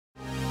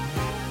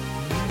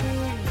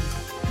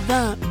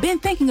Been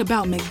thinking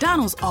about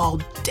McDonald's all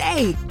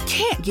day.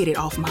 Can't get it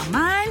off my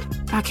mind.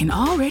 I can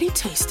already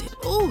taste it.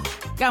 Ooh,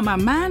 got my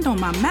mind on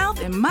my mouth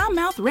and my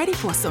mouth ready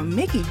for some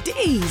Mickey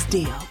D's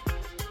deal.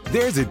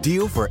 There's a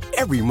deal for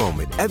every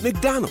moment at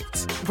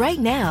McDonald's. Right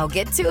now,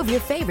 get 2 of your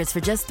favorites for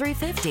just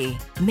 $3.50.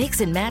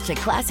 Mix and match a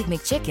classic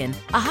McChicken,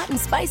 a hot and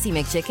spicy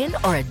McChicken,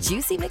 or a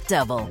juicy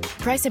McDouble.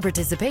 Price and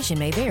participation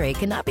may vary.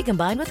 Cannot be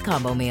combined with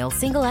combo meal.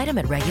 Single item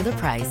at regular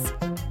price.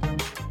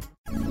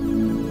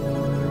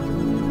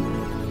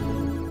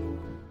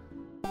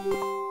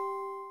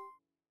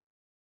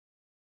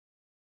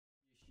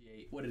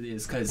 What it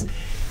is, because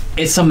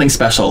it's something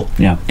special.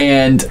 Yeah.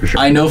 And for sure.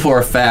 I know for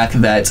a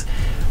fact that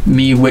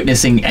me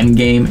witnessing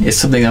Endgame is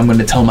something I'm going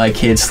to tell my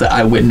kids that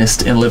I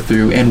witnessed and lived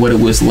through, and what it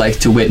was like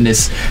to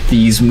witness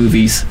these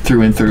movies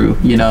through and through,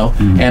 you know?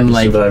 And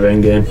like, survive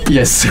Endgame.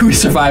 yes, we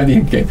survived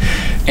the Endgame.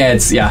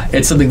 And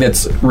it's something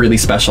that's really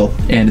special,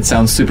 and it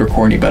sounds super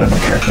corny, but I don't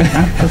care.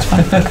 That's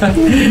fine.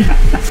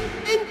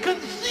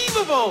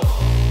 Inconceivable!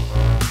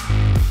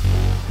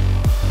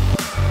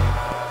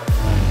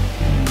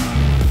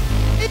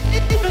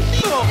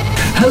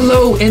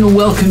 Hello and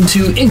welcome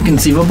to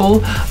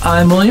Inconceivable.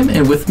 I'm William,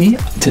 and with me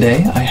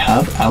today I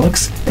have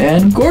Alex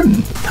and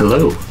Gordon.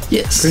 Hello.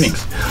 Yes.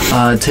 Greetings.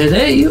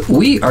 Today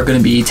we are going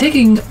to be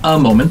taking a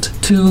moment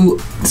to,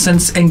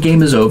 since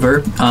Endgame is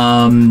over,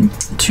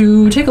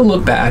 to take a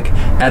look back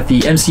at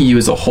the MCU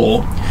as a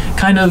whole.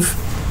 Kind of,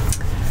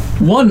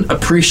 one,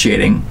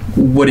 appreciating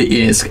what it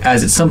is,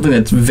 as it's something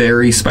that's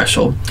very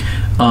special.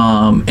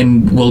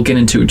 And we'll get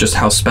into just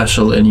how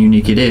special and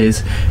unique it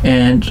is.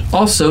 And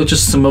also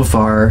just some of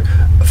our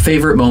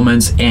favorite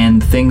moments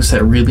and things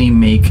that really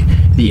make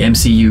the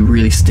MCU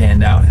really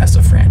stand out as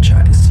a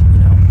franchise. You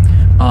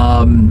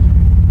know?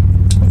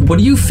 What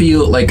do you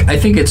feel like? I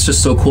think it's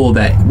just so cool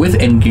that with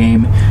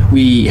Endgame,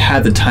 we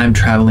had the time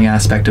traveling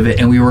aspect of it,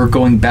 and we were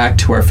going back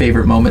to our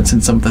favorite moments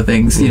and some of the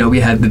things. You know, we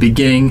had the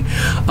beginning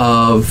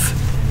of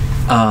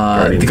the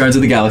Guardians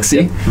of the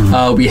Galaxy.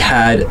 We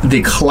had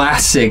the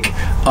classic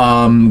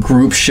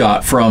group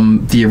shot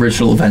from the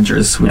original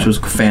Avengers, which was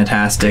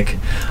fantastic.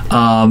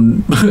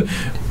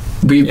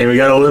 We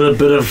got a little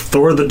bit of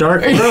Thor: The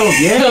Dark World.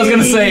 Yeah, I was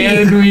gonna say,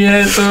 and we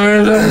had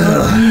Thor.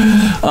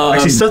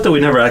 Actually, stuff that we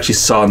never actually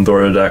saw in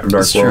Thor: The Dark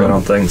World. true. I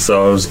don't think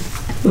so.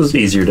 It was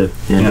easier to.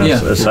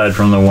 Yeah. Aside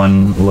from the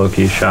one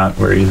Loki shot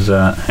where he's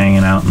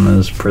hanging out in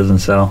his prison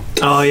cell.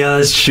 Oh yeah,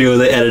 that's true.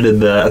 They edited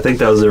that. I think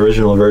that was the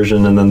original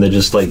version, and then they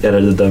just like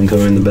edited them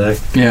coming in the back.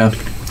 Yeah.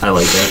 I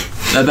like that.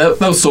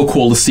 That was so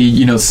cool to see,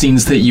 you know,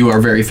 scenes that you are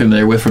very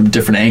familiar with from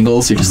different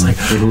angles. You're just like,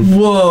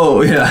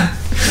 whoa, yeah.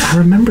 I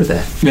remember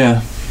that.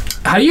 Yeah.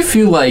 How do you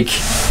feel like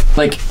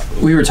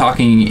we were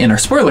talking in our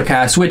spoiler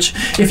cast, which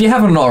if you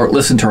haven't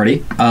listened to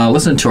already,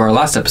 listen to our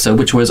last episode,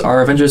 which was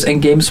our Avengers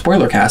Endgame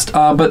spoiler cast.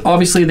 But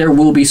obviously there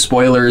will be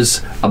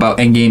spoilers about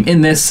Endgame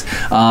in this.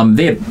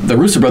 The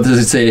Russo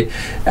brothers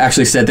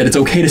actually said that it's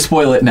okay to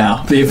spoil it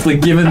now. They've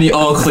given the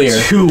all clear.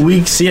 2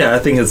 weeks. Yeah, I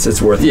think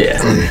it's worth it. Yeah,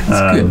 it's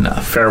good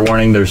enough. Fair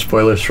warning, there's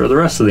spoilers for the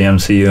rest of the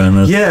MCU in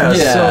this. Yeah,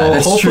 so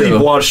that's hopefully true.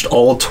 you've watched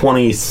all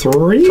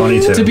 23?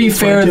 22. To be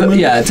fair,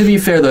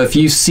 though, if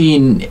you've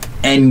seen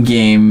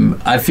Endgame,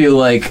 I feel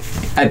like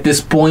at this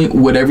point,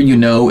 whatever you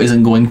know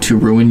isn't going to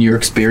ruin your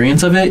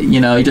experience of it. You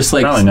know, you just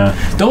Probably not.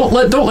 don't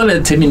let it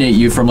intimidate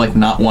you from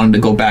not wanting to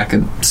go back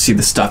and see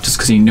the stuff just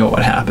because you know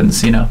what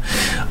happens. You know,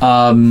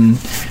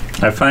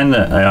 I find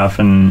that I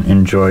often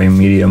enjoy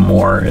media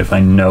more if I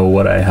know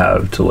what I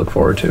have to look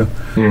forward to.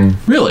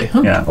 really?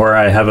 Huh? Yeah, or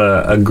I have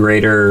a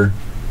greater,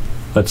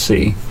 let's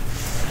see,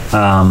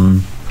 a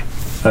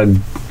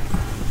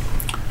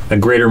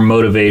greater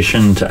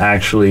motivation to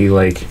actually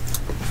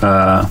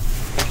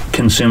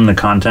consume the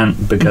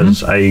content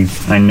because I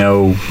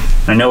know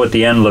what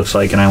the end looks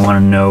like, and I want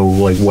to know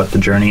what the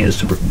journey is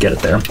to get it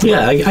there.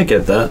 Yeah, I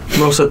get that.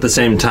 Most at the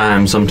same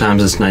time,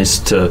 sometimes it's nice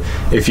to,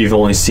 if you've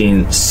only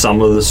seen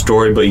some of the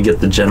story, but you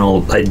get the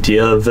general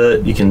idea of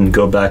it, you can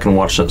go back and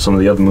watch some of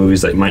the other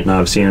movies that you might not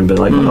have seen and be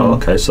like, oh,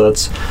 okay, so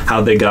that's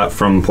how they got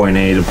from point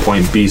A to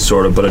point B,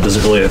 sort of, but it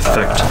doesn't really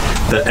affect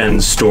the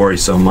end story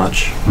so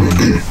much.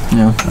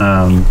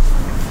 Yeah.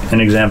 An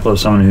example of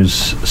someone who's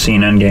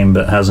seen Endgame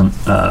but hasn't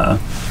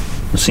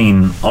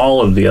seen all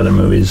of the other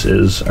movies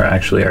is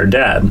actually our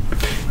dad.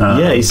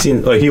 Yeah,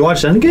 he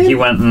watched Endgame? He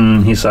went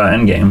and he saw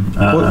Endgame,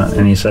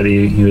 and he said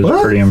he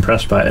was pretty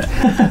impressed by it.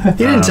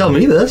 He didn't tell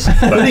me this.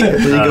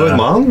 Did he go with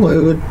Mom?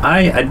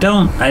 I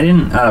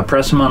didn't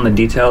press him on the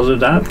details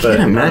of that, but I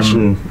can't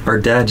imagine our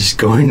dad just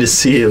going to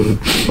see a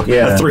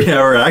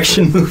 3-hour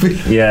action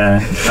movie. Yeah,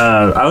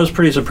 I was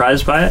pretty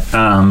surprised by it.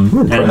 And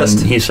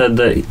he said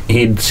that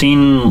he'd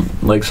seen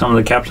some of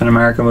the Captain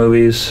America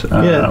movies.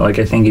 I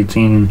think he'd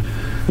seen.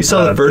 He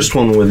saw the first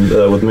one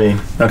with me.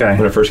 Okay.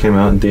 When it first came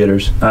out in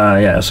theaters.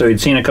 So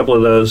he'd seen a couple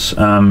of those,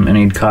 and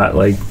he'd caught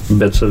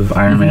bits of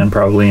Iron Man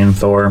probably and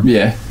Thor.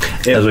 Yeah.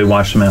 As we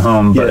watched them at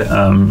home, but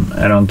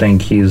I don't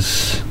think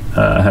he's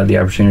had the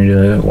opportunity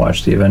to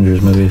watch the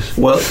Avengers movies?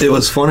 Well, it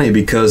was funny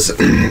because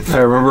I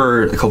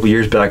remember a couple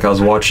years back I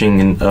was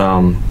watching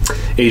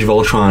Age of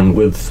Ultron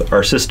with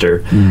our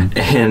sister,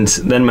 and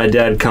then my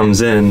dad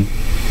comes in,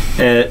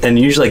 and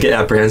usually I get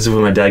apprehensive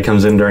when my dad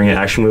comes in during an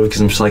action movie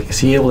because I'm just like, is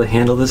he able to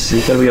handle this?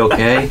 Is he going to be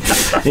okay?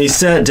 And he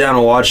sat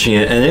down watching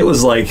it, and it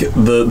was like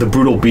the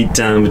brutal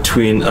beatdown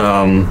between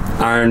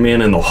Iron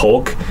Man and the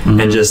Hulk,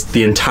 and just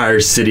the entire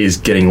city is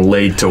getting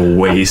laid to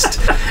waste.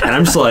 And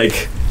I'm just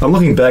like, I'm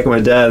looking back at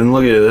my dad and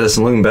looking at this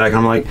and looking back, and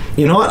I'm like,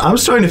 you know what? I'm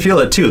starting to feel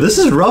it too. This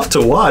is rough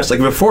to watch. Like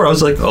before, I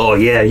was like, oh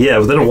yeah.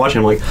 But then I'm watching,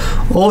 I'm like,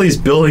 all these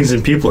buildings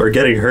and people are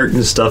getting hurt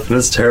and stuff, and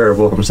it's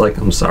terrible. I'm just like,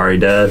 I'm sorry,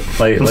 Dad.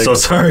 I'm so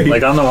sorry.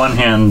 Like on the one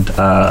hand,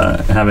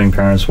 having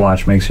parents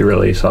watch makes you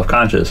really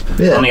self-conscious.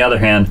 Yeah. On the other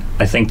hand,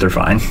 I think they're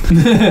fine.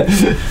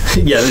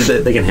 Yeah,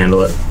 they can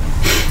handle it.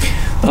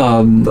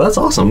 But that's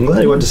awesome. I'm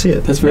glad you went to see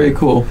it. That's very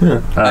cool.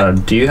 Yeah.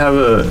 Do you have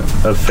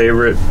a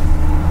favorite?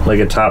 Like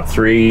a top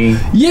 3?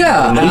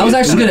 Yeah, I was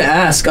actually going to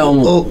ask.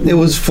 Well, it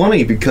was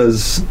funny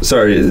because,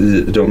 sorry,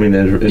 I don't mean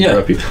to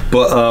interrupt you,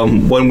 but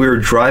when we were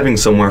driving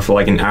somewhere for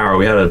like an hour,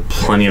 we had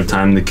plenty of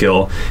time to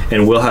kill,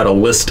 and Will had a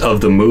list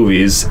of the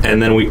movies,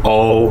 and then we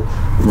all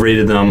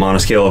rated them on a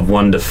scale of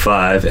 1 to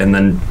 5, and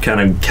then kind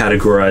of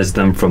categorized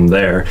them from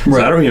there. Right.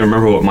 So I don't even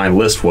remember what my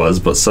list was,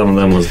 but some of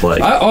them was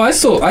like... I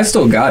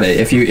still got it,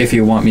 if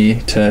you want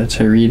me to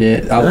read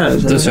it.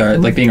 Sorry,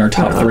 like being our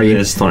top 3.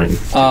 It's funny.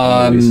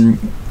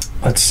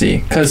 Let's see,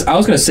 because I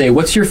was going to say,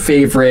 what's your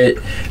favorite,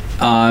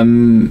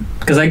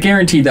 because I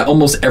guarantee that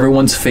almost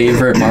everyone's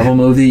favorite Marvel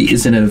movie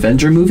is an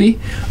Avenger movie,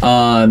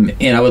 and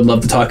I would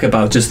love to talk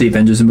about just the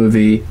Avengers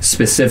movie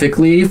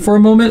specifically for a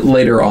moment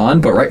later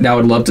on, but right now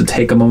I'd love to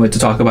take a moment to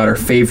talk about our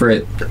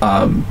favorite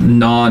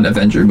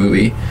non-Avenger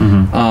movie.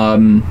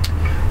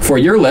 For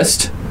your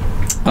list...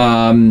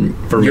 for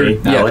me,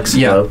 Alex.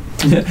 Yeah.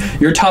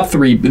 Your top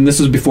 3, and this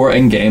was before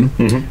Endgame,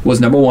 was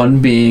number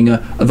 1 being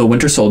The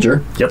Winter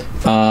Soldier. Yep.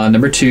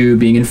 Number 2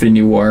 being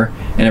Infinity War,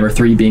 and number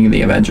 3 being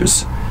The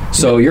Avengers.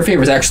 So your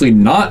favorite is actually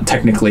not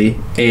technically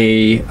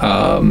a...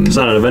 it's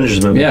not an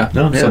Avengers movie. Yeah.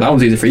 No, so that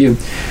one's easy for you.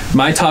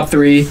 My top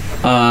 3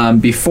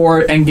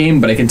 before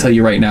Endgame, but I can tell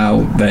you right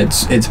now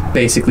that it's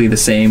basically the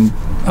same.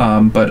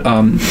 But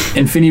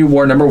Infinity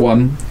War number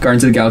 1,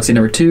 Guardians of the Galaxy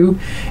number 2,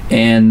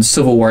 and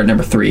Civil War at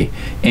number 3.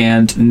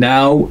 And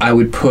now I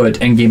would put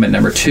Endgame at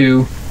number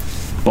 2,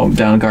 bump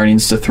down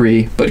Guardians to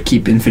 3, but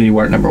keep Infinity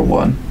War at number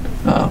 1.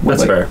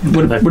 That's fair.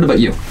 What about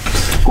you,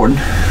 Gordon?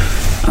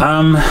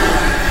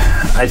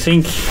 I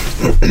think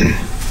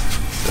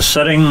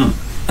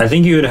I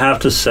think you would have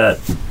to set...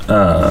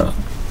 I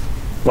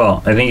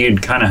think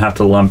you'd kind of have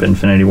to lump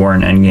Infinity War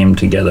and Endgame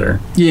together.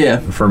 Yeah.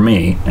 For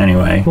me,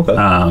 anyway. Okay.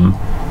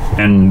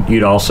 And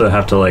you'd also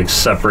have to like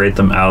separate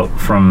them out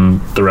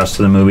from the rest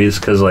of the movies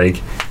because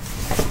like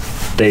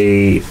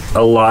a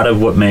lot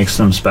of what makes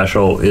them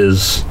special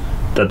is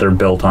that they're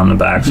built on the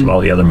backs of all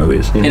the other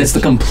movies. And it's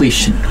the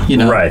completion, you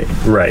know?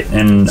 Right.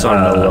 And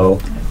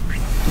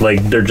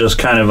like they're just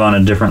kind of on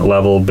a different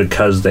level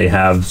because they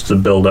have the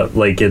build up.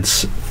 Like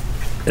it's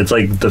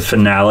like the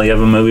finale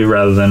of a movie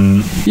rather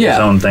than its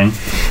own thing.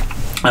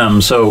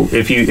 So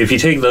if you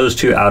take those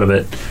two out of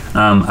it,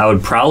 I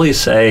would probably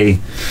say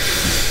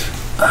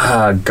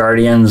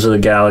Guardians of the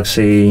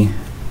Galaxy.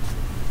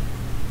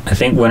 I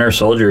think Winter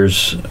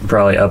Soldier's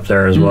probably up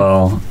there as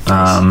well.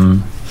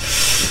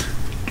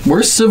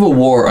 Where's Civil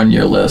War on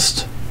your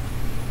list?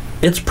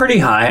 It's pretty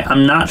high.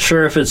 I'm not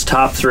sure if it's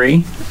top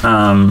 3.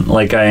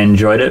 Like, I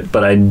enjoyed it,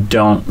 but I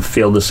don't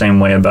feel the same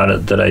way about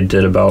it that I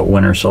did about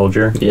Winter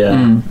Soldier.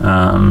 Yeah.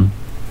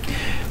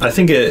 I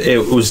think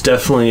it was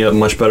definitely a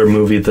much better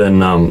movie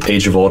than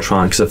Age of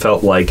Ultron because it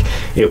felt like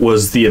it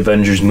was the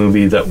Avengers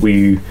movie that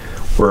we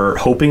were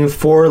hoping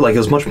for. Like, it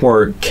was much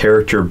more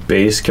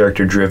character-based,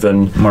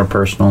 character-driven. More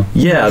personal.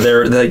 Yeah,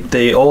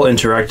 they all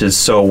interacted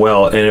so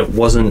well, and it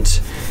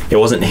wasn't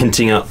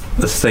hinting at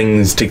the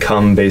things to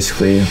come,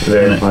 basically.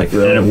 And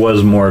it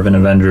was more of an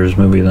Avengers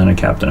movie than a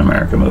Captain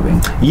America movie.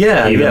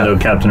 Yeah, Even though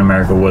Captain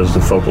America was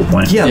the focal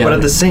point. Yeah, but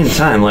at the same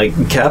time,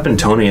 like, Cap and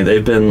Tony,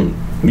 they've been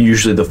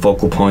usually the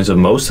focal points of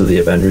most of the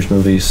Avengers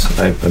movies,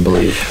 I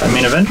believe. I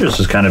mean, Avengers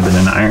has kind of been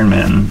an Iron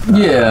Man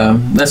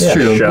that's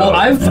true. Well,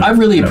 I've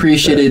really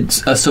appreciated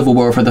Civil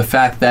War for the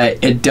fact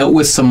that it dealt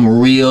with some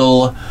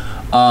real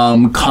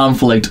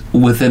conflict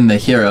within the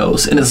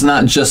heroes, and it's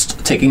not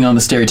just taking on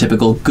the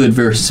stereotypical good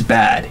versus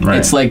bad. Right.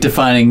 It's like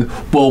defining,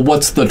 well,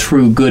 what's the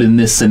true good in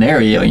this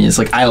scenario? And it's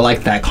like, I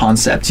like that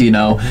concept, you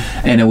know,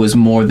 and it was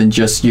more than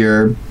just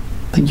your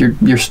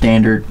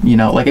standard, you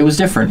know, like it was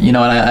different, you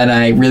know, and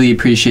I really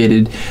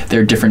appreciated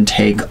their different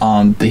take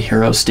on the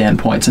hero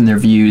standpoints and their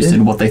views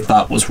and what they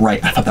thought was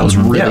right. I thought that was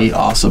really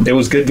awesome. It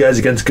was good guys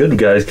against good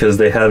guys because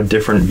they have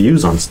different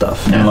views on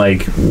stuff. And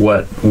like,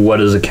 what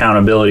does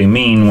accountability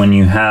mean when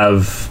you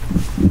have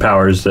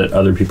powers that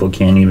other people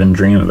can't even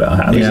dream about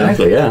having?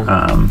 Exactly, yeah.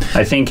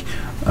 I think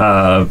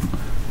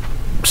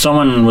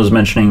someone was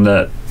mentioning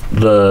that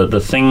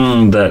the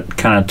thing that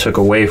kind of took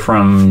away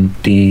from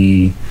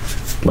the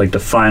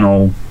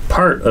final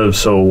part of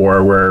Civil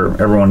War where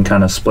everyone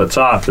kind of splits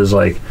off is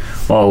like,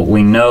 well,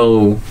 we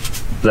know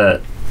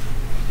that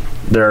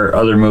there are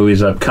other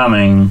movies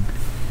upcoming,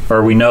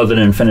 or we know that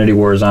Infinity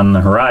War is on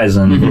the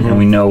horizon, and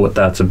we know what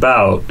that's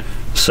about,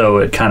 so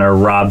it kind of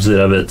robs it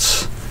of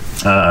its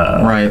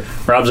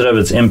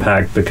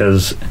impact,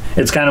 because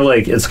it's kind of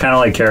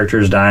like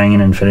characters dying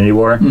in Infinity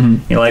War.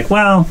 You're like,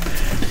 well,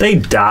 they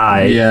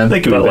died,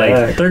 they could but be like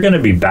back. they're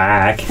gonna be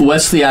back.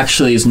 Wesley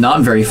actually is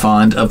not very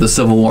fond of the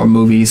Civil War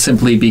movie,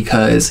 simply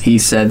because he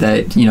said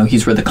that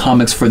he's read the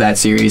comics for that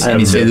series, and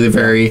he said they're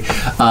very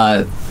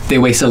they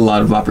wasted a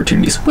lot of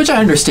opportunities, which I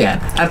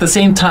understand. At the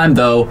same time,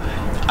 though,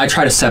 I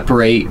try to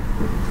separate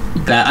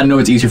that. I know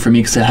it's easier for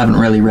me because I haven't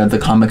really read the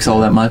comics all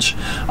that much,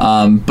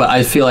 but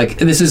I feel like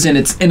this is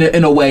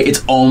in a way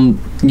its own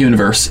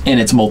universe, in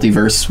its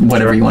multiverse,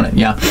 whatever you want it.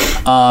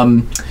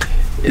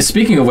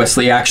 Speaking of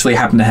Wesley, I actually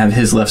happen to have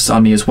his lists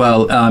on me as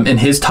well. In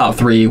his top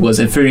 3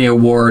 was Infinity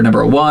War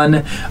number 1,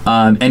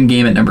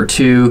 Endgame at number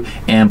 2,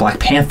 and Black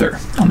Panther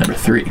on number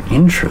 3.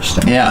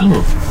 Interesting. Yeah.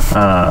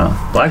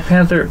 Black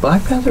Panther's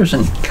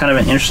kind of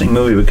an interesting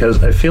movie,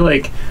 because I feel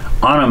like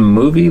on a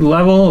movie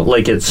level,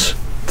 like it's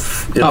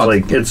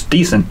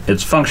decent,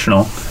 it's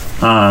functional,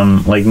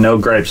 like no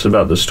gripes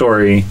about the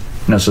story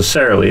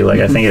necessarily.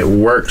 Like I think it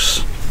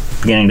works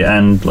beginning to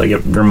end. Like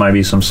there might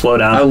be some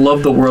slowdown. I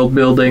love the world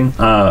building.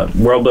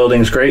 World building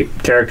is great.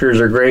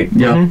 Characters are great.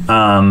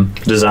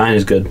 Design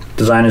is good.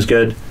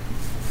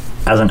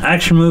 As an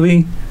action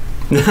movie,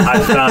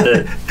 I found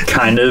it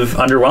kind of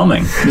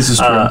underwhelming. This is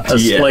true.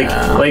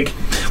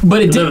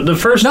 But it did,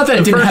 not that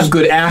it didn't have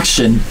good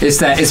action. It's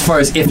that as far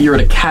as if you were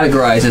to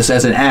categorize this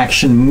as an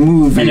action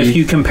movie, and if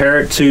you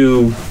compare it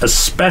to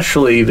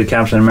especially the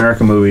Captain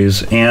America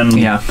movies and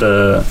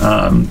the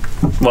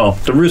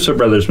Russo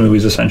brothers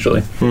movies,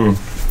 essentially.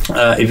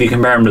 If you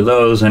compare them to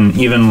those, and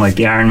even like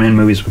the Iron Man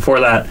movies before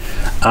that,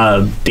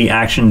 the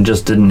action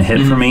just didn't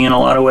hit for me in a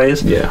lot of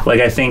ways. Like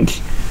I think,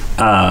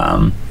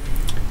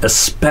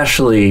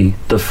 especially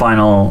the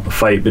final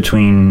fight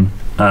between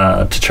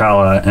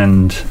T'Challa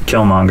and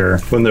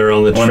Killmonger, when they're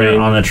on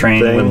the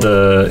train thing. With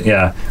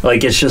the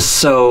like it's just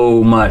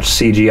so much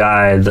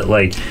CGI that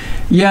like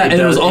and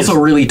it was also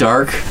really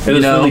dark. It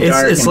was really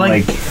dark. It's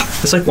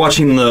like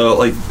watching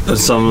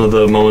some of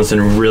the moments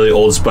in really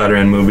old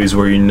Spider-Man movies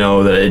where it's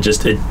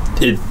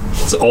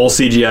all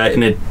CGI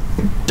and it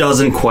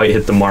doesn't quite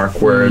hit the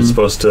mark where it's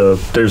supposed to.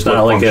 There's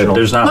not like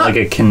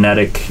a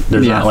kinetic.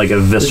 There's not like a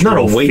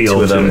visceral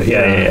feel to it.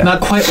 Yeah.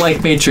 Not quite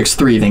like Matrix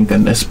 3, thank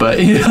goodness, but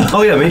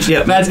Matrix.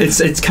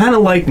 It's kind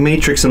of like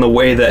Matrix in the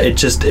way that you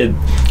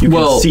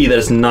can see that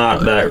it's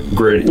not that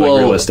great,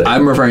 realistic.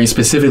 I'm referring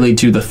specifically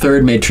to the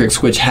third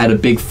Matrix, which had a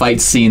big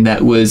fight scene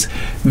that was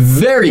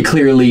very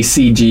clearly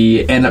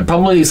CG, and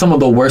probably some of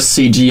the worst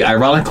CG,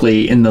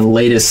 ironically, in the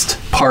latest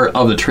part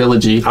of the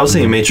trilogy. I was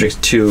thinking Matrix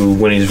 2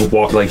 when he's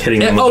hitting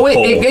them with the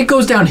pole. It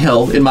goes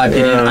downhill, in my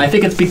opinion. I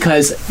think it's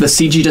because the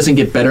CG doesn't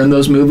get better in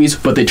those movies,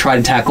 but they try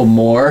to tackle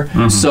more.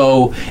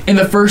 So in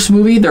the first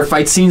movie, their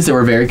fight scenes, they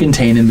were very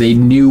contained, and they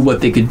knew what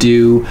they could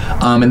do,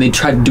 and they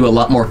tried to do a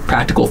lot more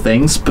practical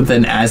things. But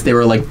then as they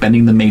were like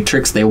bending the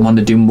Matrix, they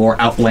wanted to do more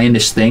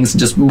outlandish things,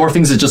 just more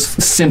things that just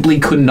simply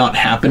could not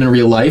happen in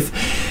real life.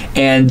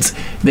 And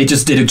they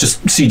just did it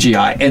just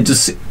CGI. And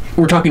just,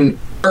 we're talking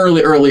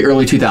early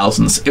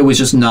 2000s. It was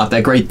just not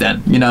that great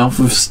then,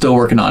 we're still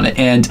working on it.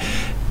 And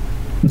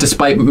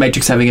despite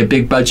Matrix having a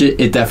big budget,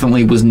 it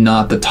definitely was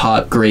not the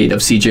top grade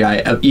of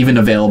CGI even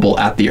available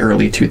at the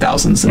early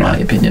 2000s, in my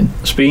opinion.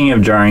 Speaking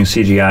of jarring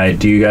CGI,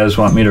 do you guys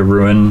want me to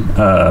ruin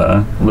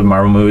the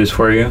Marvel movies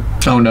for you?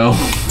 Oh, no.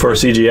 For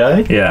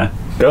CGI? Yeah.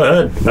 Go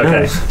ahead.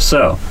 Okay.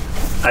 So,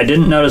 I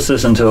didn't notice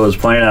this until it was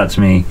pointed out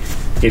to me.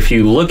 If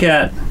you look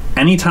at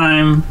any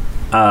time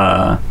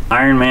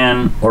Iron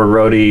Man or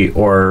Rhodey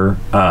or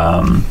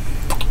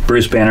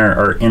Bruce Banner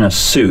are in a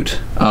suit.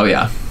 Oh,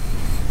 yeah.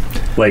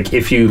 Like,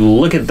 if you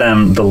look at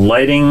them, the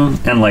lighting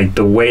and like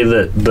the way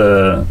that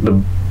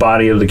the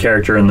body of the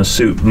character in the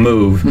suit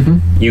move,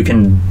 you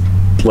can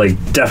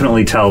like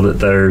definitely tell that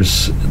they're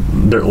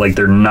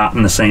not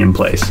in the same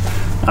place.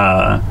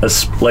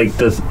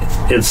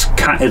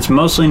 It's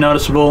mostly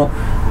noticeable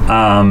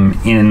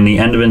in the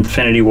end of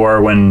Infinity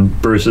War when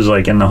Bruce is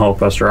like in the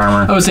Hulkbuster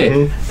armor. I would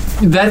say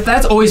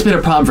that's always been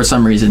a problem for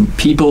some reason.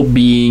 People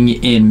being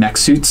in mech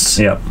suits.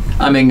 Yep.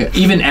 I mean,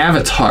 even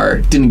Avatar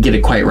didn't get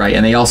it quite right,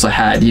 and they also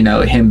had,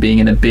 him being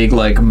in a big,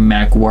 like,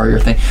 mech warrior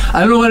thing. I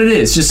don't know what it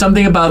is. Just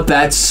something about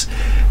that's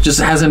just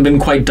hasn't been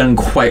quite done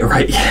quite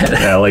right yet.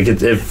 Yeah, like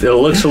it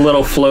looks a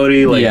little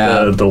floaty, like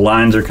the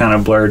lines are kind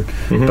of blurred.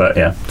 But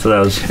yeah, so that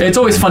was. It's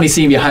always funny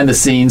seeing behind the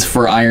scenes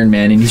for Iron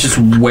Man, and he's just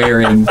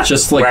wearing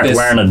just like this.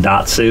 Wearing a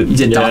dot suit.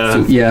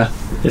 Yeah.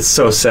 It's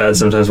so sad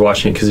sometimes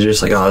watching it because you're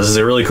just like, oh, this is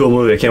a really cool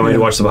movie. I can't wait to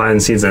watch the behind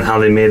the scenes and how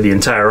they made the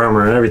entire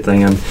armor and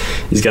everything. And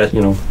he's got,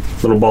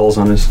 little balls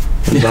on his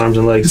arms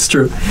and legs. It's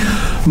true.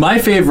 My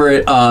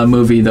favorite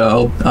movie,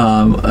 though,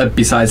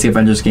 besides the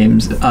Avengers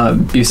games,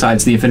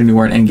 besides the Infinity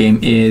War and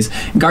Endgame, is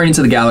Guardians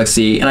of the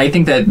Galaxy. And I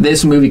think that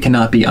this movie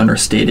cannot be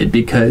understated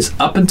because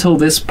up until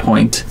this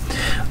point,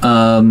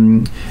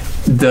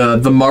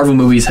 the Marvel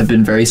movies have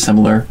been very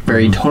similar,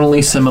 very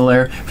tonally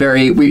similar.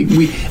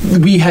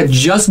 We had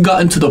just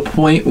gotten to the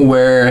point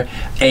where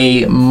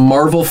a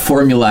Marvel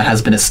formula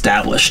has been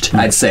established.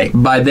 I'd say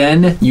by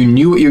then you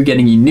knew what you were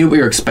getting, you knew what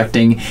you were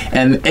expecting,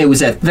 and it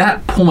was at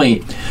that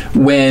point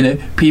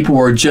when people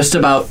were just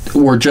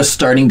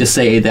starting to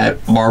say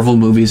that Marvel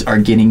movies are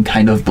getting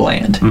kind of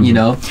bland, you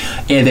know.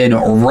 And then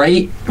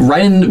right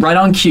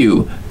on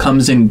cue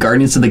comes in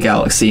Guardians of the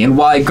Galaxy, and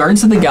why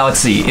Guardians of the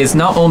Galaxy is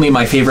not only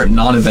my favorite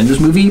non-Avengers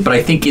movie, but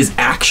I think is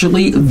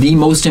actually the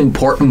most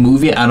important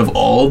movie out of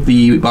all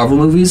the Marvel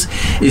movies,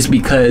 is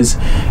because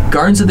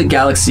Guardians of the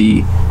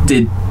Galaxy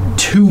did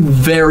two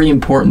very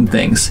important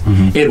things.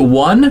 It,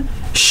 one,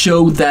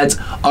 showed that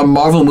a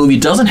Marvel movie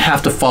doesn't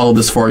have to follow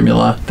this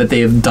formula that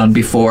they have done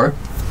before.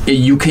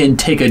 You can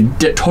take a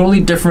totally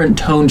different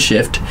tone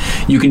shift.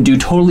 You can do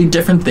totally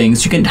different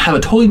things. You can have a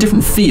totally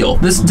different feel.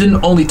 This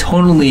didn't only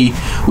tonally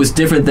was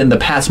different than the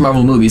past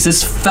Marvel movies.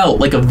 This felt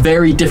like a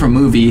very different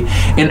movie,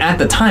 and at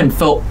the time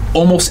felt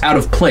almost out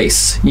of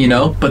place, you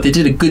know? But they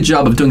did a good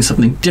job of doing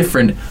something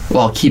different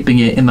while keeping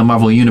it in the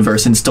Marvel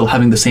universe and still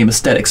having the same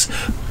aesthetics.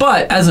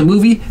 But as a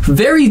movie,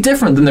 very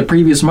different than the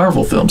previous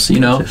Marvel films, you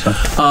know?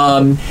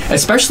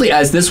 Especially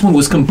as this one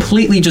was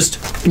completely just,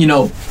 you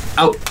know,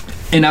 out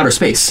in outer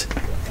space.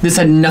 This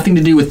had nothing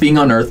to do with being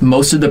on Earth.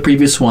 Most of the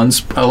previous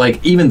ones,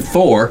 like even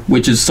Thor,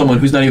 which is someone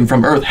who's not even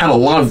from Earth, had a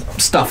lot of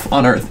stuff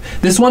on Earth.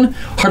 This one,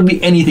 hardly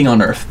anything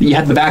on Earth. You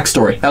had the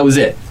backstory. That was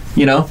it,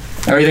 you know?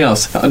 Everything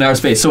else in outer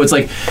space. So it's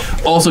like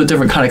also a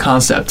different kind of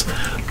concept.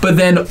 But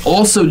then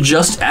also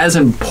just as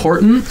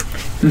important,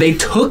 they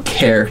took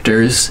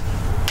characters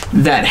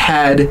that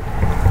had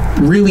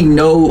really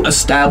no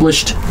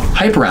established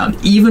hype around,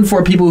 even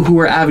for people who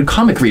were avid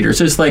comic readers.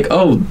 It's like,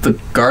 oh, the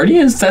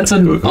Guardians? That's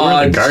an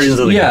odd... Guardians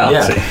of the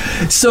Galaxy.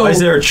 So, why is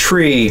there a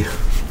tree?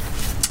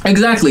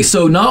 Exactly.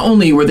 So not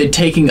only were they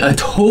taking a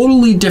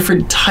totally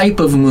different type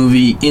of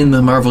movie in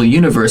the Marvel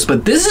Universe,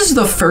 but this is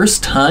the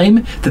first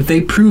time that they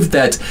proved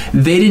that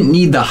they didn't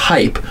need the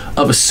hype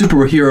of a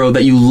superhero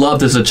that you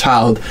loved as a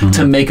child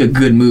to make a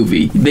good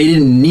movie. They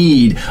didn't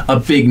need a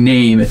big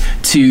name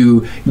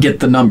to get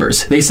the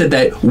numbers. They said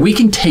that we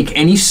can take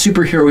any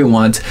superhero we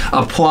want,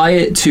 apply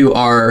it to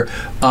our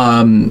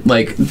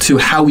to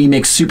how we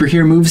make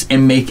superhero movies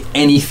and make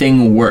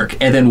anything work.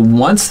 And then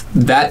once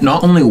that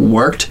not only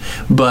worked,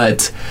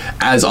 but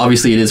as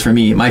obviously it is for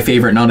me, my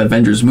favorite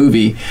non-Avengers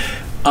movie,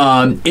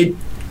 it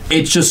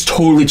just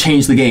totally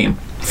changed the game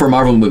for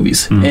Marvel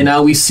movies. And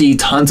now we see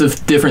tons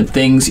of different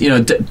things, you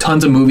know,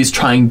 tons of movies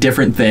trying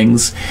different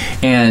things.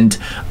 And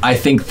I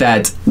think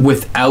that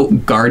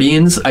without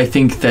Guardians, I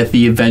think that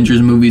the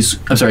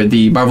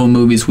Marvel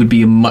movies would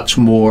be a much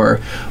more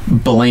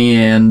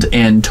bland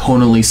and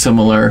tonally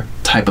similar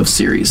type of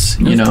series,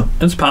 you know?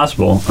 It's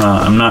possible.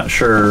 I'm not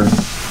sure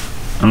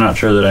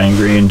that I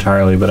agree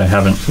entirely, but I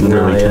haven't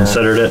really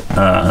considered it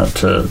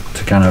to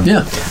kind of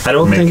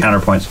make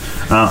counterpoints.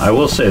 I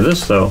will say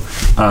this, though.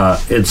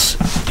 It's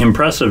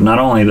impressive not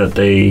only that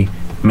they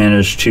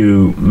managed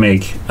to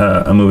make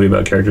a movie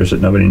about characters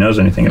that nobody knows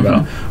anything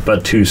about,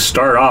 but to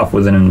start off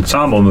with an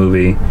ensemble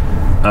movie,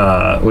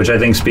 which I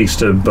think speaks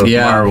to both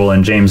Marvel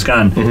and James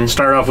Gunn.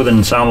 Start off with an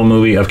ensemble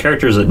movie of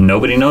characters that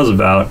nobody knows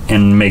about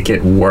and make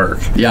it work.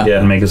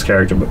 And make us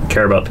care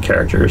about the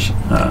characters.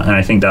 And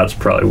I think that's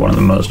probably one of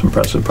the most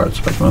impressive parts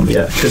about the movie.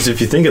 Yeah, because if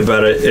you think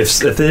about it, if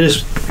they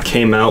just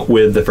came out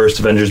with the first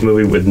Avengers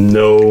movie with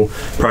no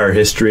prior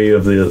history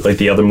of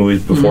the other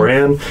movies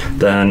beforehand,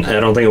 then I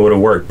don't think it would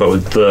have worked. But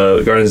with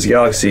the Guardians of the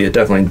Galaxy, it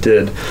definitely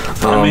did.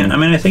 I mean,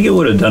 I think it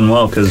would have done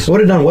well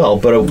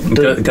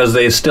because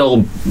they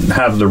still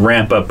have the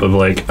ramp up of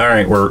like, all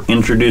right, we're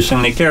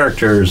introducing the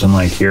characters and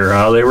like here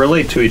how they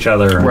relate to each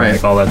other and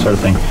like all that sort of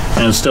thing.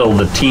 And it's still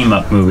the team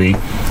up movie,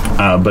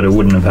 but it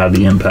wouldn't have had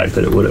the impact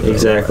that it would have.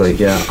 Exactly.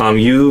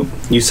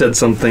 You said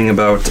something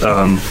about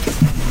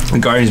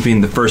Guardians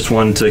being the first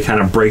one to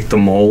kind of break the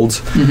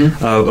mold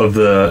of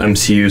the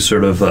MCU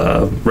sort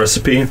of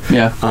recipe.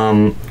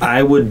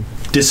 I would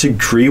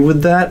disagree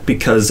with that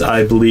because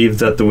I believe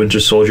that The Winter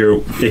Soldier,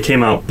 it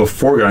came out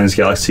before Guardians of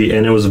the Galaxy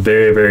and it was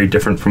very, very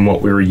different from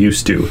what we were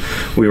used to.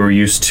 We were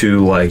used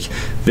to like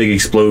big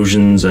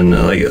explosions and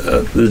we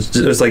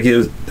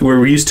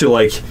were used to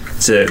like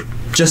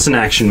just an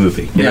action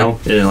movie, you know,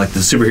 and like the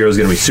superhero is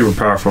going to be super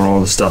powerful and all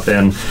this stuff.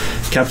 And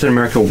Captain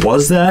America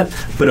was that,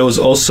 but it was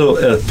also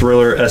a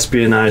thriller,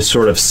 espionage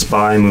sort of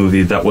spy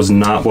movie that was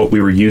not what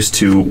we were used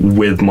to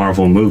with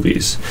Marvel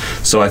movies.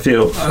 So I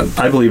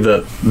believe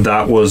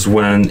that was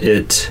when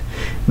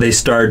they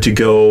started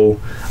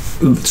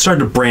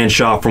to branch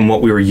off from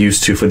what we were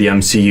used to for the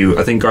MCU.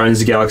 I think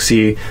Guardians of the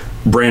Galaxy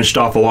branched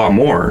off a lot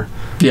more,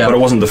 but it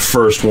wasn't the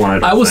first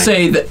one. I will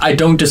say that I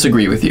don't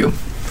disagree with you.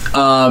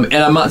 And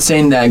I'm not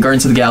saying that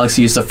Guardians of the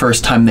Galaxy is the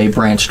first time they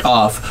branched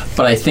off,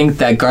 but I think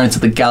that Guardians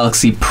of the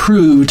Galaxy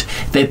proved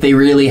that they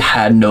really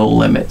had no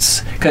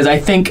limits. Because I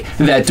think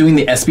that doing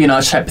the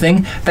espionage type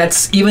thing,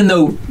 that's, even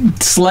though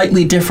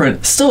slightly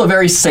different, still a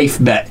very safe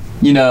bet.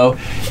 You know,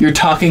 you're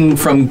talking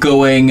from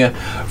going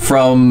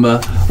from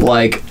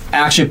like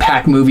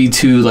action-packed movie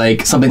to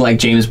like something like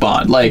James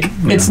Bond. Like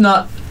it's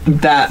not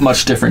that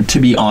much different, to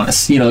be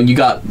honest. You know,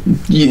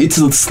 it's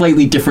a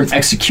slightly different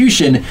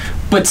execution,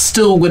 but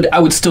I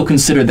would still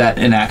consider that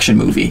an action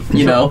movie.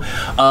 You know,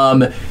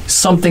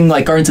 something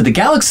like Guardians of the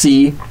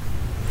Galaxy.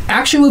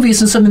 Action movie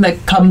isn't something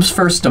that comes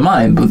first to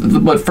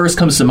mind. What first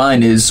comes to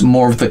mind is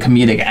more of the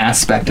comedic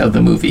aspect of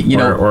the movie, you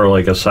know, or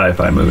like a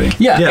sci-fi movie.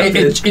 Yeah,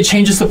 it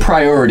changes the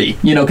priority,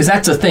 you know, because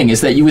that's the thing,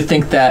 is that you would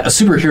think that a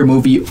superhero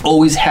movie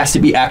always has to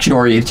be action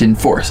oriented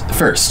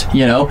first,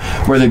 you know,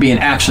 whether it be an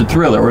action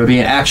thriller, whether it be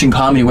an action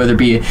comedy, whether it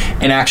be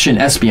an action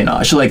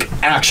espionage, like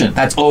action.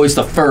 That's always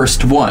the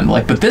first one.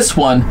 Like, but this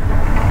one,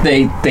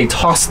 they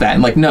toss that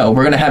and like, no,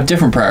 we're going to have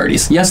different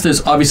priorities. Yes,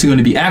 there's obviously going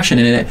to be action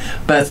in it,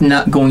 but that's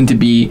not going to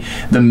be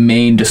the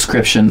main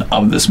description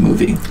of this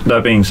movie.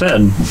 That being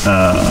said,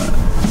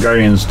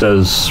 Guardians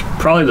does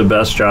probably the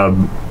best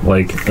job,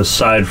 like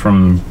aside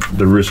from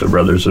the Russo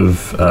brothers,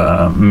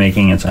 of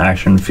making its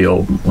action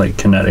feel like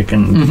kinetic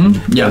and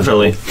yeah,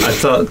 definitely. I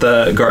thought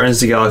that Guardians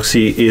of the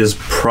Galaxy is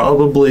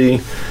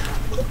probably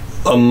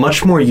a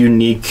much more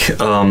unique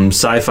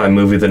sci-fi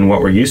movie than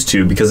what we're used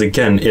to, because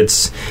again,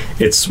 it's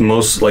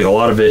most, like, a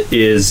lot of it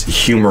is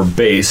humor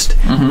based,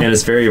 and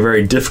it's very,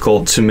 very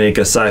difficult to make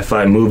a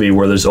sci-fi movie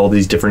where there's all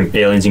these different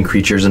aliens and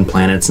creatures and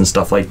planets and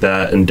stuff like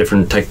that and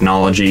different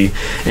technology,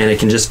 and it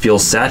can just feel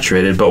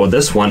saturated. But with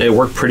this one, it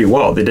worked pretty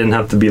well. They didn't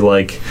have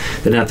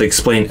to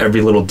explain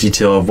every little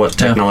detail of what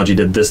technology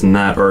did this and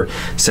that, or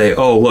say,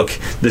 oh look,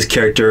 this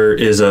character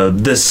is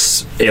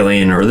this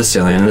alien or this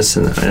alien and this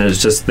and that. And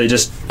it's just, they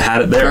just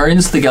had it there.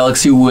 Guardians of the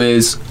Galaxy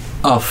was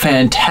a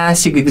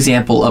fantastic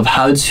example of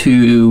how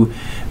to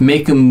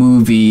make a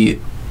movie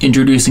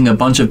introducing a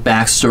bunch of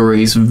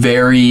backstories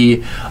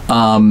very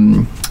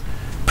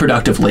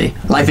productively.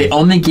 Like, they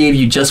only gave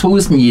you just what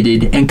was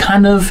needed, and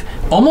kind of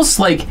almost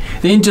like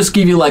they didn't just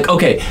give you like,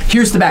 okay,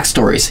 here's the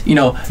backstories. You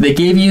know, they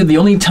gave you, the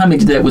only time they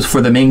did that was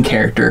for the main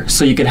character,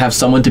 so you could have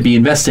someone to be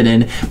invested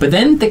in, but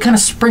then they kind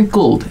of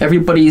sprinkled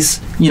everybody's,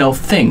 you know,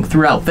 thing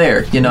throughout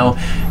there, you know,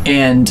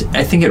 and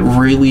I think it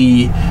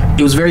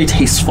was very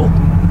tasteful,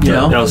 you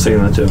know? Yeah, I was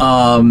thinking that too.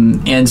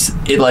 And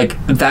it, like,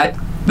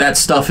 that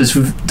stuff is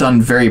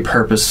done very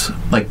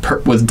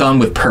done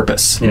with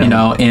purpose, you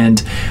know, and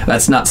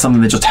that's not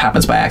something that just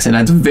happens by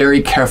accident. That's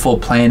very careful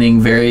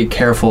planning, very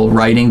careful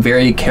writing,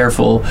 very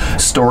careful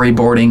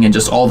storyboarding, and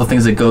just all the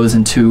things that goes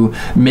into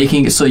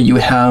making it so you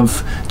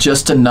have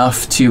just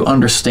enough to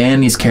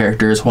understand these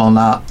characters while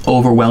not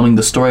overwhelming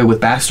the story with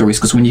backstories,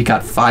 because when you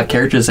got 5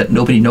 characters that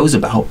nobody knows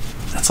about,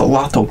 that's a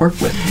lot to work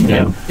with.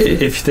 Yeah.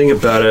 If you think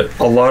about it,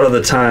 a lot of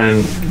the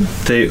time,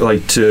 they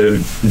like to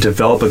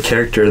develop a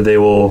character, they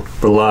will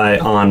rely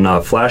on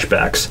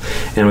flashbacks.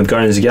 And with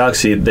Guardians of the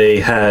Galaxy, they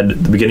had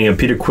the beginning of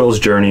Peter Quill's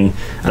journey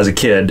as a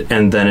kid,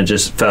 and then it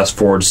just fast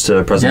forwards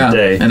to present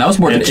day. And that was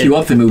more to cue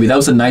up the movie. That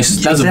was a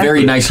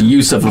very nice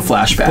use of a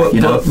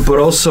flashback. But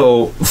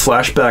also,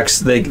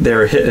 flashbacks,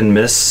 they're hit and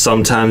miss.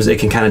 Sometimes it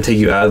can kind of take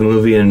you out of the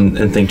movie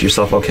and think to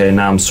yourself, okay,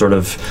 now I'm sort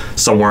of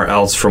somewhere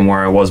else from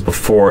where I was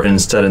before. And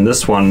instead, in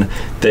this one,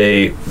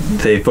 they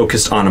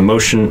focused on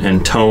emotion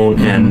and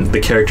tone, and the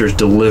characters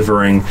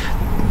delivering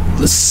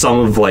some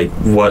of like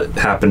what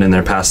happened in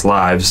their past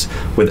lives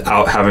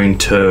without having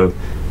to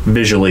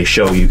visually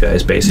show you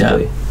guys,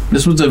 basically. Yeah.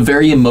 This was a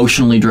very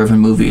emotionally driven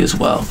movie as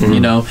well,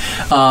 you know?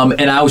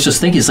 And I was just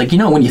thinking, it's like, you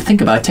know, when you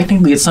think about it,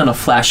 technically it's not a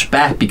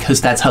flashback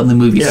because that's how the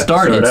movie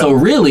started. So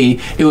really,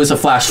 it was a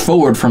flash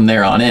forward from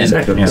there on in.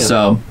 Exactly. Yeah.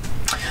 So,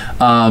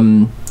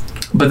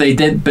 but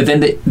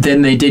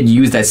then they did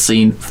use that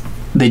scene.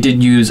 They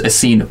did use a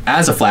scene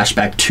as a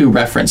flashback to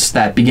reference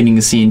that beginning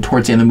scene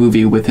towards the end of the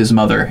movie with his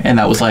mother, and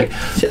that was like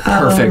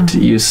perfect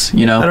use,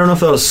 you know? I don't know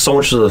if that was so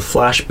much of a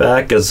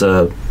flashback as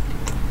a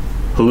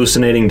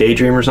hallucinating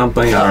daydream or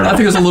something. I don't know. I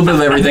think it was a little bit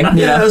of everything.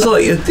 Yeah, it was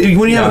like,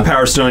 when you have a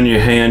Power Stone in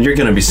your hand, you're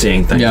going to be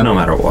seeing things no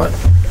matter what.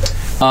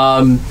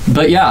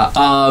 But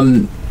yeah,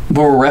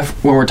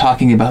 when we're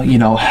talking about, you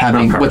know,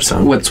 having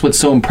what's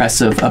so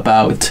impressive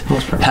about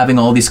having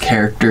all these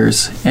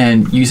characters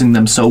and using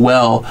them so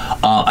well,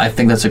 I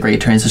think that's a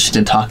great transition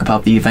to talk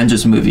about the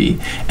Avengers movie.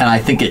 And I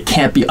think it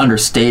can't be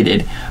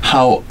understated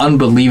how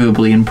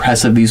unbelievably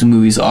impressive these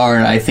movies are.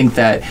 And I think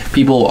that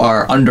people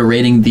are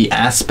underrating the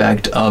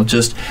aspect of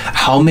just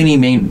how many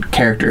main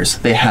characters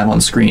they have on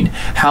screen,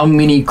 how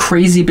many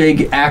crazy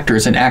big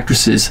actors and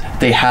actresses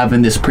they have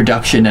in this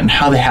production, and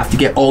how they have to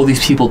get all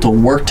these people to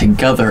work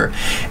together.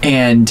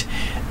 And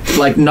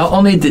like, not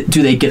only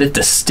do they get it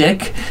to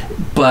stick,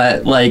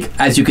 but like,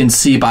 as you can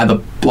see by the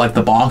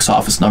box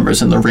office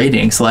numbers and the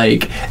ratings,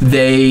 like,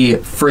 they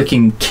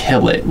freaking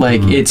kill it.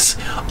 Like, it's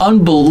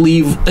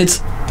unbelievable.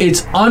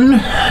 It's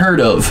unheard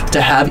of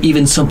to have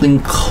even something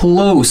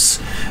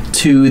close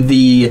to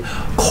the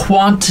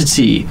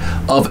quantity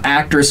of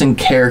actors and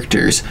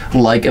characters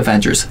like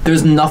Avengers.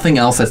 There's nothing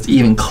else that's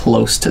even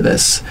close to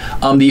this.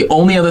 The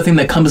only other thing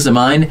that comes to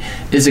mind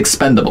is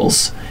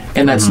Expendables,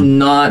 and that's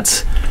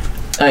not,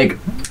 like,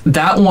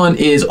 that one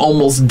is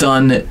almost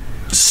done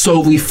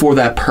solely for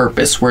that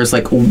purpose, whereas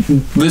like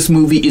this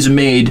movie is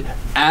made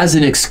as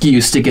an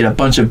excuse to get a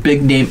bunch of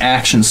big name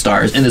action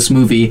stars in this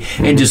movie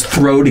and just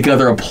throw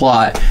together a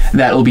plot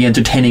that will be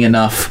entertaining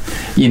enough,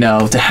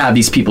 to have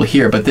these people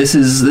here. But this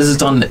is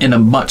done in a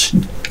much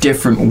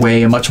different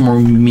way, a much more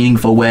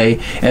meaningful way.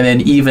 And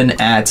then even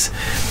at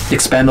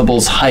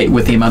Expendables' height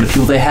with the amount of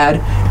people they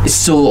had, it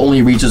still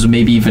only reaches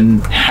maybe even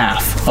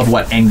half of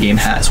what Endgame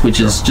has, which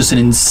is just an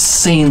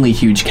insanely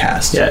huge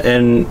cast. Yeah,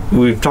 and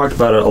we've talked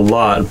about it a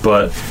lot,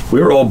 but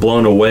we were all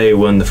blown away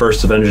when the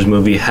first Avengers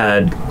movie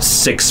had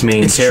 6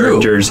 main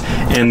characters,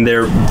 and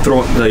they're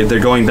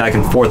going back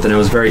and forth, and it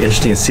was very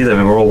interesting to see them,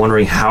 and we're all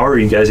wondering, how are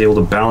you guys able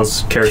to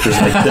balance characters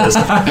like this,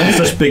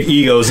 such big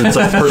egos and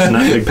such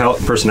big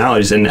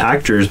personalities and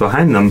actors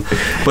behind them?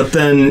 But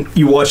then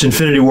you watch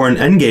Infinity War and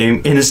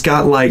Endgame, and it's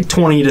got like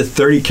 20 to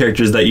 30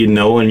 characters that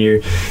and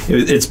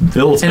it's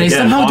built, and again, they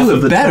somehow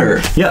do it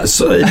better. Yeah,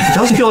 so it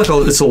does feel like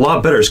it's a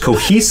lot better. It's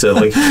cohesive.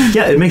 Like,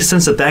 yeah, it makes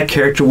sense that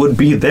character would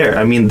be there.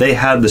 I mean, they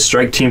had the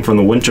strike team from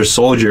the Winter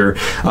Soldier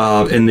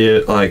in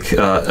the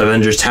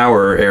Avengers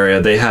Tower area.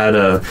 They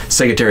had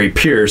Secretary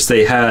Pierce.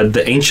 They had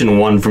the Ancient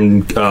One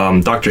from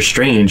Doctor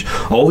Strange.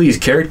 All these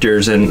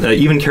characters, and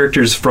even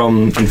characters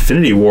from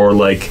Infinity War,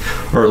 like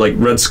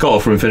Red Skull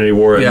from Infinity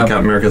War and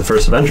Captain America: The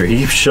First Avenger. He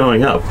keeps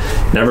showing up.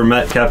 Never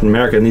met Captain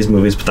America in these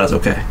movies, but that's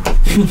okay.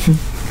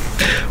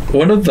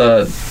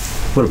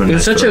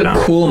 It's such a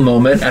cool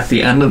moment at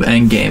the end of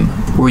Endgame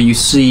where you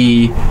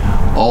see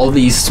all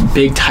these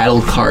big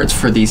title cards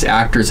for these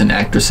actors and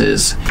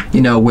actresses,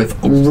 with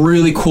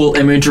really cool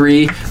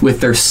imagery with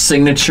their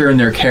signature and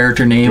their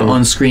character name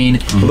on screen.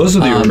 Well, those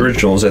are the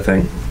originals, I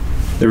think.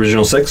 The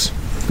original 6?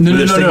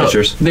 No.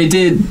 Signatures. They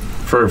did...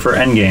 For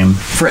Endgame.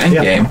 For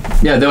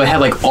Endgame. Yeah, they had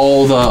like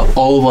all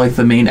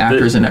the main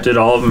actors in it. Did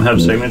all of them have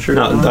signatures?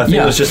 No, I think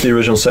it was just the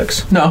original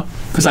 6. No,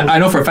 because I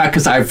know for a fact,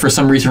 because I for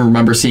some reason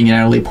remember seeing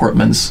Natalie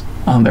Portman's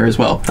on there as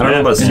well. I don't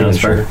know about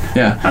signature.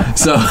 Yeah.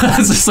 So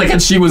it's just like,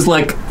 and she was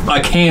like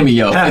a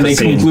cameo, and they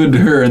included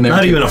her in there.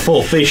 Not even a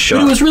full face shot.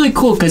 But it was really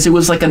cool because it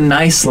was like a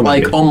nice,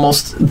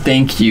 almost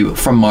thank you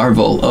from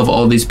Marvel of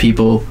all these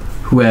people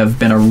who have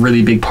been a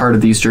really big part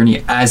of these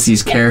journey as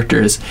these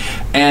characters.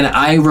 And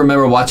I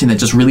remember watching that,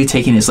 just really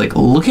taking this, like,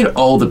 look at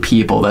all the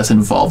people that's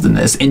involved in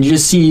this, and you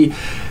just see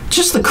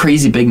just the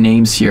crazy big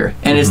names here.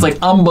 And it's like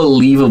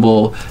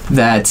unbelievable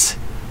that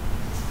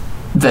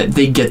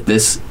they get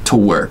this to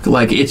work.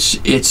 Like, it's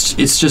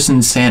just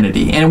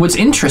insanity. And what's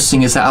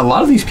interesting is that a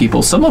lot of these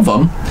people, some of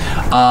them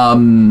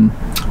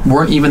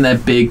weren't even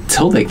that big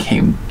till they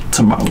came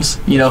to Marvel's.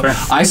 Sure.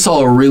 I saw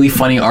a really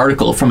funny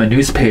article from a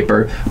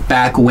newspaper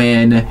back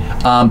when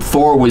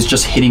Thor was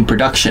just hitting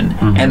production,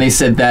 and they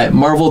said that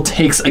Marvel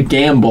takes a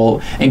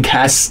gamble and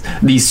casts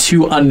these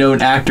 2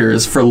 unknown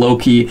actors for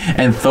Loki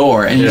and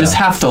Thor, and you just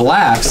have to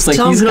laugh. It's like,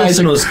 Tom these guys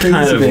Hiddleston was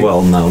kind of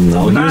well-known,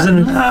 though. No,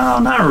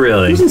 not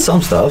really. He was in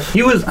some stuff.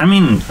 He was. I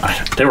mean,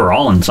 they were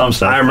all in some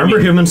stuff. I remember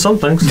him in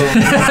something. So.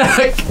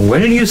 Where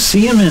did you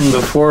see him in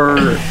before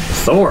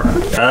Thor?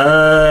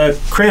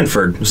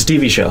 Cranford. It was a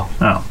TV show.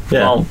 Oh, yeah.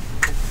 Well,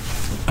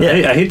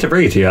 I hate to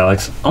break it to you,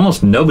 Alex.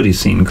 Almost nobody's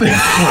seen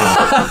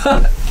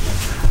Cranford.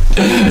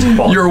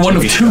 You're one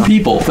of 2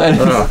 people.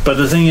 But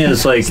the thing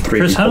is, like,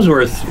 Chris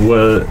Hemsworth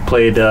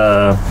played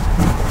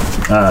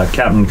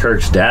Captain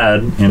Kirk's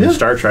dad in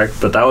Star Trek,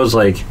 but that was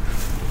like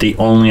the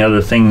only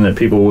other thing that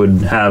people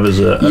would have as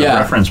a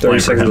reference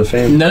point for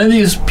him. None of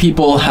these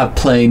people have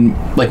played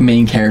like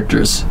main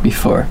characters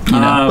before,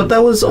 but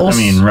that was also...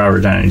 I mean,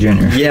 Robert Downey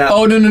Jr. Yeah.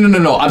 Oh,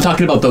 no. I'm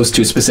talking about those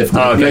 2 specifically.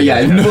 Oh, okay.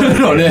 Yeah. No.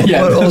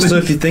 But also,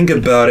 if you think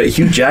about it,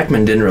 Hugh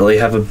Jackman didn't really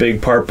have a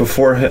big part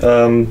before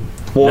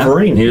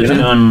Wolverine. He was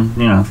doing,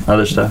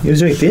 other stuff. He was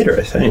doing theater,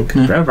 I think.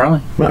 Yeah,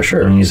 probably. I'm not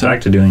sure. I mean, he's back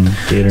to doing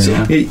theater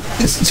now.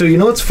 So you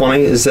know what's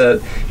funny is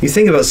that you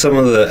think about some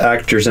of the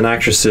actors and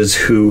actresses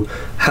who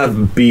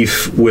have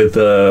beef with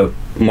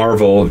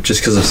Marvel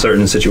just because of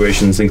certain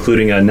situations,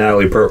 including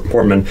Natalie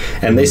Portman,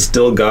 and they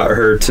still got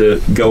her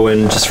to go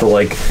in just for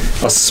like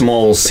a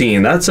small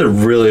scene. That's a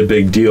really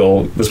big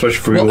deal, especially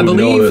for people who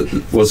know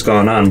what's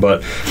going on.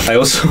 But I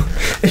also,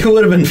 it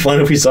would have been fun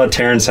if we saw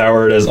Terrence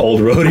Howard as old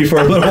Rhodey for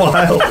a little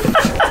while.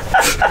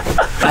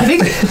 I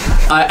think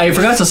I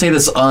forgot to say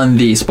this on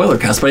the spoiler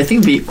cast, but I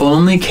think the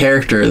only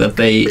character that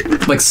they,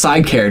 like,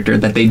 side character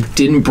that they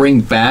didn't bring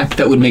back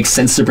that would make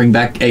sense to bring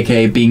back,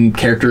 aka being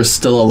characters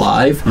still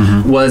alive,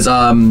 was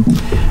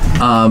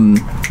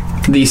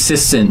the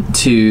assistant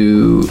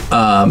to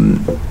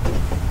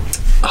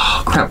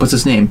oh crap, what's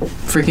his name?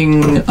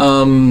 Freaking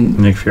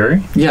Nick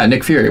Fury? Yeah,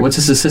 Nick Fury. What's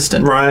his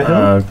assistant? Mariah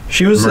Hill.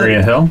 She was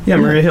Maria Hill? Yeah,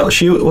 Maria Hill.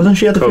 Wasn't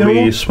she at the funeral?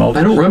 Smulders?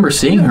 I don't remember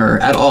seeing her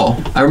at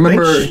all. I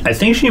remember I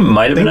think she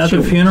might have been at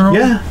the funeral.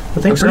 Yeah, I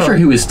think I'm pretty sure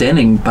he was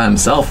standing by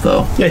himself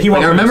though. Yeah, he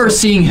was. I remember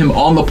seeing him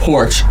on the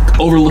porch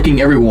overlooking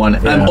everyone,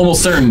 and I'm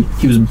almost certain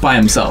he was by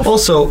himself.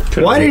 Also,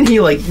 why didn't he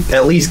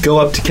at least go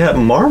up to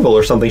Captain Marvel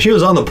or something? She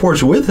was on the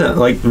porch with him,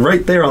 like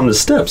right there on the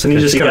steps, and he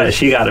just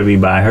she got to be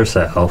by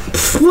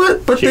herself.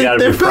 What? But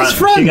they're best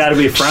friends. She got to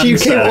be front. She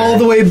came all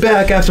the way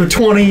back after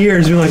 20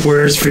 years. You're like,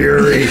 where's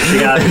Fury? She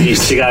got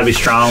to be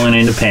strong and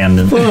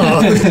independent.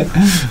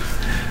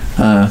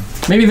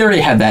 Maybe they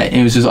already had that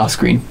and it was just off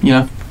screen, you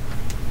know?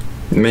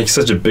 Make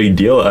such a big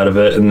deal out of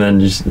it and then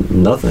just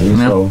nothing.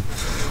 Yeah. So,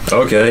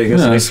 okay, I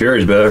guess Nick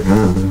Fury's back.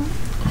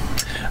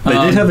 They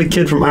did have a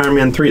kid from Iron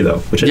Man 3, though,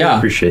 which I did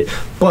appreciate.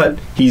 But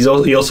he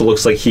also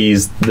looks like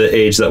he's the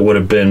age that would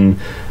have been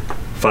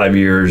 5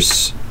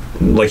 years.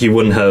 Like, he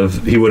would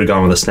have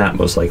gone with a snap,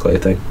 most likely, I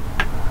think.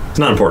 It's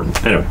not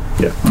important. Anyway,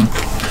 yeah.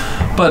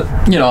 But,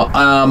 you know,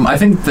 I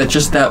think that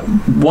just that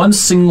one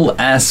single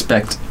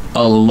aspect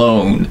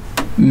alone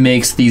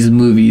makes these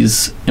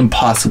movies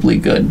impossibly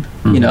good.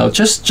 Mm-hmm. You know,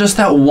 just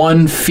that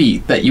one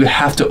feat that you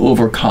have to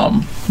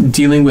overcome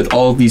dealing with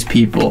all of these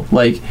people.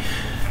 Like,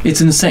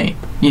 it's insane,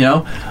 you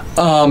know?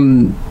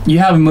 You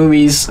have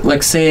movies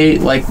like, say,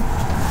 like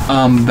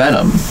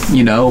Venom,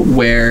 you know,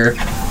 where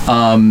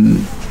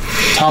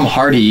Tom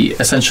Hardy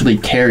essentially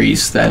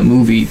carries that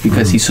movie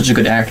because he's such a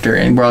good actor,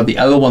 and while the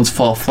other ones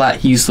fall flat,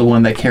 he's the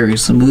one that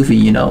carries the movie,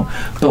 you know.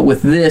 But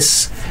with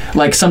this,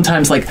 like,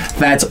 sometimes, like,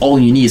 that's all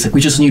you need. It's like,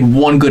 we just need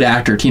one good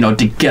actor to, you know,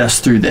 to get us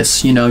through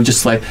this, you know,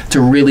 just like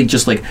to really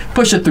just like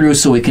push it through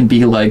so it can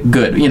be like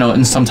good, you know.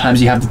 And sometimes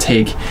you have to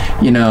take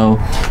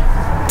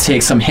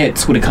some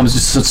hits when it comes to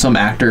some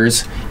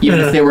actors, even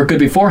if they were good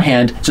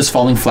beforehand, just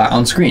falling flat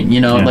on screen, you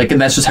know. Like, and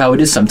that's just how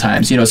it is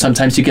sometimes, you know.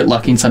 Sometimes you get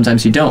lucky and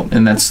sometimes you don't,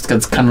 and that's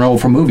kind of normal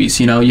for movies,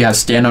 you know. You have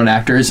standout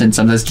actors and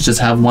sometimes you just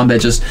have one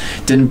that just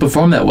didn't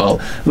perform that well.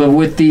 But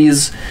with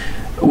these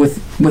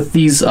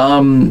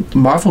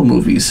Marvel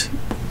movies,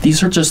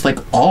 these are just like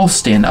all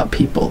standout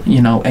people,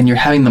 you know, and you're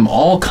having them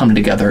all come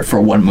together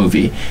for one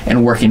movie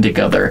and working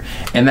together,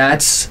 and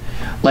that's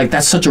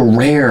such a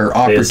rare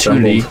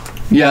opportunity.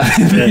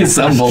 They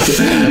assembled.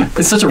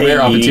 It's such a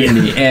rare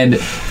opportunity, and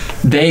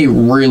they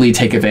really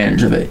take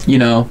advantage of it, you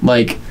know.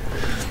 Like,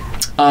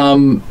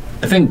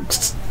 I think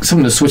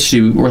something to switch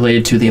to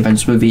related to the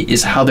Avengers movie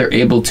is how they're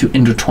able to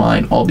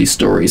intertwine all these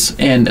stories,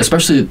 and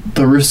especially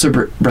the Russo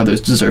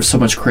brothers deserve so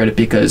much credit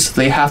because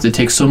they have to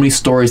take so many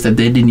stories that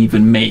they didn't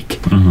even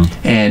make,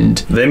 and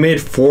they made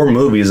 4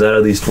 movies out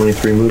of these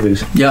 23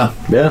 movies. Yeah.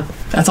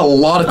 That's a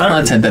lot of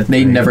content that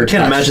they never touched. I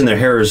can't imagine their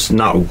hair is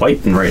not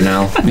whitened right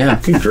now. Yeah.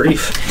 Good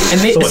grief. And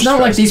it's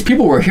not like these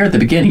people were here at the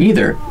beginning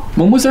either.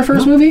 When was their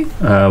first movie?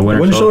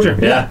 Winter Soldier.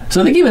 Yeah.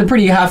 So they came in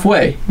pretty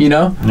halfway, you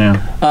know?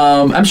 Yeah.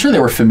 I'm sure they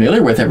were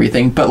familiar with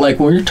everything, but like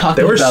when you're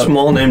talking about... They were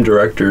small name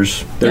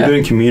directors. They were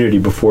doing Community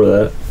before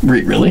that.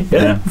 Really?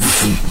 Yeah.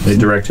 They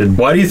directed...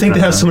 Why do you think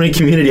they have so many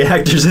Community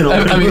actors in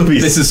all their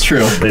movies? This is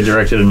true. They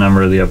directed a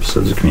number of the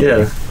episodes of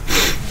Community. Yeah.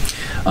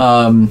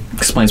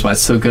 Explains why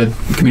it's so good.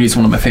 Community is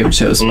one of my favorite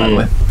shows, by the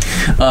way.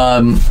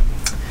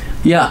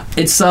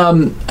 It's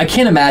I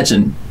can't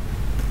imagine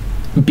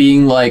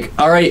being like,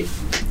 all right,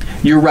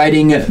 you're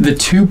writing the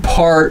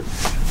 2-part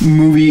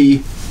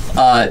movie,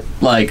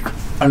 like,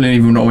 I don't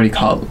even know what you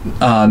call it.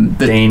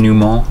 The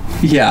denouement.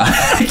 Yeah.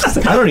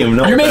 I don't even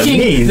know. You're what making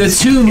that means.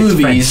 the 2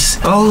 movies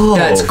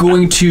that's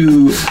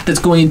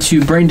going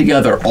to bring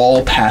together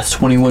all past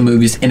 21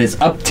 movies, and it's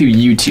up to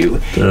you two.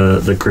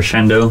 The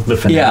crescendo, the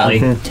finale.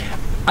 Yeah.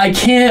 I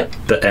can't...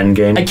 The end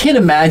game. I can't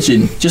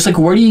imagine, just like,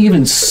 where do you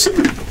even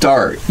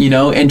start, you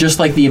know? And just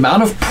like the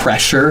amount of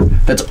pressure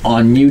that's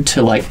on you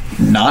to like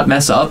not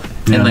mess up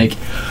and like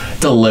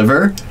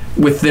deliver,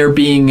 with there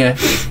being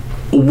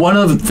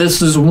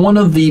this is one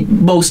of the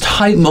most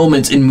hype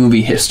moments in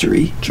movie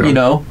history, you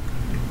know?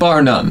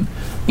 Bar none.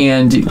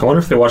 And I wonder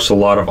if they watched a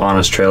lot of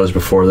Honest trailers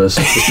before this.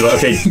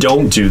 Okay,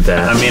 don't do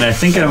that. I mean, I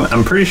think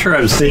I'm pretty sure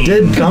I've seen...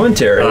 They did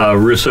commentary.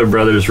 Russo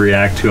brothers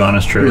react to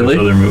Honest trailers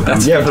for their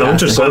movies. Yeah, for the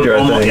Winter Soldier,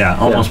 I think. Yeah,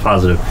 almost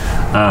positive.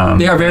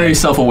 They are very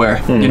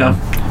self-aware, you know?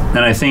 And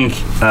I think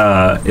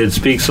it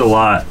speaks a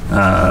lot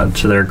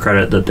to their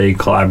credit that they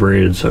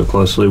collaborated so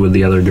closely with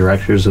the other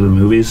directors of the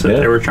movies that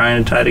they were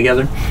trying to tie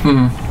together.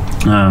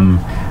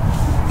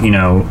 You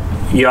know,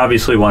 you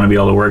obviously want to be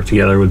able to work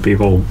together with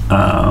people,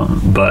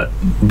 but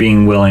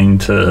being willing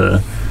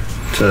to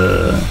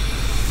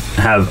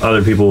have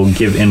other people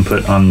give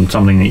input on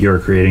something that you're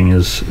creating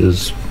is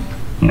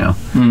you know,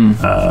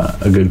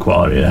 a good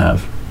quality to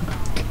have.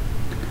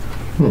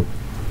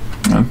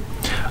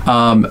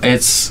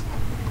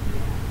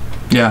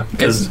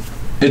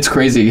 It's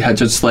crazy how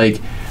just like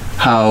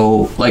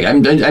how like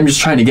I'm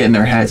just trying to get in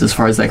their heads as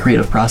far as that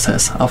creative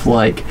process of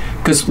like,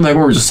 because like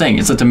we were just saying,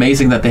 it's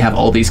amazing that they have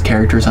all these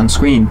characters on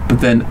screen,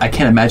 but then I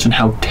can't imagine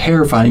how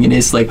terrifying it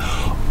is, like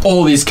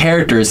all these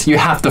characters, you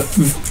have to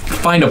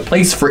find a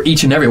place for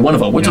each and every one of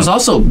them, which is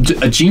also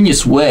a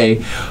genius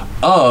way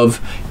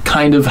of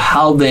kind of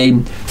how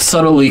they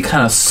subtly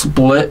kind of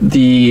split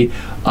the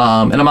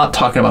and I'm not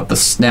talking about the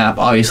snap,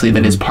 obviously,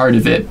 that is part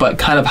of it, but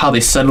kind of how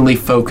they subtly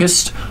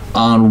focused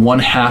on one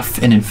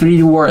half in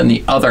Infinity War and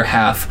the other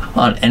half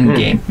on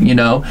Endgame, you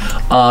know?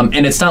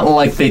 And it's not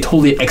like they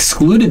totally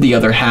excluded the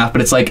other half,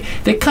 but it's like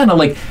they kind of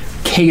like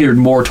catered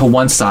more to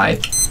one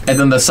side. And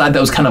then the side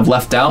that was kind of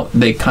left out,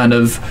 they kind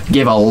of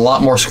gave a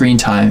lot more screen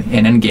time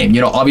in Endgame.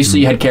 You know, obviously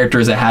you had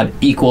characters that had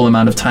equal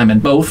amount of time in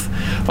both,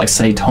 like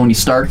say Tony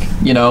Stark,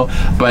 you know,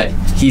 but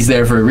he's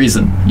there for a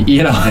reason,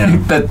 you know,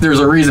 that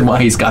there's a reason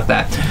why he's got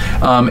that.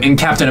 In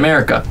Captain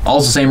America,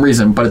 also same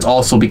reason, but it's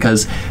also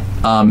because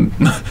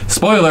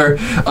spoiler,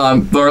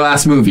 their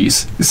last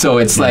movies. So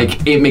it's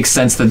like it makes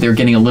sense that they're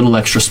getting a little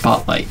extra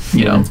spotlight,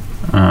 you know.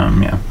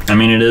 Yeah. I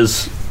mean, it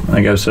is,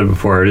 like I've said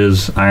before, it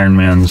is Iron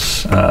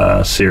Man's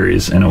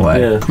series in a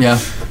way. Yeah.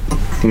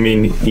 I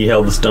mean, he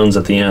held the stones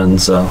at the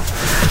end, so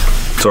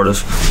sort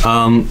of.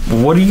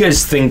 What do you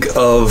guys think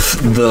of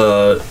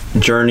the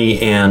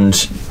journey and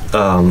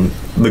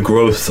the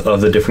growth of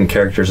the different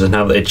characters and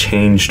how they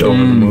changed over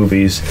the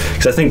movies?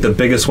 Because I think the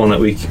biggest one that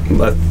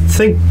I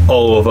think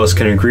all of us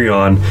can agree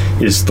on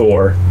is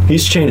Thor.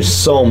 He's changed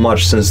so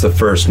much since the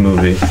first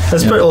movie,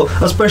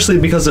 especially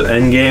because of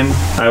Endgame,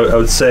 I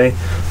would say.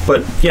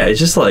 But yeah, it's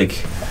just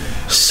like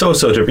so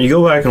different. You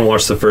go back and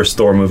watch the first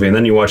Thor movie, and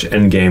then you watch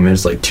Endgame, and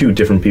it's like two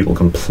different people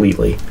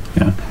completely.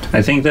 Yeah,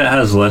 I think that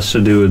has less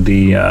to do with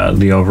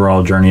the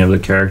overall journey of the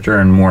character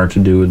and more to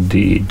do with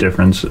the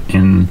difference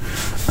in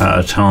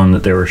tone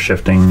that they were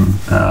shifting.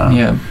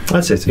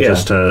 I'd say so,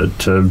 just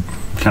to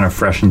kind of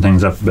freshen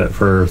things up a bit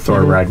for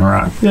Thor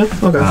Ragnarok. Yeah,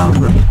 okay.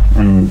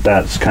 And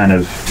that's kind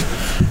of,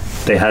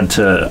 they had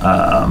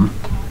to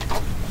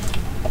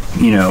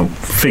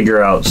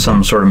figure out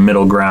some sort of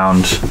middle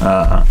ground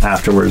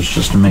afterwards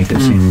just to make it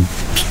seem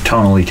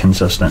tonally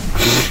consistent.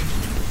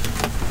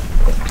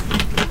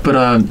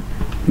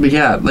 But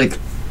yeah, like,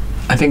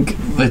 I think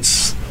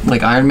it's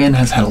like Iron Man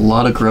has had a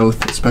lot of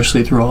growth,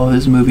 especially through all of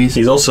his movies.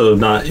 He's also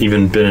not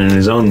even been in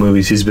his own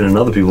movies. He's been in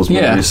other people's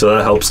movies, so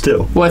that helps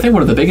too. Well, I think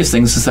one of the biggest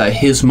things is that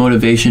his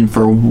motivation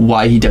for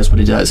why he does what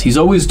he does. He's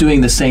always doing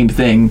the same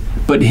thing,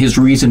 but his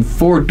reason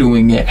for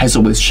doing it has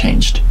always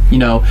changed. You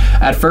know,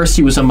 at first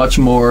he was a much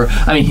more,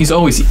 I mean, he's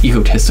always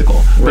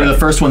egotistical. But in the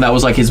first one, that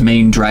was like his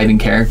main driving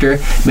character.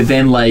 But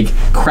then like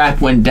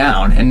crap went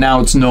down, and now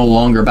it's no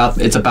longer about,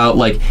 it's about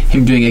like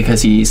him doing it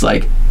because he's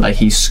like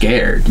he's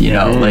scared, you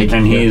know, like,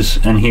 and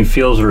he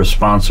feels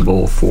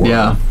responsible for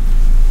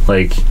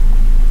like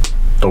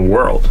the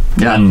world,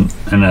 and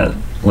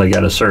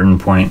at a certain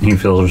point he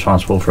feels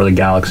responsible for the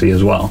galaxy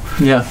as well.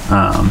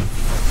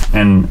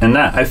 And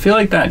that, I feel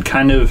like that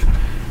kind of,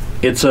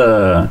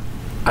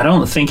 I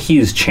don't think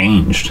he's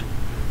changed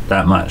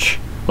that much.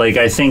 Like,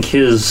 I think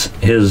his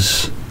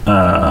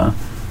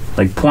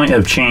like point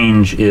of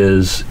change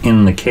is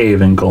in the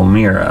cave in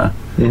Golmira,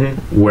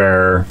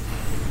 where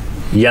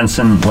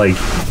Jensen, like,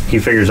 he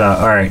figures out,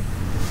 all right,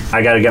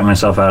 I got to get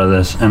myself out of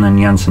this, and then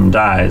Jensen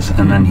dies,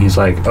 and then he's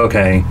like,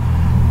 okay,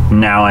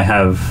 now I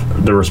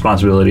have the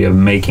responsibility of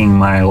making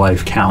my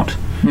life count,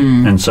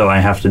 and so I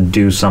have to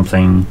do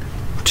something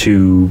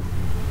to,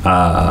 like,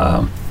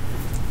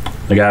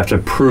 I have to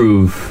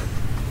prove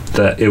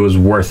that it was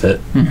worth it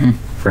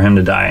for him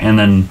to die, and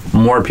then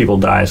more people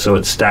die, so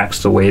it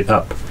stacks the weight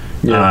up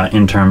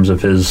in terms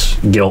of his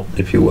guilt,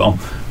 if you will,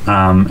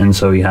 and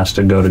so he has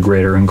to go to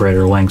greater and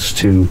greater lengths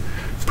to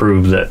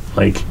prove that,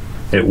 like,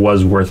 it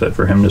was worth it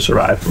for him to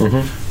survive.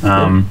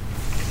 I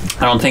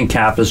don't think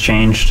Cap has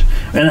changed,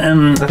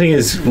 and I think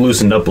he's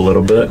loosened up a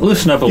little bit. He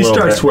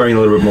starts swearing a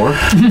little bit more.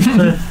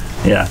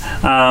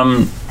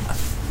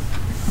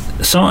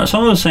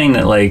 Someone was saying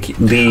that, like,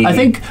 I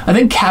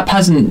think Cap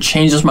hasn't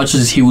changed as much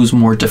as he was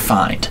more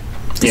defined.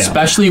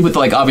 Especially with,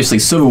 like, obviously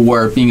Civil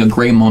War being a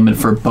great moment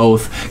for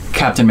both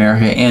Captain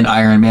America and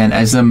Iron Man,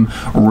 as them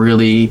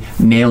really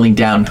nailing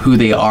down who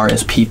they are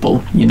as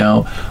people, you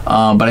know.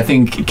 But I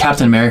think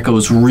Captain America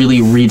was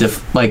really really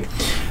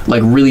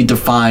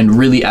defined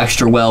really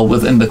extra well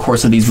within the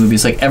course of these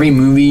movies. Like, every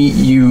movie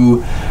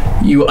you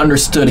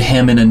understood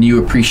him in a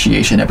new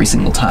appreciation every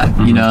single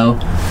time, you know.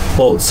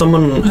 Well,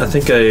 I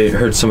think I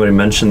heard somebody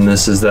mention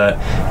this, is that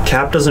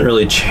Cap doesn't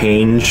really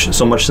change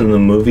so much in the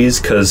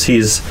movies because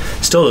he's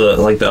still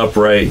the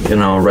upright, you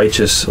know,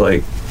 righteous,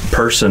 like,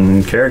 person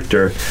and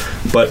character,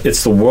 but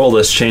it's the world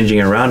that's changing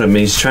around him, and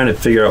he's trying to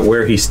figure out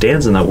where he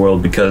stands in that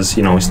world, because,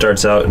 you know, he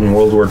starts out in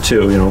World War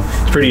II, you know,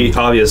 it's pretty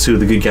obvious who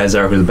the good guys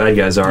are, who the bad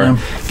guys are.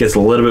 Gets a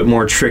little bit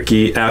more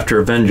tricky after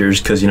Avengers,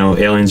 because, you know,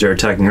 aliens are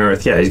attacking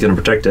Earth. Yeah, he's going to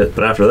protect it,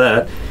 but after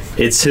that,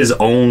 it's his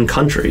own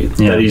country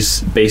that he's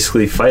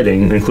basically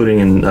fighting, including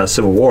in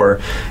Civil War,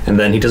 and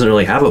then he doesn't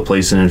really have a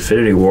place in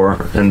Infinity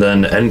War, and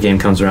then Endgame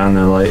comes around,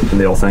 and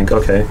they all think,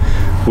 okay,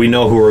 we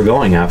know who we're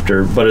going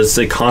after, but it's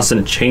a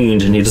constant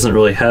change, and he doesn't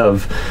really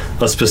have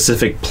a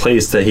specific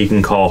place that he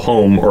can call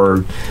home,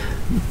 or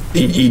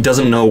he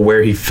doesn't know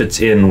where he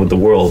fits in with the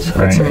world.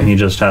 Right. He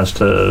just has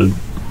to,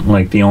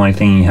 like, the only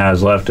thing he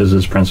has left is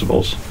his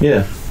principles.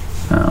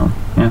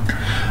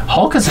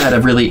 Hulk has had a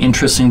really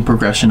interesting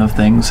progression of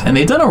things, and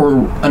they've done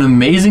an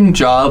amazing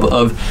job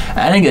of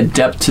adding a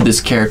depth to this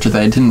character that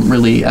I didn't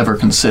really ever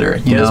consider.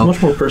 You know, it's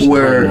much more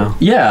personal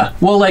now.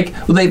 Well, like,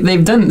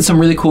 they've done some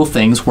really cool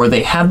things where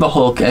they have the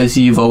Hulk as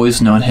you've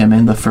always known him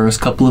in the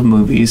first couple of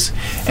movies,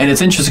 and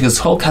it's interesting because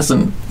Hulk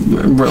hasn't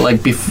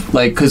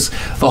because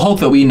the Hulk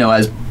that we know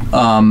as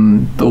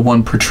the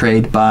one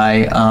portrayed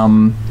by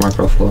Mark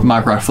Ruffalo.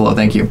 Mark Ruffalo,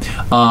 thank you,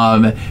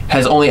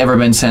 has only ever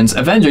been since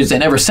Avengers,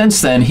 and ever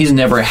since then, he's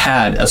never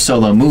had a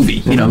solo movie.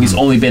 You know, he's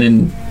only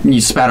been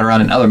he's spat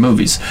around in other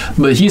movies,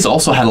 but he's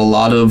also had a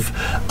lot of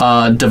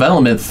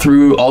development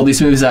through all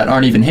these movies that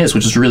aren't even his,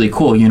 which is really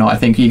cool. You know, I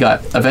think he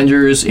got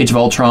Avengers, Age of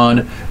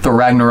Ultron, Thor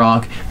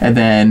Ragnarok, and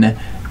then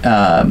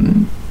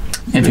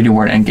Infinity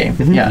War and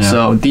Endgame. Yeah,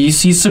 so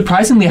he's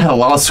surprisingly had a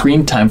lot of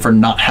screen time for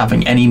not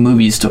having any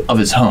movies of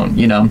his own,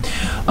 you know.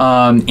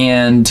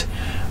 And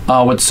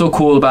what's so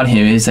cool about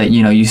him is that,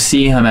 you know, you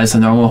see him as the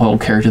normal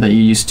Hulk character that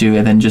you used to,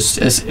 and then just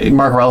as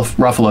Mark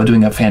Ruffalo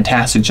doing a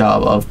fantastic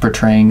job of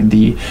portraying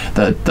the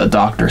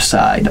doctor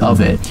side of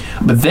it.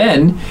 But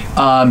then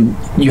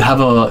you have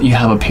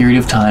a period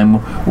of time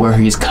where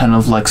he's kind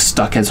of like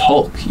stuck as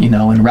Hulk, you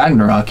know, in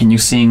Ragnarok, and you're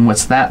seeing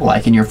what's that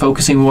like, and you're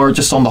focusing more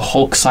just on the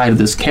Hulk side of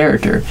this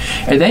character.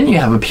 And then you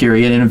have a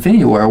period in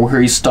Infinity War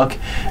where he's stuck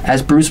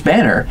as Bruce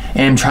Banner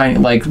and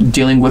trying, like,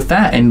 dealing with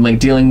that, and like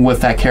dealing with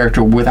that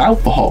character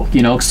without the Hulk,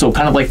 you know. So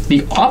kind of like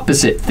the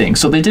opposite thing.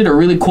 So they did a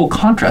really cool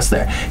contrast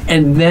there.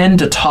 And then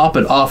to top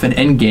it off in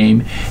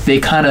Endgame, they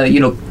kind of,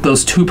 you know,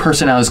 those two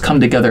personalities come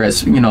together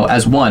as, you know,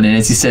 as one. And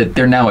as he said,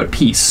 they're now at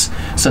peace.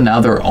 So now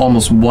they're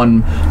almost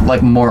one,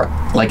 like, more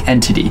like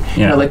entity. Yeah.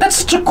 You know, like, that's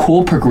such a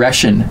cool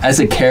progression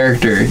as a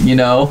character, you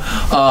know.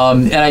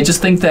 And I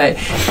just think that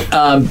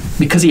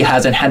because he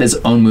hasn't had his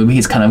own movie,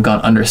 he's kind of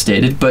gone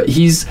understated. But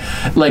he's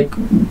like,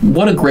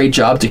 what a great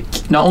job to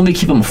not only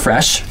keep him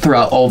fresh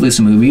throughout all these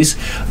movies,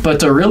 but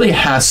to really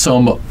have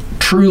some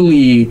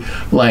truly,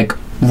 like,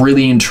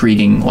 really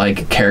intriguing,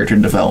 like, character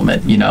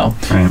development, you know.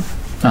 Right.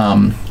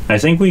 I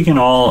think we can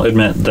all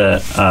admit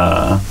that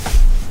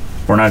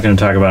we're not going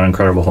to talk about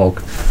Incredible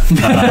Hulk,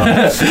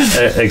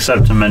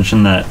 except to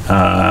mention that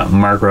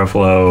Mark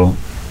Ruffalo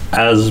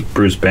as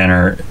Bruce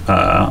Banner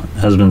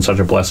has been such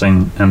a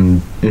blessing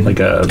and like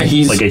a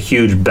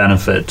huge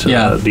benefit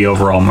to the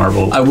overall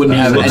Marvel. I wouldn't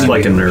have looks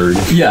like a nerd.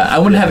 Yeah, I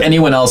wouldn't have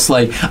anyone else.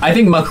 Like, I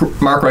think Mark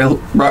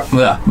Ruffalo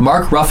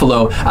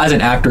as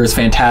an actor is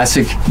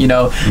fantastic, you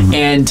know,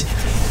 and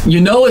you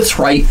know it's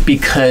right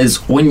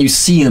because when you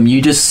see him,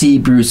 you just see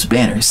Bruce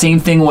Banner. Same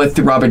thing with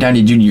Robert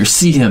Downey Jr. You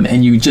see him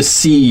and you just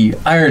see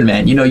Iron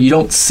Man. You know, you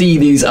don't see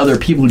these other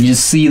people. You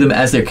just see them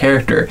as their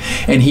character,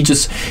 and he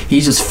just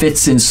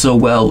fits in so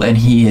well. And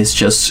he has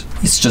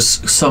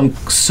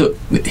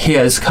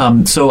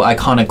come so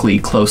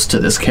iconically close to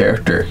this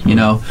character, you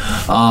know.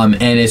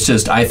 And it's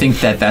just, I think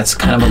that's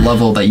kind of a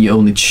level that you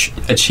only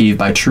achieve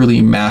by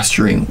truly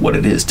mastering what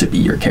it is to be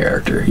your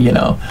character, you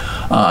know.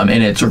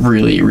 And it's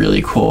really,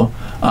 really cool.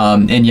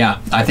 And yeah,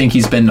 I think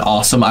he's been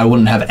awesome. I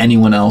wouldn't have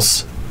anyone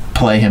else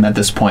play him at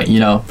this point, you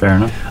know. Fair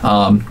enough.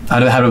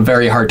 I'd have had a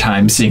very hard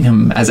time seeing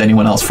him as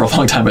anyone else for a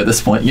long time at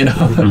this point, you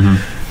know.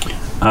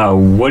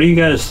 What do you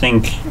guys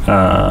think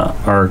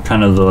are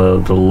kind of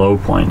the low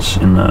points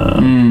in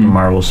the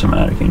Marvel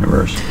Cinematic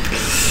Universe?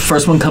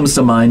 First one comes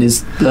to mind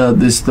is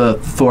the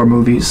Thor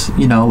movies.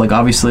 You know, like,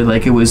 obviously,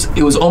 like, it was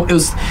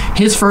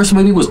his first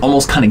movie was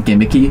almost kind of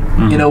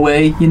gimmicky in a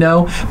way, you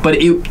know.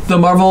 But the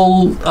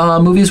Marvel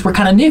movies were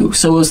kind of new,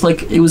 so it was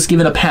like it was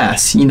given a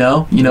pass, you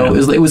know.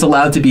 It was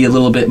allowed to be a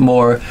little bit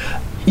more,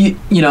 you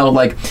know,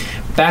 like,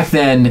 back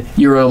then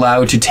you were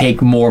allowed to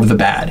take more of the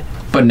bad.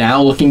 But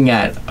now, looking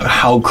at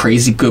how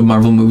crazy good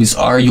Marvel movies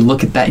are, you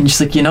look at that and you're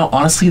just like, you know,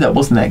 honestly, that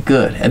wasn't that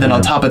good. And then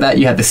on top of that,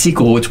 you had the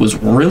sequel, which was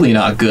really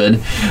not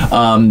good.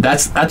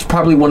 That's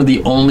probably one of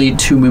the only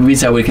two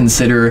movies I would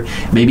consider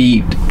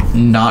maybe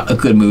not a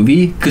good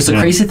movie. Because the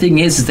crazy thing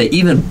is that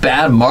even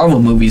bad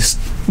Marvel movies,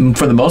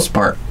 for the most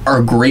part,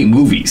 are great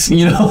movies,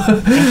 you know.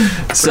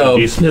 So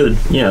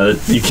yeah,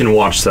 you can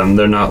watch them.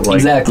 They're not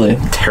like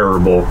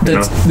terrible.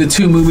 The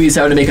two movies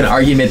I would make an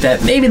argument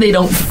that maybe they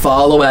don't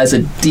follow as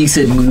a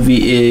decent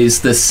movie is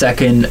the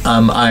second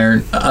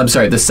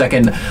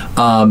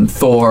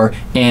Thor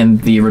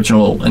and the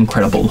original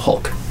Incredible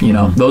Hulk. You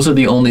know, those are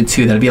the only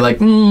two that I'd be like,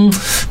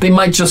 they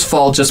might just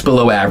fall just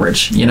below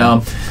average, you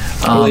know.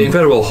 Well, the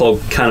Incredible Hulk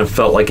kind of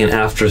felt like an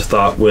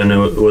afterthought when it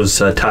was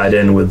tied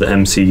in with the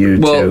MCU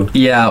too.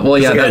 The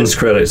end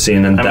credit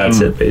scene, and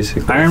that's it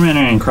basically. Iron Man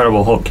and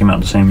Incredible Hulk came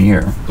out the same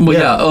year.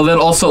 Well, then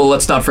also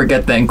let's not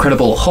forget that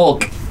Incredible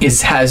Hulk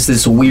has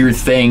this weird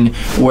thing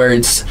where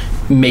it's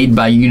made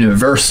by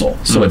Universal,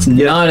 so it's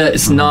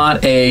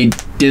not a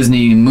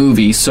Disney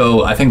movie.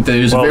 So I think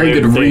there's a very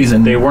good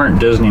reason they weren't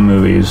Disney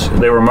movies.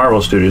 They were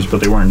Marvel Studios, but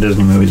they weren't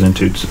Disney movies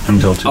until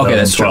 2012. Okay,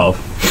 that's true.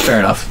 Fair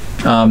enough.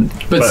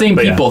 But same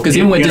people, because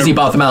even when Disney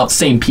bought them out,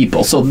 same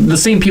people. So the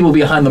same people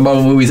behind the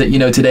Marvel movies that you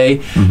know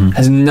today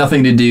has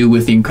nothing to do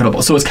with the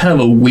Incredible. So it's kind of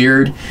a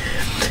weird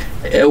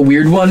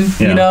one,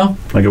 you know,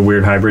 like a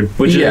weird hybrid,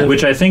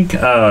 which I think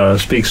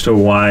speaks to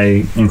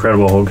why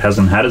Incredible Hulk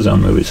hasn't had his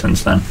own movie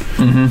since then,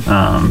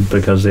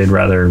 because they'd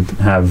rather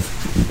have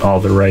all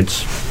the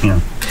rights, you know.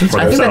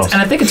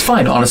 I think it's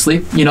fine,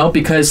 honestly, you know,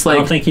 because, like, I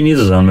don't think he needs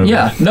his own movie.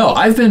 Yeah, no,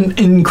 I've been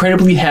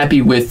incredibly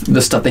happy with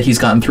the stuff that he's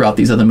gotten throughout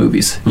these other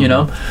movies, you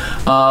know.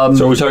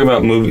 So we're talking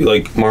about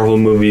Marvel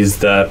movies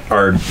that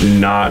are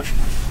not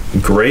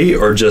great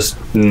or just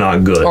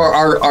not good? Or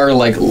are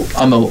like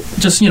on the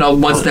just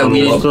ones that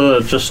we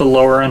just the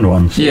lower end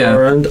ones. Yeah.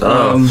 Lower end?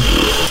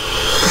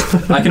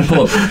 I can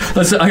pull up.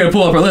 I gotta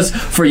pull up our list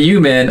for you,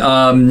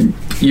 man.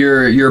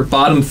 Your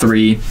bottom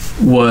 3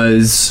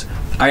 was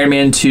Iron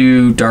Man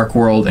 2, Dark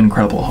World,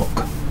 Incredible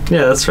Hulk.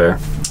 Yeah, that's fair.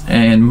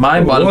 And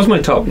my bottom.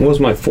 What was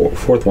my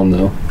fourth one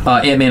though?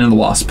 Ant-Man and the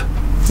Wasp.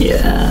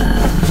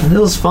 Yeah, it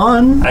was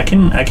fun. I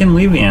can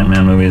leave the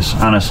Ant-Man movies,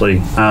 honestly.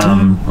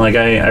 Like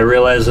I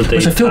realize that they.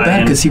 Which I feel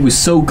bad because he was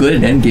so good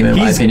in Endgame, in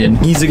my opinion.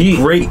 He's a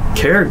great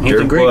character. He's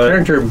a great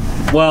character.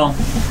 Well,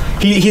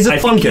 he's a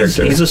fun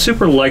character. He's a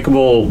super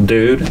likable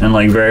dude and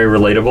like very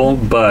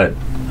relatable. But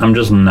I'm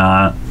just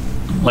not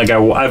like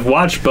I've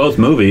watched both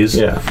movies.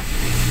 Yeah.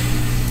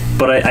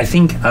 But I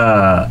think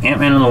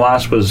Ant-Man and the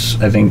Wasp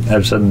was, I think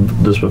I've said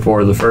this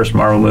before, the first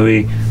Marvel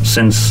movie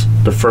since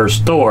the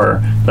first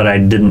Thor that I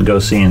didn't go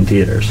see in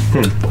theaters.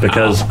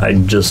 Because I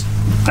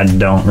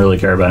don't really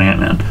care about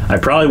Ant-Man. I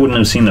probably wouldn't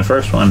have seen the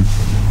first one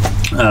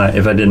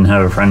if I didn't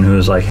have a friend who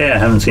was like, hey, I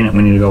haven't seen it,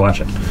 we need to go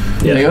watch it.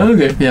 Yeah.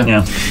 Okay.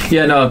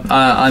 Yeah.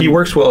 No. He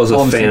works well as a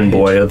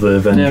fanboy of the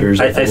Avengers.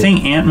 Yeah. I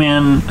think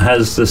Ant-Man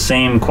has the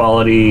same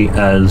quality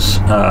as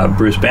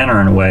Bruce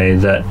Banner in a way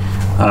that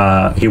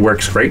he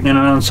works great in an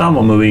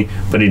ensemble movie,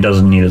 but he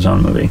doesn't need his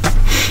own movie.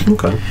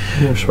 Okay,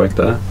 I respect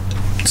that.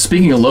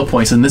 Speaking of low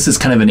points, and this is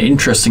kind of an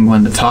interesting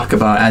one to talk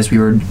about as we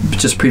were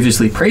just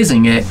previously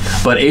praising it,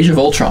 but Age of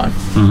Ultron.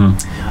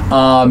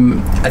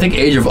 I think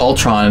Age of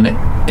Ultron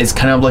is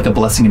kind of like a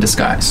blessing in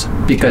disguise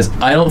because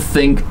I don't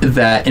think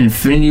that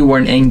Infinity War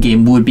and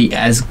Endgame would be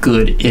as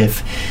good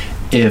if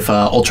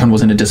Ultron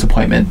wasn't a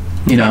disappointment.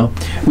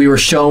 We were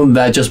shown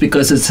that just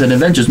because it's an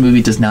Avengers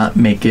movie does not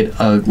make it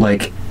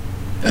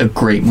a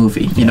great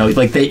movie.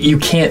 You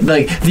can't,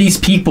 these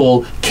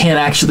people can't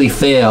actually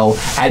fail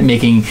at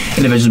making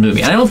an Avengers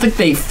movie. And I don't think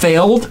they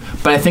failed,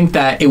 but I think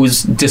that it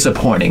was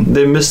disappointing.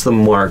 They missed the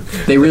mark.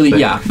 They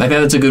really, I think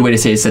that's a good way to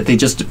say it, is that they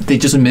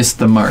just missed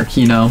the mark,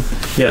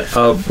 Yeah,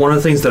 one of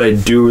the things that I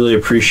do really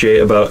appreciate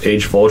about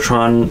Age of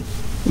Ultron,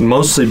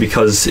 mostly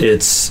because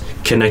it's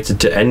connected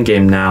to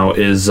Endgame now,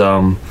 is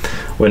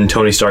when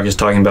Tony Stark is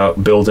talking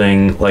about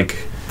building,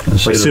 a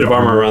suit of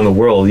armor around the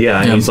world,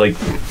 and he's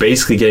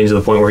basically getting to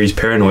the point where he's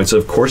paranoid. So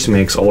of course he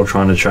makes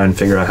Ultron to try and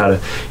figure out how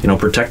to,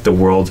 protect the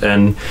world.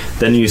 And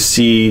then you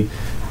see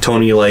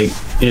Tony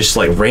just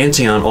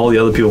ranting on all the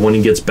other people when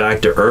he gets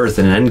back to Earth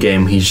in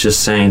Endgame. He's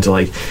just saying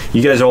to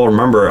you guys all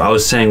remember I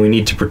was saying we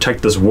need to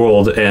protect this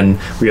world and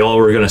we all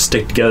were going to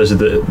stick together to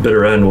the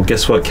bitter end. Well,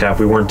 guess what, Cap?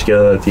 We weren't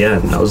together at the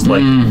end. I was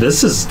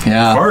this is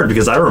hard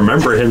because I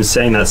remember him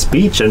saying that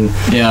speech, and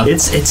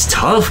it's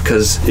tough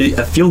because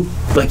I feel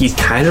like he's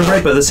kind of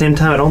right, but at the same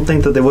time I don't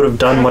think that they would have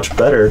done much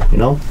better.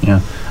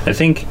 Yeah, I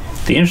think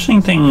the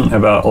interesting thing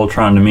about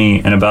Ultron to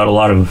me and about a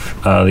lot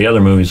of the other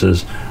movies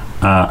is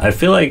I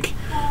feel like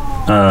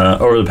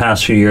over the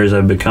past few years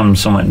I've become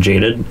somewhat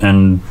jaded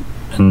and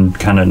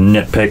kind of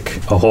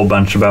nitpick a whole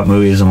bunch about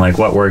movies and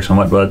what works and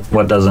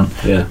what doesn't.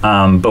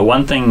 But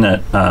one thing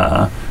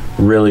that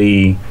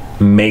really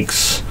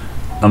makes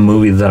a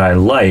movie that I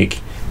like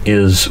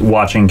is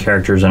watching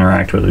characters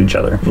interact with each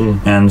other.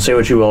 And say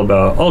what you will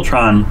about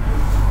Ultron,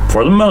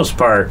 for the most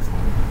part,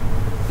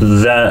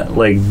 that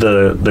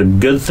the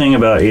good thing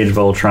about Age of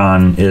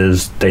Ultron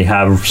is they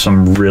have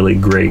some really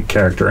great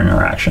character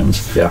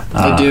interactions.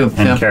 They do,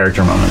 and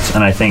character moments.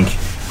 And I think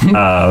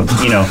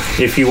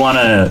if you want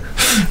to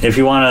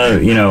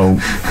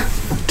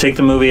take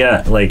the movie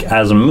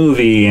as a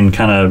movie and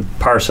kind of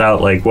parse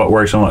out what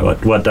works and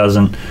what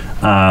doesn't,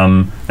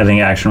 I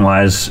think action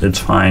wise it's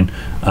fine,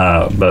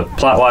 but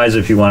plot wise,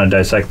 if you want to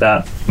dissect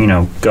that,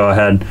 go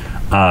ahead.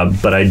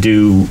 But I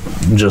do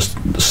just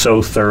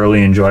so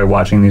thoroughly enjoy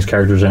watching these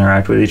characters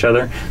interact with each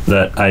other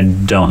that I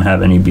don't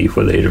have any beef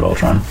with Age of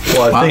Ultron.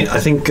 Well, I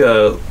think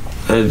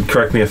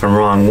correct me if I'm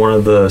wrong, one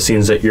of the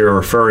scenes that you're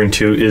referring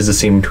to is the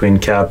scene between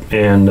Cap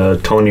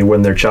and Tony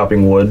when they're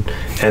chopping wood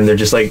and they're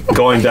just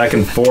going back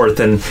and forth,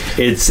 and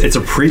it's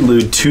a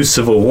prelude to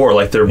Civil War.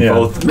 They're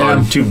both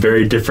on two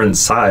very different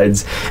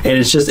sides, and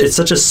it's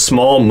such a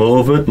small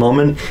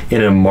moment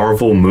in a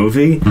Marvel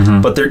movie,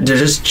 but they're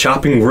just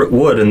chopping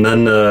wood, and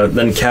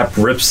then Cap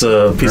rips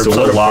a piece of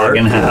wood log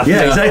in half.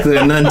 Yeah, exactly.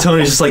 And then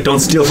Tony's just don't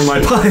steal from my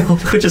pile,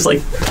 which is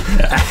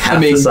half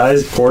the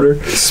size,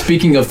 quarter.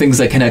 Speaking of things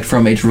that connect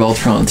from Age of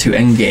Ultron to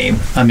Endgame,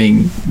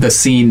 the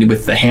scene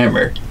with the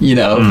hammer,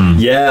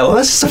 Yeah, well,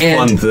 that's just a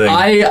fun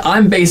thing.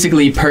 I'm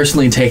basically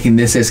personally taking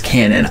this as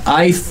canon.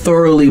 I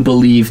thoroughly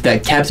believe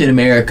that Captain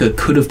America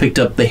could have picked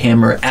up the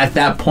hammer at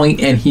that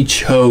point, and he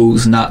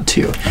chose not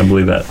to. I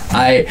believe that.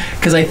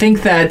 Because I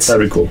think that'd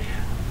be cool.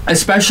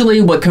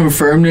 Especially what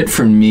confirmed it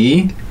for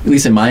me at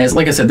least in my eyes,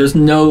 like I said, there's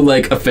no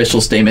like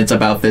official statements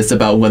about this,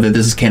 about whether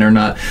this is canon or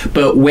not.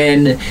 But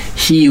when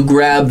he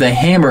grabbed the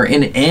hammer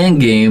in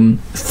Endgame,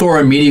 Thor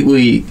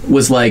immediately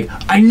was like,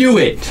 "I knew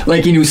it!"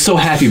 Like, and he was so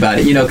happy about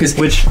it, you know, because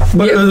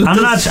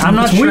I'm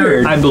not sure.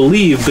 Weird. I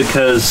believe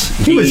because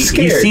he was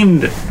scared. He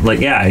seemed like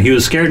he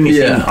was scared, and he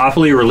seemed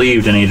awfully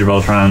relieved in Age of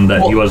Ultron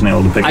that he wasn't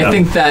able to pick it up.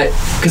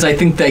 I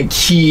think that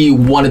he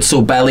wanted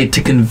so badly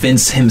to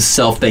convince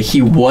himself that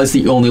he was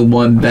the only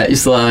one that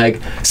is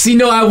like, see,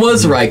 no, I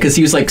was right, because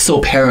he was like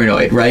so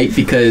paranoid, right?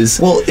 Because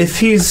if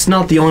he's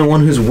not the only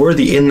one who's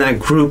worthy in that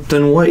group,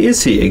 then what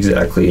is he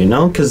exactly? You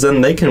know, because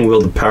then they can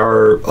wield the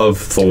power of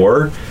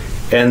Thor.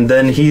 And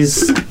then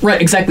he's... Right,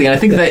 exactly. And I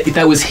think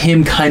that was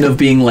him kind of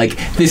being like,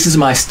 this is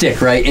my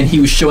stick, right? And he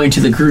was showing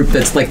to the group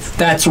that's like,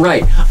 that's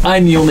right.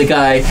 I'm the only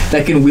guy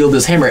that can wield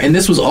this hammer. And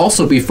this was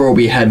also before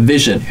we had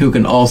Vision, who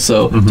can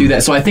also do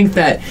that. So I think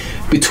that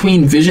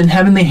between Vision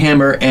having the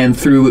hammer and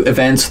through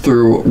events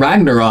through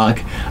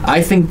Ragnarok,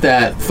 I think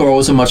that Thor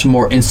was a much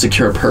more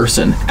insecure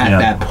person at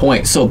that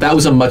point. So that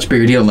was a much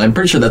bigger deal. And I'm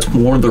pretty sure that's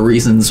one of the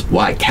reasons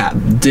why Cap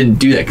didn't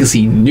do that, because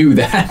he knew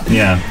that.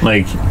 Yeah,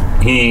 like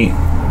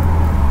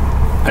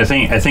I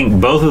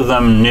think both of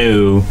them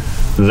knew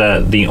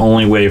that the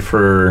only way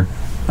for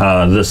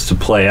this to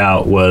play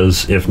out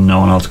was if no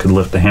one else could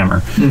lift the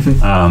hammer.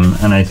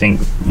 And I think,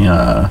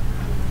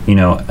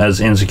 as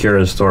insecure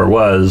as Thor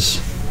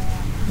was,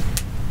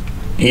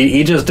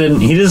 he just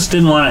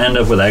didn't want to end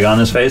up with egg on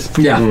his face.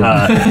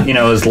 Yeah.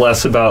 It was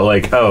less about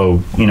like,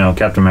 Captain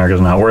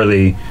America's not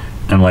worthy,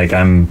 and like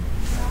I'm,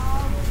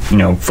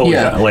 fully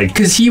like,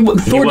 because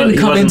Thor didn't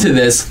come into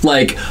this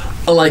like,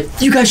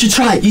 you guys should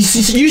try it. You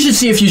should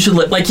see if you should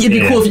like. It'd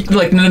be cool if you,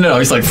 like. No.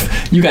 He's like,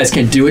 you guys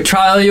can't do it.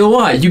 Try all you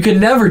want. You can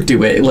never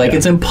do it. Like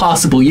it's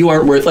impossible. You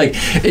aren't worth. Like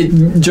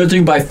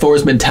judging by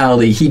Thor's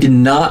mentality, he did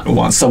not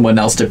want someone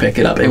else to pick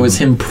it up. It was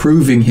him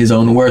proving his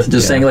own worth,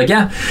 just saying like,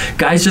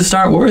 guys just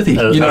aren't worthy.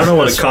 I don't know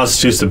what it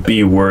constitutes to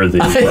be worthy,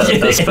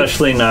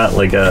 especially not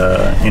like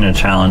in a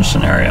challenge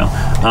scenario.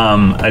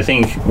 I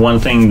think one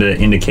thing to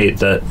indicate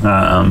that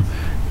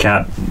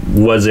Cap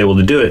was able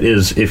to do it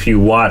is if you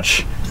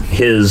watch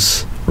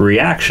his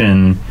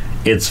reaction,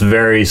 it's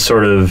very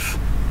sort of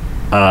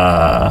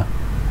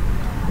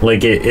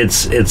like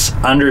it's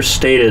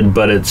understated,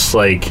 but it's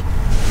like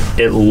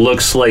it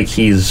looks like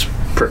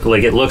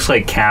it looks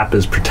like Cap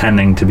is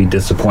pretending to be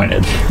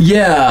disappointed.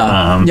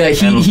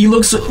 He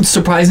looks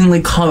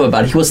surprisingly calm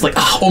about it. He was like,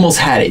 almost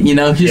had it,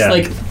 he's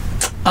like,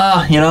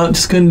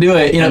 just couldn't do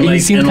it, and he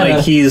seemed kind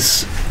of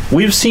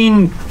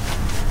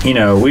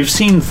we've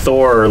seen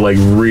Thor like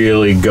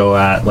really go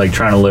at like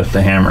trying to lift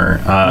the hammer.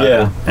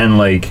 And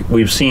like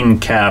we've seen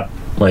Cap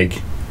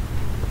like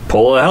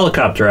pull a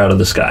helicopter out of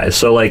the sky.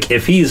 So like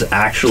if he's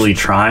actually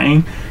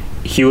trying,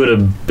 he would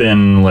have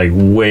been like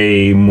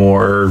way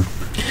more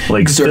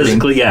like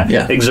physically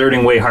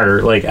exerting way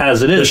harder. Like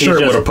as it is, the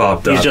shirt would have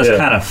popped up. He's just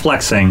kind of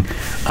flexing.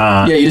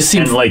 You just see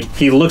and like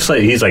he looks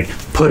like he's like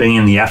putting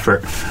in the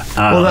effort.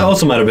 Well, that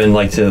also might have been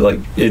like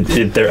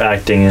they're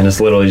acting and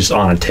it's literally just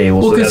on a table.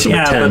 Well, because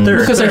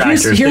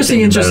here's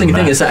the interesting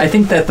thing is that I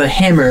think that the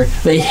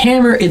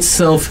hammer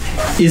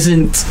itself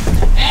isn't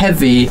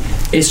heavy.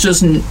 It's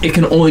just it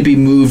can only be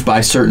moved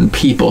by certain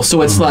people.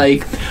 So it's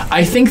like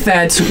I think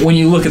that when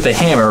you look at the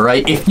hammer,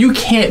 right? If you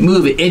can't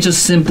move it, it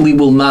just simply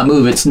will not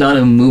move. It's not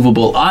a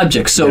movable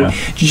object. So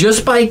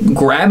just by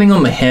grabbing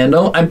on the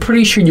handle, I'm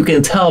pretty sure you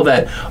can tell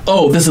that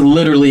this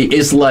literally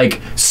is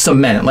like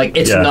cement. Like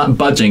it's not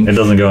budging. It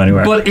doesn't go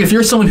anywhere. But if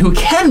you're someone who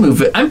can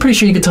move it, I'm pretty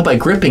sure you can tell by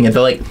gripping it.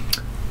 They're like,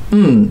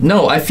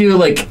 no, I feel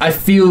like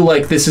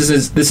this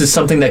is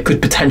something that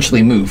could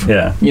potentially move.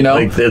 Yeah,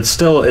 like it's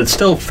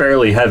still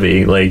fairly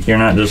heavy. Like you're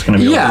not just going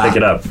to be able to pick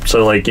it up.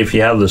 So like if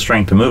you have the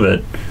strength to move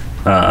it,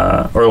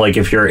 or like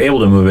if you're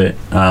able to move it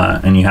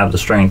and you have the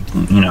strength,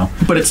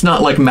 But it's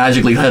not like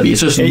magically heavy.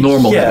 It's just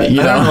normal heavy.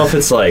 I don't know if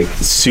it's like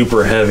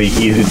super heavy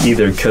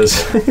either,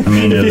 because I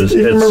mean it's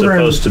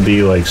supposed to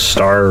be like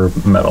star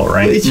metal,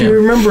 right? If you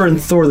remember in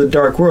Thor: The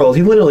Dark World,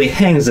 he literally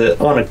hangs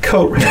it on a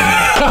coat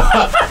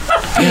hanger.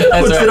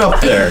 Puts it up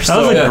there. That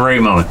was a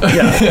great moment.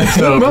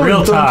 So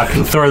real talk,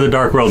 Thor: The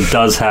Dark World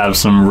does have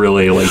some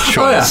really like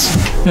choice.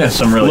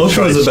 Some really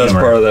Loki was the best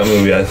part of that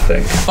movie, I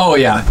think. Oh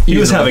yeah, he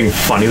was having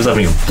fun. He was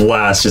having a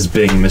blast, just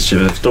being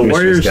mischievous. The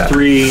Warriors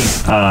 3,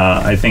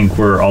 I think,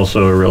 were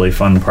also a really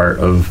fun part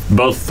of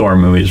both Thor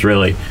movies,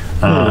 really.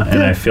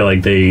 And I feel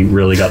like they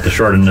really got the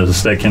short end of the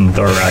stick in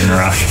Thor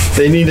Ragnarok.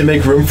 They need to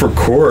make room for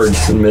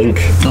Korg and Mink.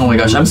 Oh my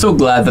gosh, I'm so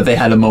glad that they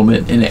had a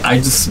moment in it.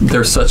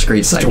 They're such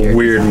great side characters. A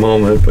weird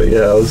moment, but it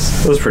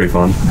was pretty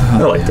fun.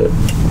 I liked it.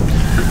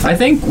 I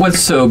think what's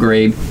so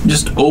great,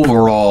 just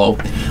overall,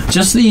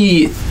 just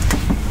the,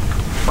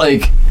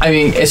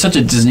 it's such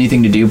a Disney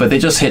thing to do, but they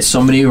just hit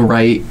so many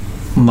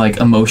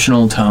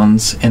emotional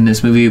tones in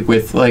this movie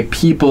with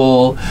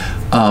people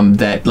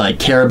that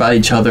care about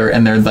each other,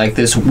 and they're like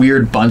this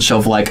weird bunch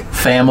of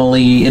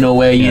family in a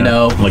way,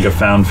 like a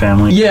found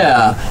family.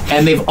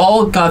 And they've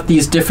all got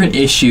these different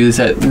issues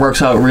that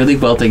works out really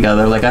well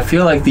together. I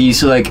feel like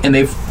these and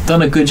they've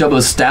done a good job of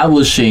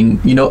establishing,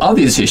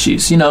 obvious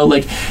issues,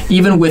 like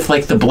even with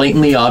like the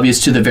blatantly obvious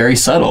to the very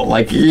subtle,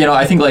 like,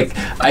 I think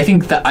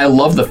that I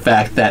love the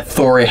fact that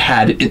Thor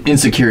had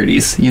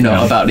insecurities,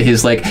 about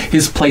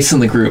his place in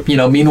the group,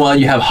 meanwhile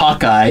you have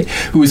Hawkeye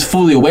who is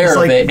fully aware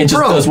of it and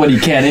just does what he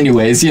can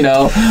anyways, You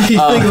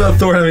think about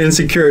Thor having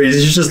insecurities,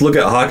 you should just look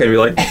at Hawkeye and be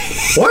like,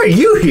 why are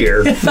you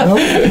here?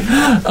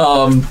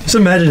 Just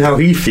imagine how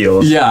he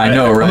feels. Yeah, I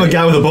know, right? I'm a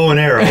guy with a bow and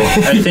arrow.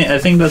 I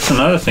think that's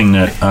another thing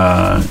that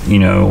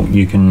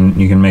you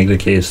can make the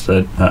case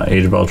that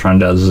Age of Ultron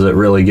does, is it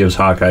really gives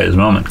Hawkeye his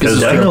moment,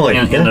 because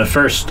in the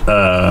first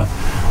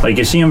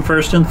you see him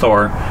first in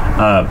Thor,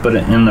 but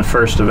in the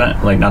first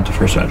event, not the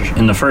first Avengers,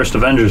 in the first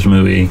Avengers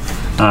movie,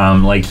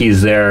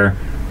 he's there,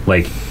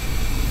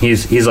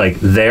 he's like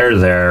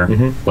there,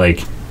 mm-hmm.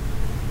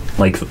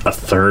 Like a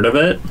third of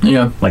it,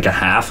 like a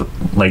half,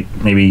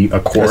 maybe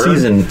a quarter.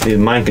 He's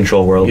in mind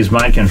control world. He's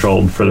mind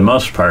controlled for the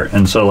most part,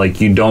 and so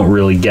you don't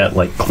really get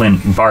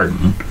Clint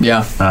Barton,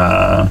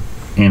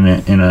 in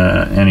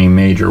any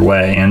major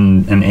way.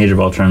 And Age of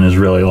Ultron is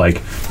really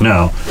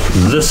no,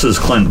 this is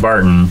Clint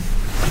Barton,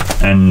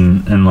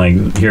 and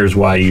here's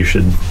why you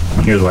should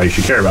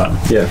care about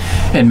him. Yeah.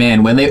 And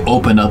man, when they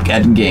open up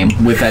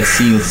Endgame with that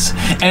scene,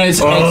 and it's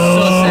so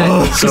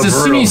sad because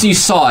as soon as you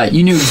saw it,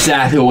 you knew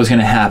exactly what was going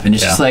to happen.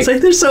 It's just it's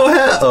they're so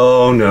happy.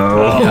 Oh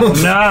no,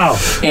 no!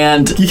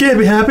 And you can't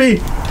be happy.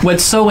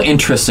 What's so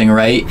interesting,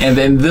 right? And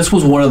then this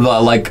was one of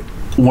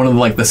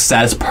the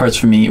saddest parts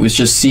for me. It was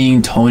just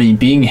seeing Tony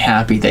being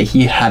happy that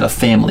he had a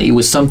family. It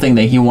was something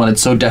that he wanted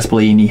so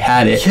desperately, and he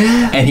had it.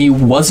 Yeah. And he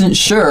wasn't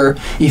sure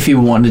if he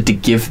wanted to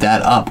give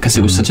that up because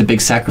it was such a big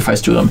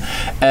sacrifice to him.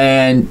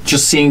 And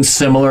just seeing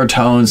similar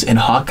tones in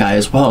Hawkeye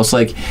as well. It's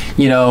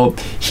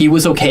he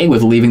was okay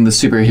with leaving the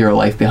superhero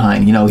life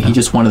behind. He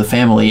just wanted the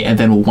family. And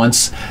then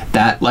once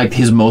that,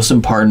 his most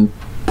important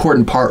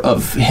part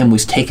of him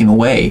was taken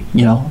away,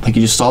 you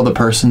just saw the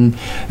person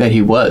that he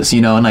was,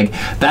 and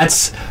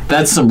that's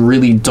some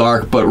really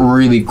dark but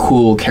really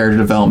cool character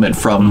development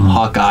from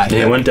Hawkeye.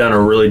 Yeah, it went down a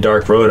really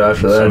dark road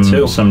after that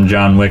too. Some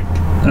John Wick.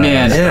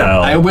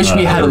 I wish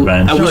we had a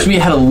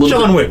little.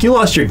 John Wick, you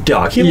lost your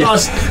dog. He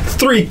lost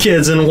 3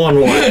 kids and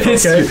 1 wife.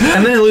 Okay,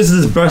 and then he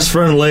loses his best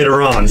friend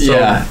later on. So,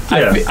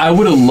 I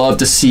would have loved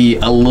to see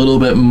a little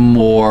bit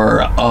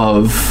more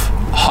of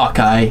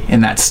Hawkeye in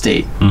that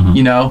state,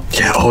 Yeah.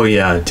 Oh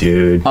yeah,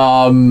 dude.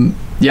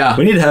 Yeah.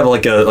 We need to have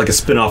a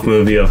spin-off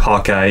movie of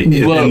Hawkeye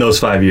in those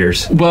 5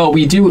 years. Well,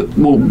 we do.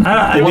 Well,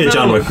 maybe a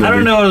John Wick movie. I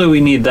don't know whether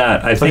we need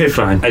that. I think. Okay,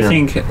 fine. I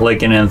think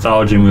an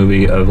anthology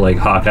movie of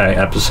Hawkeye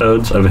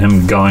episodes of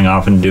him going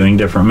off and doing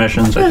different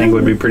missions. I think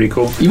would be pretty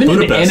cool. Even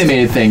an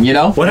animated thing,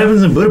 What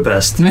happens in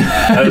Budapest?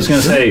 I was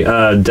gonna say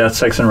Death,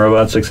 Sex, and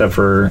Robots, except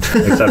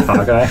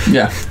Hawkeye.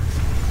 Yeah.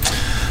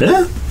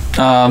 Yeah.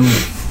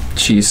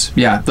 Jeez.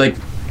 Yeah.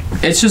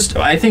 It's just,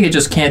 I think it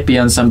just can't be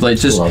on some,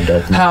 just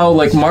how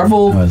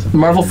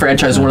Marvel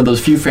franchise is one of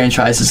those few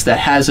franchises that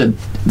has a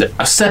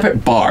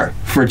separate bar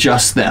for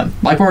just them.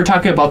 When we're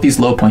talking about these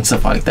low points,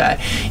 stuff like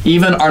that.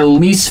 Even our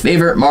least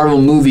favorite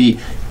Marvel movie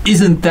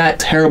isn't that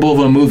terrible of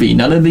a movie.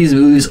 None of these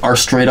movies are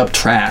straight up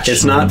trash.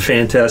 It's not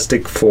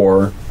Fantastic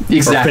Four.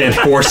 Exactly.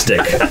 Or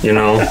Fantastic,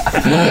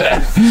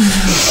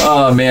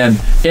 Oh man,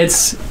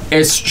 it's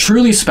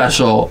truly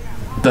special,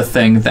 the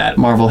thing that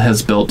Marvel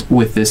has built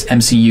with this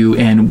MCU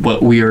and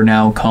what we are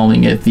now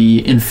calling it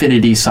the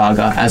Infinity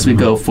Saga as we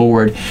go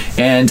forward.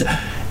 And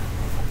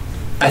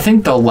I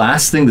think the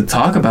last thing to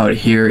talk about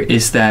here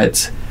is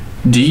that,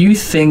 do you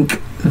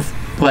think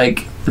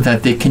that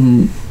they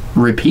can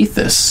repeat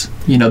this?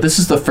 This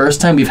is the first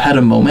time we've had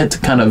a moment to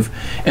kind of,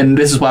 and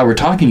this is why we're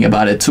talking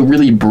about it, to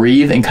really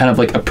breathe and kind of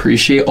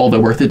appreciate all the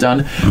work they've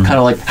done. Kind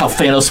of how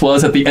Thanos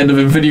was at the end of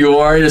Infinity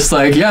War. Just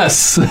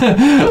yes,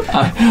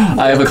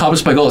 I have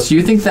accomplished my goals. Do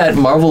you think that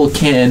Marvel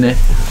can,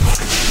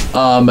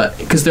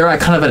 because they're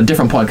kind of at a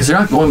different point, because they're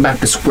not going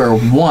back to square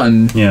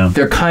one. Yeah.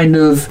 They're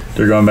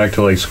going back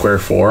to square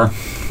 4.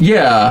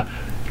 Yeah.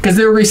 Because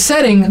they're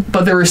resetting,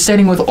 but they're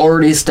resetting with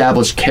already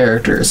established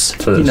characters.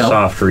 So it's a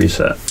soft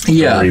reset.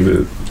 Yeah.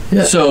 Reboot.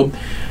 Yeah. So,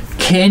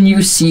 can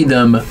you see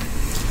them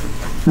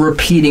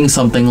repeating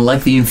something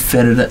like the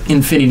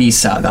Infinity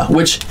Saga?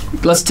 Which,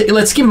 let's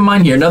keep in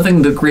mind here,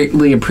 nothing to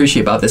greatly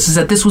appreciate about this is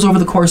that this was over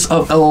the course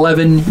of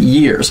 11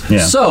 years.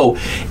 Yeah. So,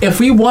 if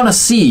we want to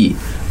see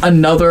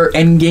another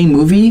Endgame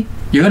movie,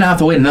 you're going to have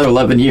to wait another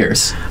 11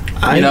 years.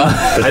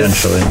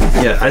 Potentially.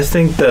 I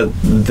think that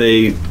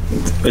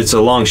it's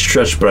a long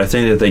stretch, but I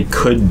think that they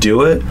could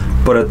do it.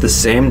 But at the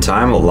same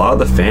time, a lot of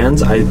the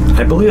fans,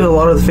 I believe a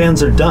lot of the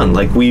fans are done.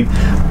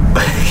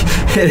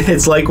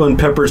 It's like when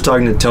Pepper's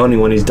talking to Tony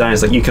when he's dying.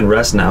 It's you can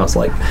rest now. It's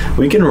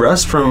we can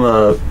rest from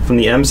the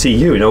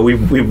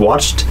MCU. We've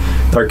watched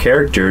our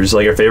characters,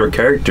 our favorite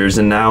characters,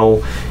 and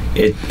now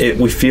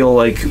we feel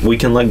like we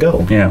can let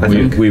go. Yeah,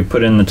 we've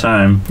put in the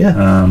time.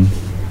 Yeah,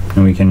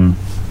 and we can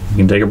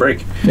take a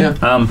break.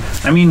 Yeah.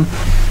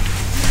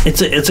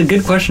 It's a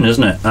good question,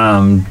 isn't it?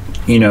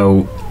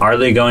 Are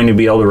they going to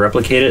be able to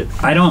replicate it?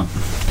 I don't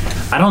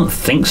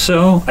think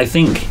so. I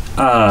think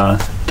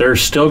they're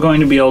still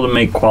going to be able to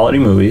make quality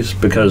movies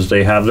because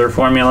they have their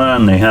formula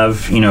and they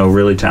have,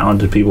 really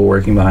talented people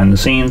working behind the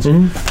scenes,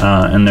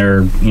 and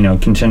they're,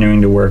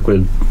 continuing to work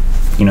with,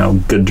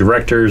 good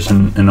directors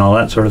and all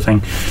that sort of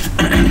thing.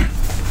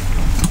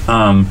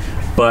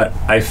 But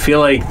I feel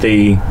like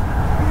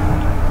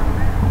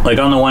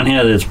on the one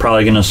hand, it's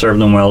probably going to serve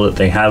them well that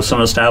they have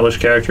some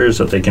established characters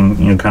that they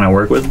can, kind of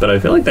work with. But I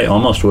feel like they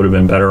almost would have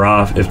been better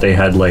off if they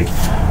had like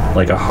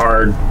a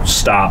hard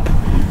stop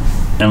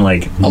and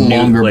a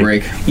longer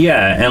break.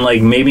 Yeah,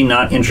 and maybe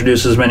not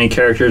introduce as many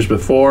characters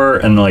before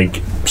and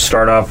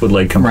start off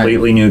with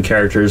completely new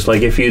characters.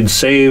 If you'd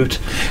saved,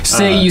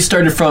 say you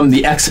started from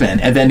the X-Men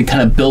and then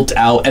kind of built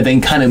out and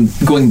then kind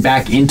of going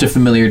back into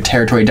familiar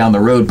territory down the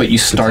road, but you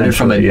started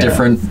from a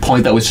different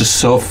point that was just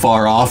so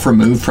far off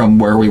removed from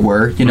where we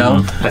were,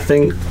 I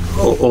think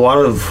a lot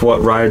of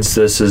what rides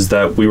this is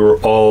that we were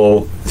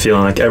all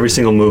feeling like every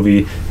single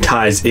movie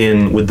ties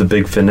in with the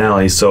big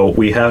finale, so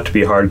we have to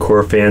be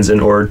hardcore fans in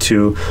order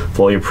to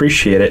fully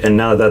appreciate it. And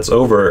now that that's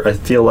over, I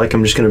feel like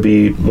I'm just going to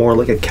be more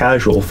like a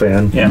casual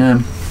fan.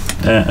 Yeah.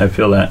 I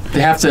feel that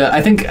they have to.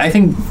 I think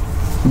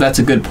that's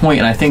a good point,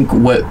 and I think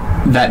what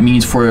that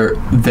means for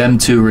them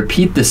to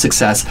repeat this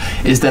success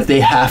is that they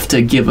have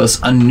to give us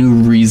a new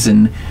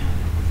reason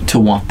to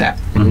want that.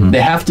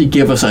 They have to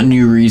give us a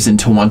new reason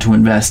to want to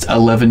invest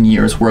 11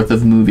 years worth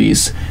of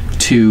movies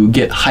to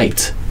get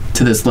hyped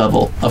to this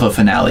level of a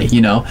finale,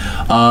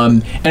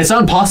 and it's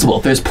not impossible.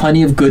 There's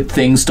plenty of good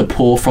things to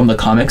pull from the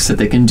comics that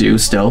they can do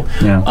still.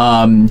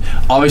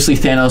 Obviously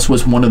Thanos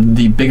was one of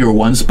the bigger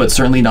ones, but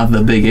certainly not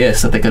the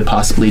biggest that they could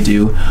possibly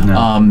do.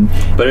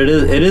 But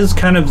it is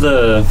kind of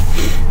the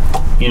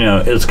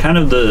it's kind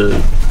of the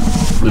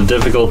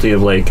difficulty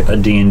of a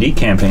D&D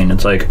campaign.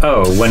 It's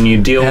when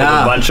you deal with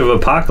a bunch of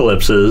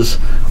apocalypses,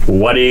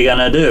 what are you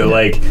gonna do?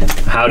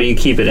 How do you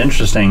keep it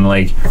interesting?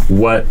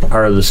 What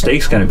are the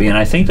stakes gonna be? And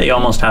I think they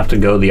almost have to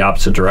go the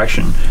opposite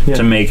direction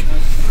to make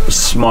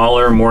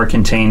smaller, more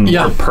contained,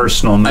 more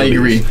personal movies. I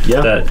agree.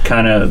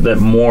 that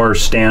more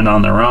stand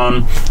on their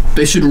own.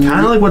 They should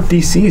kind of like what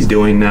DC's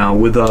doing now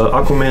with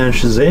Aquaman and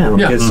Shazam.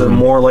 It's a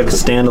more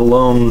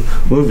standalone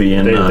movie,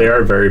 and they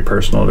are very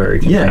personal, very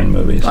contained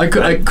movies. I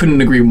couldn't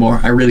agree more.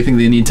 I really think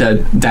they need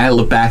to dial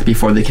it back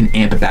before they can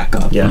amp it back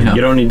up.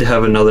 You don't need to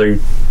have another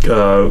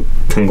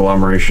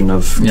conglomeration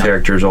of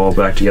characters all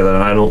back together,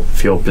 and I don't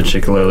feel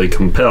particularly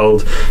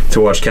compelled to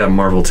watch Captain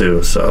Marvel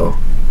 2, so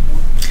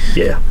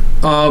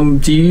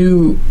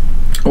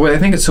what I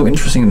think is so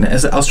interesting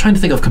is I was trying to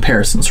think of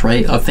comparisons,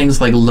 right, of things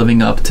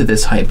living up to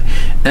this hype,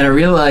 and I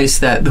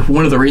realized that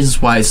one of the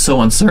reasons why it's so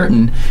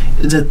uncertain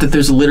is that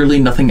there's literally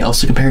nothing else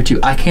to compare it to.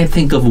 I can't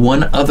think of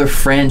one other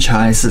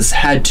franchise that's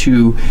had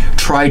to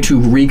try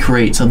to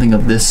recreate something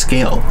of this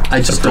scale.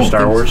 I just don't.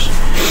 Star Wars.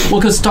 Well,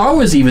 because Star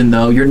Wars, even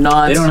though they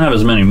don't have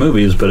as many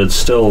movies, but it's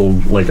still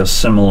a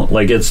similar.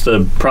 It's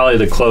probably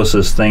the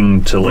closest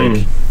thing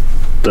to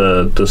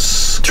the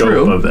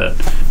scope of it.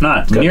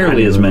 Not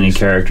nearly as many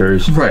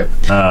characters, right?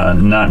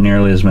 Not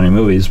nearly as many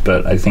movies,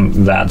 but I think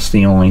that's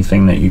the only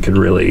thing that you could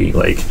really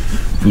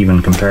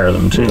even compare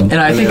them to. And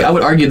I think I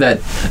would argue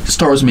that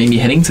Star Wars may be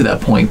heading to that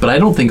point, but I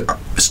don't think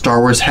Star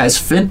Wars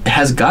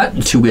has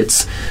gotten to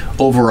its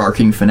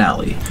overarching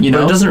finale. But it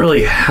doesn't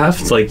really have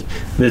to.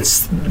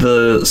 It's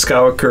the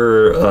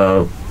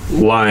Skywalker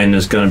line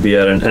is going to be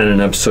at an end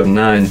in Episode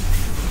 9.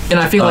 And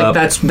I feel like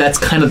that's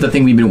kind of the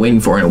thing we've been waiting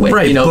for in a way.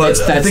 Right,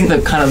 that's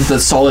the kind of the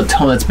solid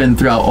tone that's been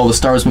throughout all the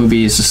Star Wars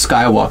movies,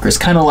 Skywalker. It's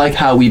kind of like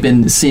how we've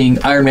been seeing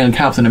Iron Man and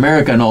Captain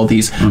America and all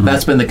these.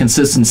 That's been the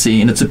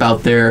consistency, and it's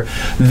about their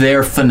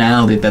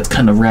finale that's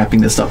kind of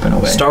wrapping this up in a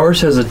way. Star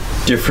Wars has a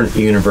different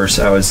universe,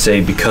 I would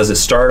say, because it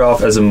started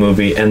off as a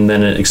movie and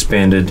then it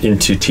expanded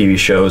into TV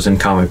shows and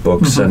comic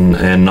books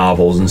and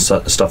novels and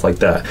stuff like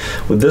that.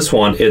 With this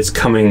one, it's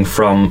coming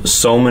from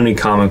so many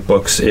comic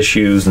books,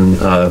 issues, and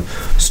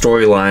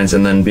storylines,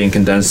 and then being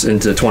condensed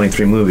into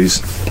 23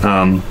 movies.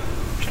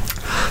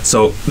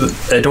 So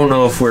I don't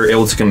know if we're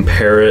able to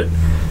compare it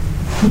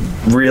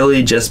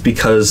really, just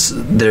because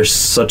they're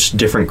such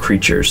different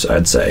creatures,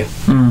 I'd say.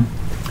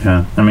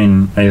 Yeah, I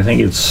mean, I think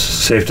it's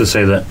safe to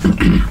say that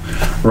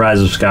Rise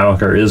of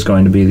Skywalker is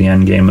going to be the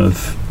end game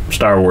of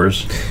Star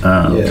Wars,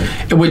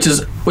 which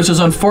is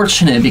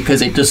unfortunate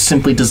because it just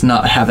simply does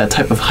not have that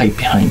type of hype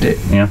behind it.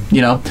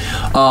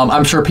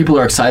 I'm sure people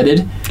are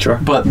excited,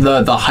 but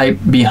the hype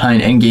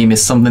behind Endgame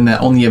is something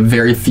that only a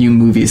very few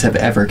movies have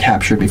ever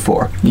captured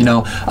before.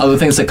 Other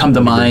things that come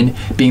to mind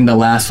being the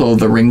last Lord of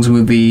the Rings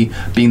movie,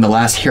 being the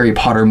last Harry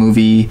Potter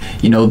movie,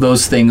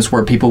 those things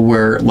where people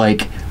were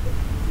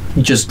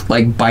just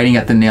biting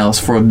at the nails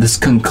for this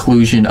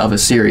conclusion of a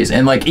series,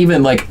 and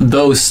even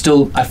those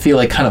still I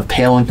feel kind of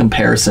pale in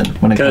comparison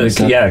when it comes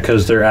to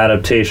because they're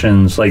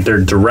adaptations,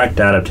 they're direct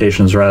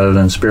adaptations rather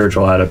than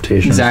spiritual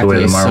adaptations. Exactly.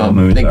 The way the Marvel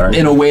movies are.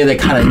 In a way, they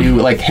kind of knew,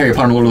 Harry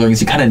Potter and Lord of the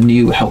Rings, you kind of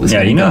knew how it was.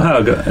 Yeah, you know how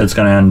it's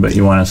going to end, but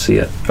you want to see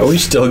it. Are we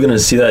still going to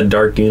see that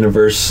Dark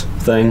Universe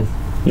thing?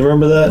 You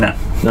remember that?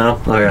 No.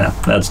 Okay. No,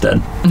 that's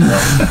dead.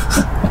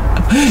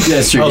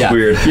 That's true. That was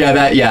weird.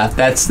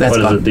 That's what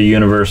fun. is it? The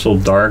Universal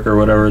Dark or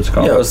whatever it's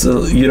called. Yeah, it was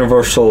the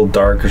Universal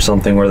Dark or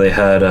something where they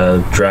had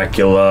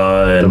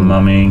Dracula and The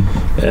Mummy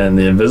and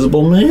the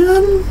Invisible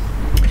Man.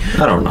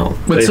 I don't know.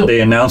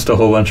 They announced a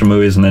whole bunch of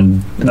movies and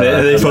then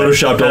they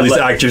photoshopped all these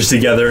actors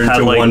together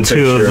into one picture.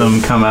 Two of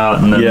them come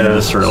out and then they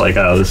just were like,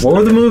 oh, this. What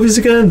were the movies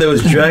again? There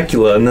was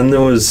Dracula and then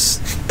there was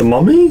The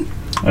Mummy.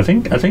 I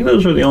think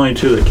those were the only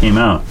two that came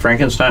out.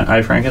 Frankenstein.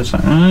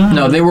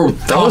 No, they were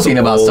talking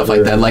about stuff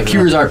like that. Like,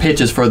 here's our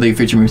pitches for the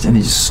future movies, and they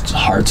just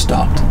hard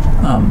stopped.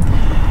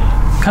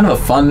 Kind of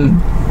a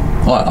fun,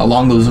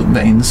 along those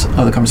veins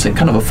of the conversation,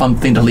 kind of a fun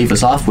thing to leave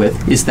us off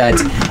with is that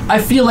I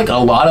feel like a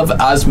lot of,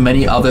 as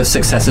many other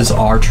successes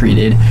are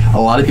treated, a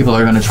lot of people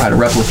are going to try to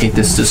replicate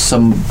this to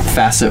some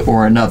facet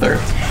or another.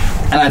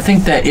 And I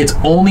think that it's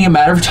only a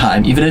matter of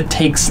time, even if it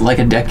takes like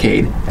a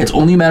decade, it's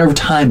only a matter of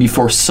time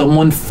before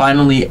someone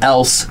finally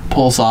else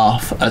pulls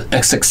off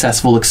a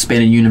successful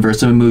expanded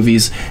universe of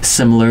movies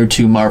similar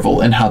to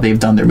Marvel and how they've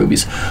done their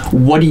movies.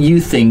 What do you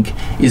think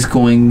is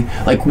going,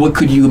 like, what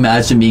could you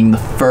imagine being the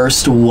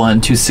first one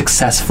to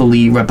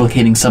successfully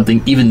replicating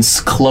something even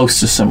close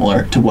to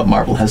similar to what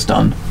Marvel has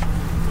done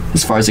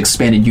as far as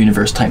expanded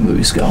universe type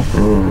movies go?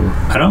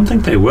 I don't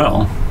think they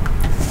will.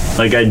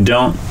 Like, I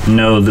don't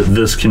know that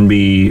this can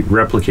be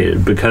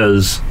replicated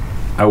because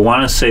I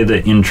want to say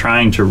that in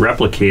trying to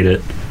replicate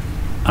it,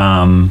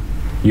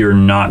 you're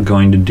not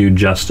going to do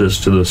justice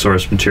to the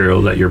source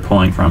material that you're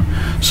pulling from.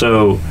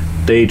 So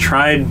they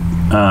tried,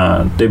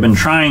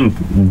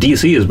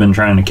 DC has been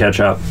trying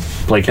to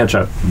play catch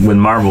up with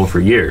Marvel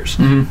for years,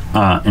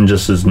 and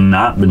just has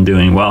not been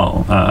doing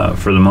well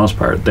for the most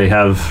part. They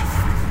have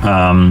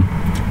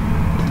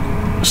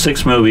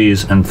 6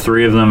 movies and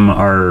 3 of them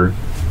are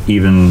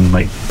even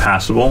like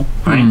passable,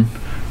 right?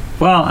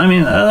 Well, I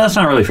mean, that's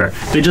not really fair.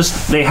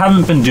 They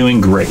haven't been doing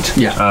great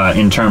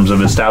in terms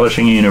of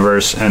establishing a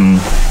universe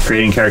and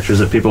creating characters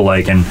that people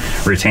like and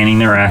retaining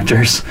their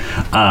actors.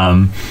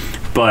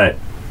 But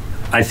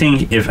I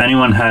think if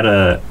anyone had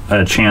a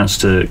chance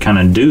to kind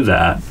of do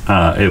that,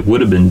 it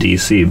would have been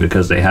DC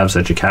because they have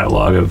such a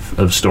catalog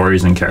of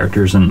stories and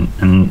characters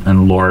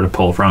and lore to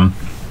pull from.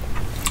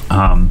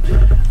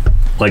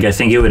 Like, I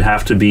think it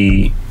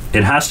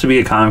has to be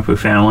a comic book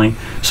family.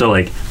 So,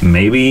 like,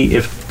 maybe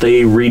if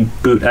they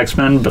reboot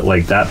X-Men, but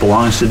like that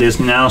belongs to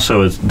Disney now,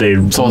 so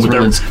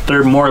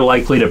they're more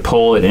likely to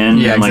pull it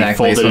in and like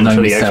fold it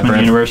into the X-Men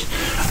universe.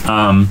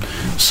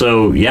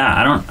 So yeah,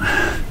 I don't.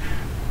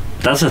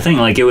 That's the thing.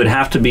 Like, it would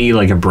have to be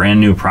like a brand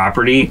new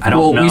property. I don't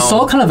know. Well, we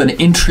saw kind of an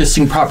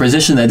interesting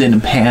proposition that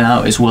didn't pan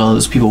out as well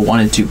as people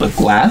wanted to, but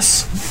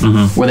Glass,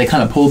 where they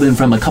kind of pulled in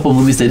from a couple of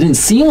movies that didn't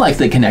seem like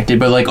they connected,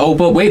 but like, oh,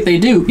 but wait, they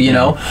do, you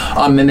know.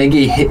 And they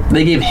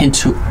gave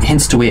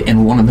hints to it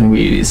in one of the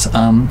movies.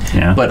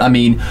 But I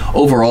mean,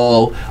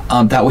 overall,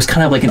 that was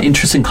kind of like an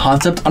interesting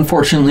concept.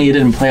 Unfortunately, it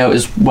didn't play out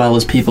as well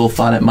as people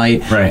thought it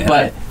might. Right.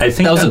 But I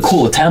think that was a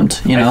cool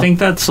attempt. You know, I think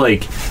that's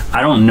like,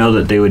 I don't know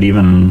that they would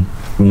even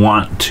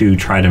want to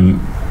try to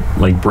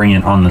like bring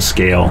it on the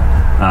scale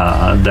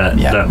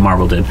that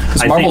Marvel did.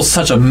 Because Marvel's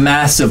such a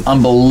massive,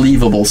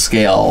 unbelievable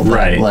scale,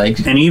 right?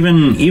 Like, and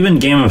even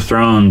Game of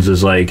Thrones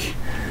is like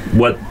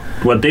what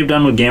they've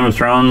done with Game of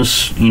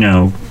Thrones. You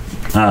know,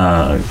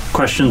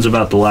 questions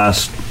about the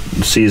last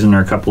season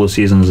or a couple of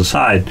seasons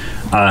aside,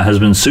 has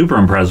been super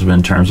impressive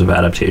in terms of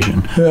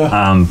adaptation.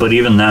 But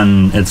even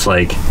then, it's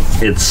like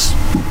it's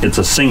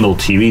a single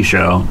TV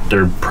show.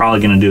 They're probably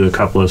going to do a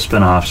couple of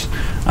spin-offs,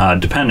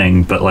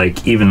 depending. But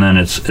like even then,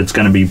 it's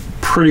going to be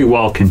pretty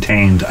well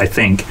contained, I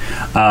think.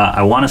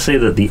 I want to say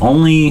that the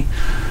only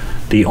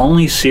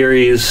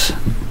series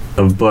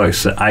of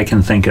books that I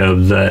can think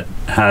of that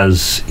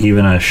has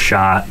even a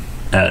shot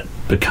at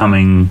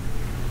becoming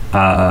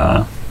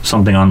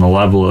something on the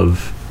level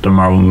of the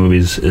Marvel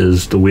movies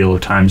is the Wheel of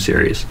Time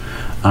series.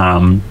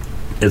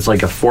 It's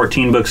like a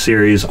 14-book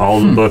series. All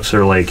the books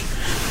are like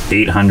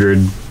 800,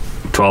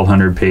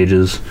 1,200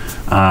 pages.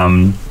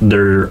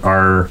 There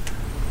are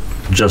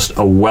just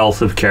a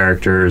wealth of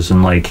characters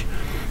and like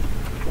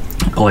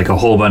a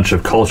whole bunch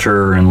of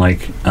culture and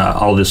like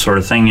all this sort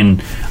of thing.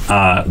 And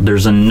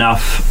there's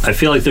enough. I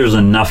feel like there's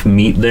enough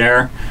meat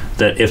there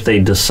that if they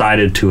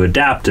decided to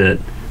adapt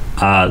it,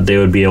 they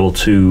would be able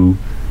to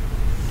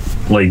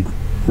like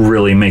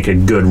really make a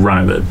good run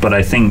of it. But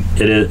I think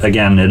it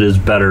is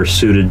better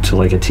suited to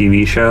like a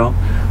TV show,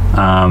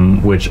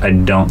 which I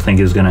don't think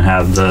is going to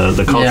have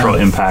the cultural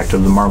impact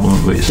of the Marvel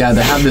movies. Yeah,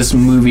 they have this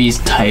movies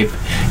type,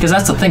 because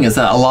that's the thing, is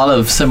that a lot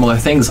of similar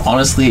things,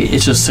 honestly,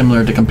 it's just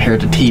similar to compare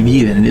to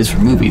TV than it is for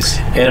movies.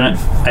 And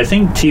I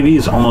think TV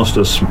is almost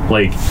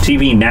like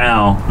TV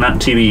now, not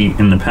TV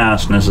in the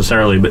past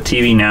necessarily, but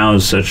TV now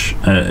is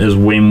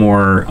way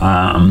more,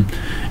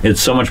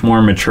 it's so much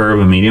more mature of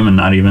a medium, and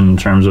not even in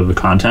terms of the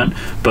content,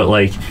 but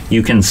like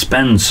you can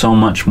spend so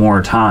much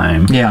more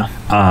time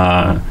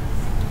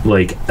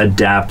like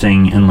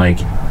adapting and like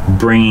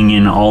bringing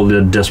in all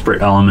the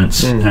disparate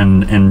elements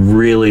and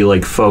really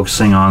like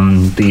focusing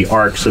on the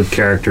arcs of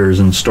characters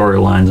and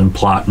storylines and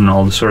plot and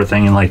all this sort of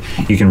thing, and like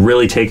you can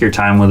really take your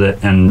time with it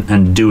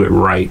and do it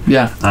right.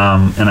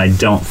 And I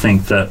don't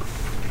think that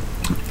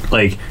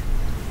like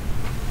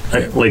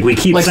we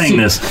keep saying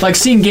this. Like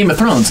seeing Game of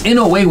Thrones, in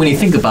a way, when you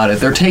think about it,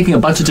 they're taking a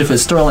bunch of different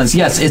storylines.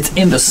 Yes, it's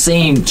in the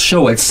same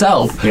show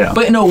itself,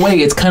 but in a way,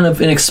 it's kind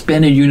of an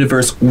expanded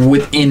universe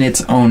within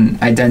its own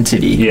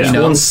identity. Yeah. You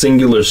know? One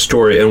singular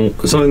story, and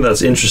something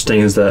that's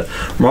interesting is that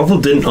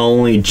Marvel didn't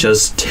only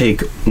just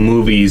take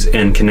movies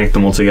and connect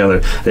them all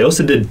together. They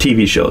also did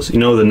TV shows. You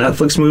know, the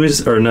Netflix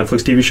movies or Netflix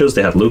TV shows,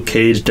 they had Luke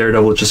Cage,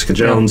 Daredevil, Jessica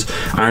Jones,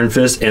 Iron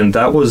Fist, and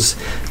that was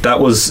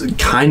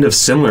kind of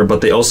similar, but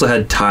they also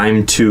had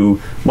time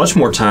to... much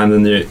more time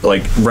than the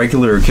like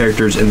regular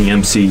characters in the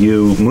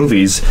MCU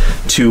movies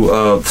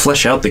to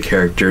flesh out the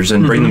characters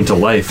and bring them to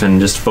life and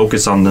just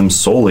focus on them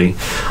solely.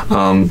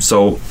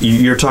 So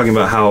you're talking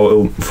about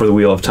how for the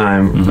Wheel of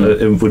Time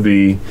it would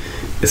be,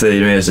 if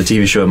they made it as a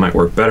TV show, it might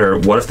work better.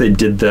 What if they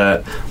did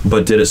that,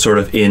 but did it sort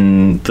of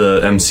in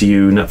the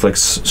MCU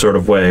Netflix sort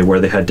of way, where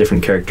they had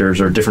different characters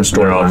or different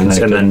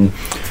storylines and then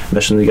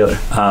mesh them together?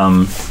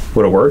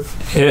 Would it work?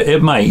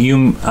 It might.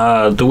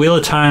 The Wheel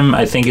of Time,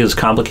 I think, is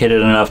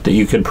complicated enough that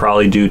you could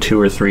probably do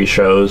 2 or 3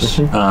 shows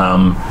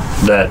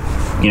that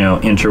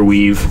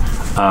interweave.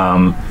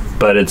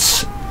 But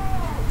it's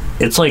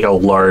like a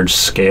large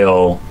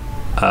scale.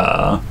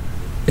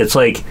 It's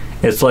like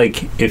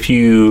if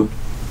you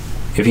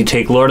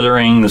take Lord of the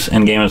Rings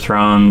and Game of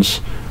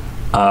Thrones,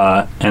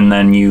 and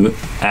then you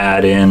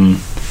add in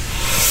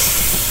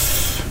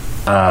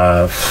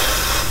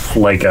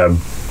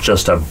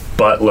just a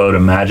buttload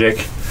of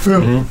magic.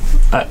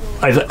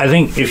 I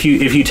think if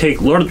you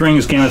take Lord of the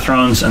Rings, Game of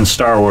Thrones, and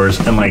Star Wars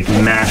and like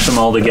mash them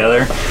all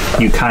together,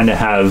 you kind of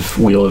have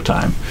Wheel of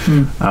Time.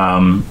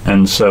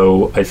 And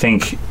so I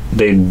think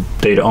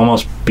they'd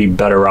almost be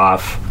better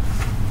off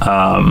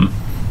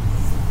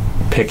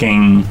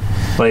picking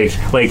like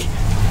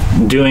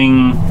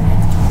doing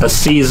a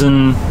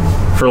season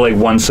for like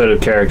one set of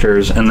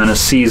characters and then a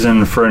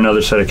season for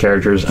another set of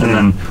characters and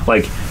then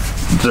like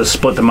to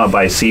split them up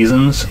by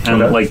seasons and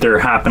like they're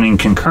happening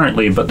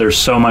concurrently, but there's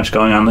so much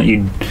going on that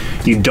you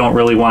don't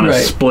really want to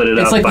split it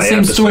up by episodes. It's like the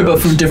same story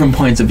but from different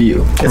points of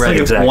view. It's like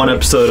if one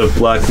episode of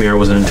Black Mirror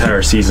was an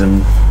entire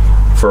season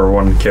for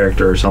one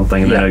character or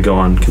something and then it'd go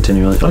on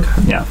continually.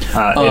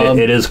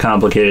 It is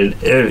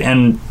complicated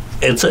and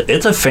it's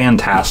a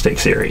fantastic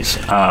series.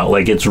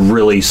 It's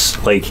really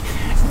like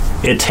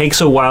it takes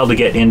a while to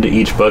get into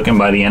each book, and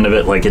by the end of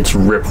it, like it's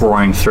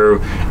rip-roaring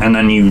through, and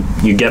then you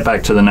get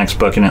back to the next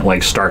book and it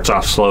like starts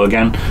off slow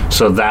again.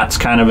 So that's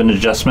kind of an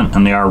adjustment,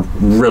 and they are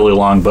really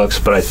long books,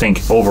 but I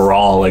think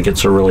overall like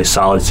it's a really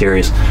solid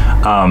series.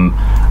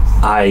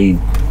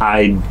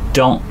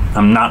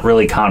 I'm not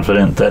really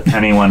confident that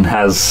anyone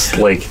has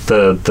like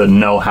the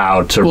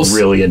know-how to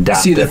really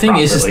adapt. See, the thing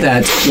is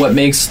that what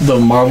makes the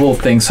Marvel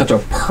thing such a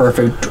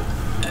perfect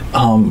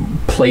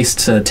place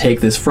to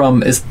take this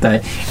from is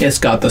that it's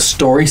got the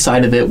story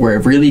side of it where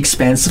it really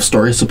expands the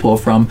stories to pull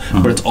from,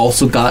 but it's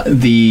also got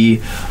the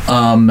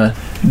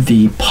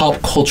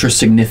pop culture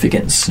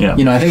significance.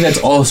 I think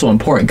that's also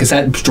important because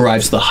that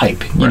drives the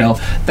hype. You know,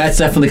 that's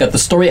definitely got the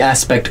story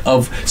aspect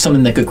of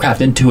something that could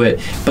craft into it,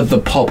 but the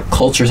pop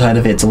culture side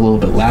of it's a little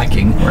bit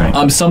lacking.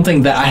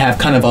 Something that I have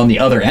kind of on the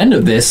other end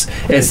of this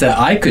is that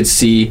I could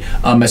see,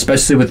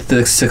 especially with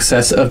the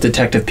success of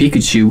Detective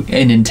Pikachu,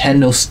 a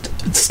Nintendo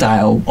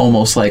style,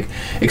 almost like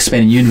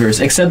expanded universe.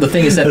 Except the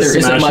thing is that there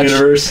isn't much.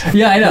 Universe.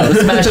 Yeah, I know,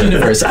 the Smash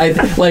universe. I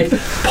like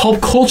pop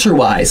culture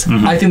wise.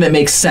 I think that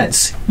makes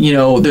sense. You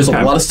know, there's a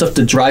lot of stuff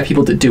to drive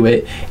people to do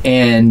it,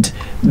 and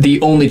the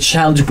only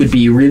challenge would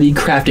be really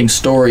crafting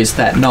stories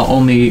that not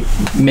only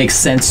make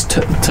sense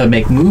to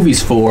make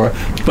movies for,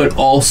 but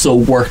also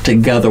work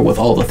together with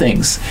all the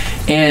things.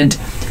 And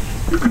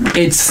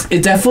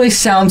it definitely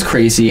sounds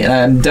crazy, and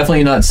I'm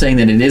definitely not saying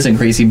that it isn't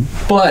crazy,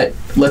 but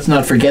let's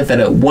not forget that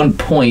at one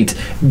point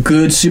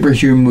good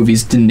superhero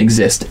movies didn't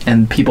exist,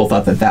 and people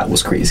thought that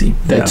was crazy,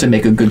 to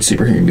make a good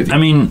superhero movie. I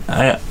mean,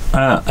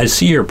 I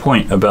see your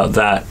point about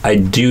that. I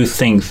do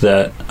think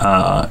that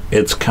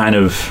it's kind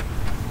of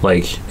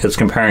like it's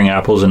comparing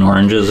apples and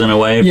oranges in a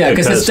way. Yeah,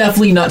 because it's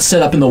definitely not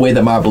set up in the way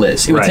that Marvel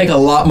is. It would take a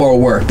lot more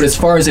work. But as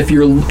far as if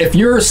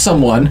you're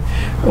someone,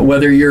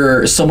 whether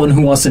you're someone who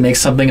wants to make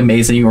something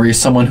amazing or you're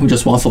someone who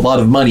just wants a lot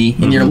of money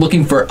and you're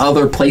looking for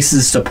other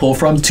places to pull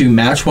from to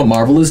match what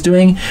Marvel is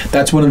doing,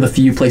 that's one of the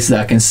few places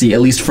I can see,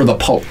 at least for the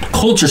pulp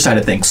culture side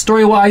of things.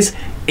 Story-wise,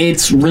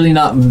 it's really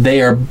not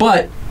there,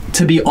 but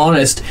to be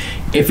honest,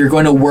 if you're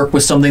going to work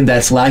with something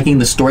that's lacking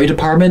the story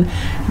department,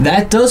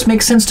 that does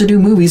make sense to do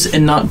movies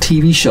and not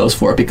TV shows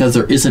for it, because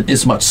there isn't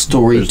as much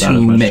story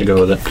to make. To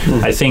go with it.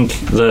 I think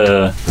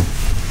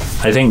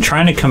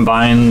trying to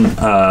combine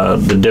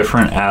the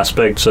different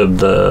aspects of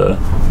the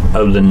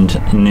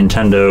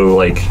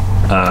Nintendo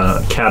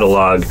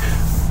catalog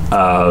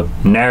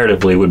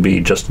narratively would be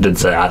just a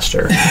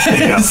disaster.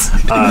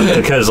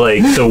 Because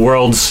like the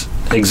worlds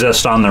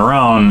exist on their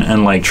own,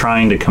 and like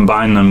trying to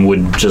combine them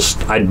would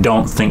just, I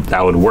don't think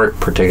that would work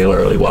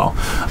particularly well.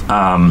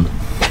 I'm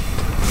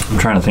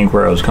trying to think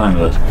where I was going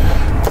with this.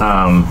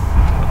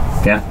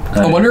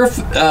 I wonder if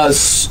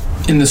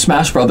in the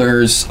Smash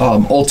Brothers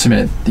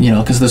Ultimate,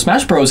 because the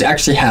Smash Bros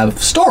actually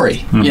have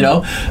story,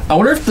 I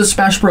wonder if the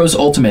Smash Bros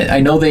Ultimate,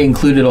 I know they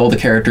included all the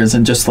characters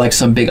in just like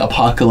some big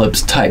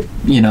apocalypse type,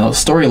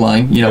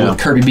 storyline, with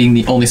Kirby being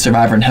the only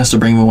survivor and has to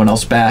bring everyone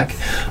else back.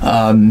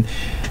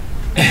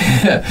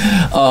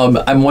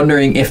 I'm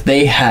wondering if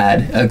they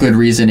had a good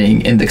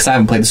reasoning because I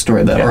haven't played the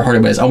story or heard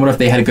about it. I wonder if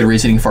they had a good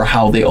reasoning for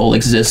how they all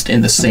exist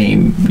in the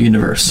same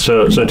universe.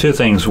 So two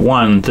things.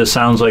 One, this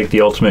sounds like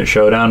the Ultimate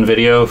Showdown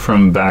video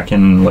from back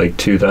in like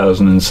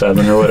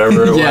 2007 or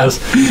whatever it was.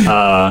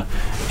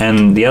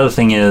 And the other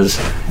thing is,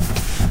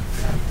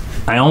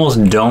 I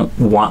almost don't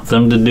want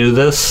them to do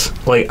this.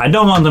 Like, I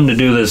don't want them to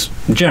do this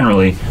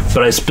generally,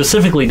 but I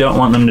specifically don't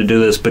want them to do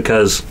this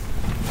because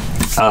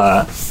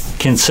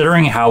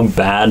considering how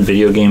bad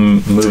video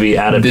game movie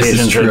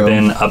adaptations have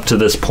been up to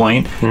this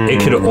point, it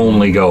could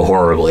only go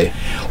horribly.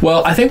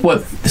 Well, I think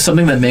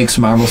something that makes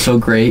Marvel so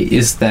great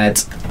is that,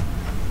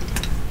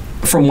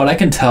 from what I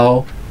can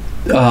tell,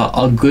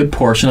 a good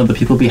portion of the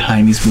people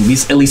behind these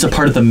movies, at least a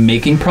part of the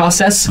making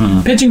process,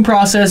 pitching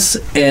process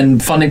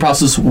and funding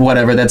process,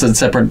 whatever, that's a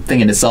separate thing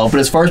in itself. But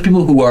as far as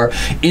people who are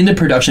in the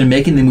production,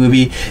 making the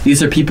movie,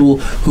 these are people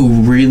who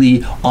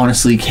really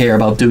honestly care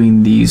about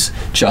doing these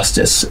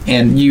justice.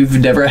 And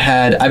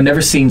I've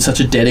never seen such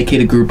a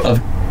dedicated group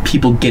of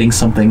people getting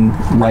something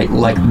right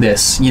like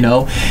this,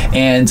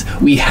 and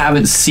we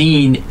haven't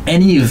seen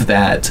any of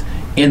that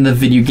in the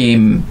video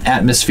game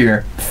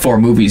atmosphere for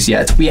movies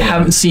yet. We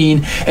haven't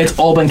seen, it's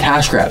all been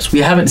cash grabs.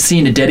 We haven't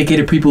seen a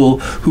dedicated people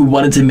who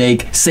wanted to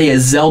make, say, a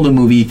Zelda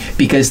movie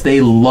because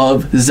they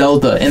love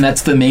Zelda, and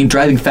that's the main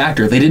driving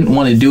factor. They didn't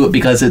want to do it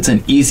because it's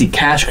an easy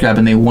cash grab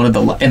and they wanted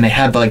and they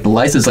had the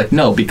license. Like,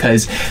 no,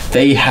 because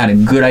they had a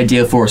good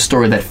idea for a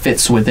story that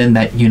fits within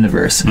that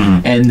universe,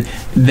 and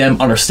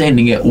them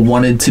understanding it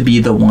wanted to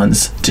be the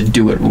ones to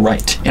do it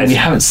right, and we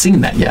haven't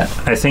seen that yet.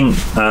 I think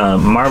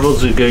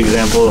Marvel's a good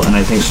example, and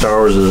I think Star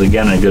Wars is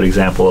again a good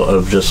example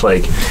of just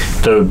like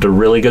the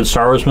really good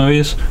Star Wars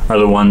movies are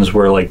the ones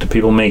where like the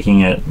people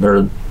making it,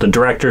 or the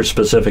directors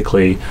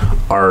specifically,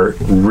 are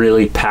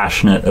really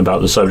passionate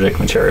about the subject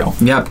material.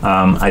 Yep.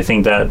 I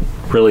think that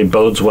really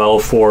bodes well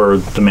for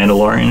the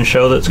Mandalorian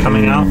show that's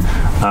coming out.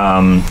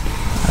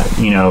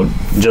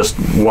 Just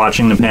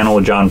watching the panel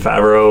with Jon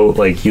Favreau,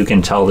 like, you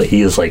can tell that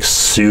he is like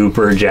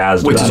super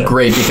jazzed about it. Which is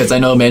great, because I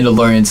know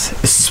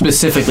Mandalorians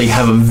specifically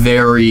have a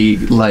very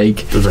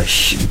there's a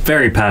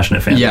very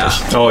passionate fan base. Yeah.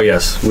 Oh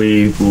yes,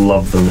 we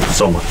love them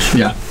so much.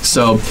 Yeah.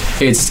 So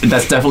that's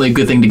definitely a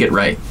good thing to get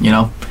right.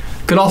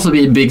 Could also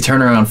be a big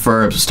turnaround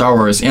for Star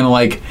Wars, and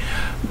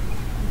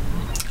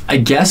I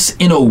guess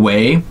in a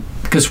way,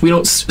 because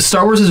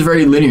Star Wars is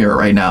very linear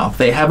right now.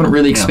 They haven't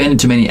really expanded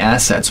too many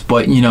assets,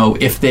 but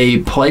if they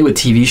play with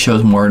TV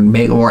shows more and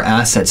make more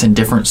assets and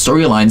different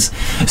storylines,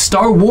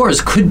 Star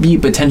Wars could be a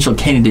potential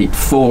candidate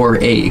for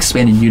a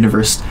expanded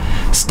universe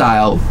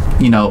style,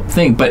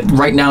 thing. But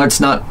right now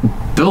it's not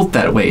built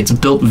that way. It's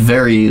built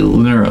very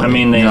linearly. I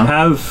mean,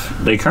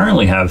 they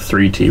currently have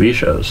 3 TV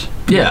shows.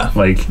 Yeah.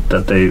 Like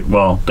that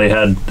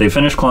they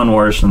finished Clone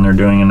Wars and they're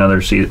doing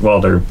another season.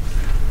 Well, they're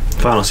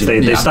final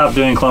season. They stopped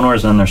doing Clone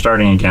Wars and then they're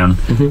starting again.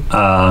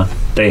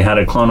 They had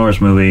a Clone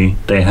Wars movie.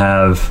 They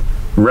have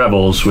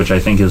Rebels, which I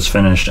think is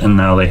finished, and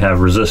now they have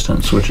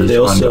Resistance, which is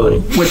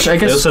ongoing. Which I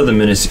guess they also have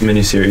the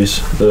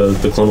miniseries,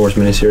 the Clone Wars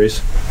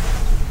miniseries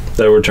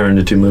that were turned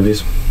into 2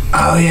 movies.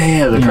 Oh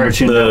yeah, the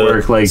Cartoon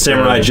Network, like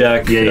Samurai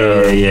Jack.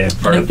 Yeah.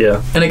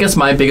 And I guess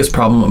my biggest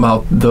problem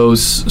about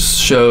those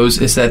shows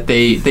is that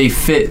they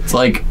fit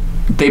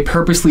they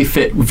purposely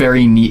fit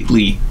very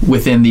neatly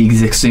within the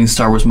existing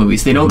Star Wars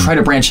movies. They don't try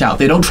to branch out.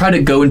 They don't try to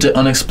go into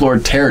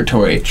unexplored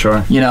territory.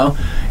 Sure.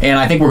 And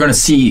I think we're going to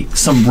see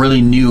some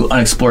really new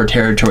unexplored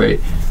territory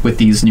with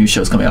these new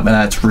shows coming up, and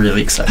that's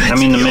really exciting. I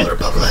mean, the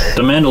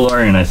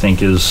Mandalorian, I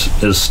think, is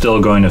still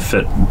going to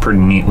fit pretty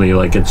neatly.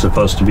 Like, it's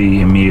supposed to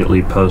be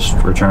immediately post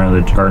Return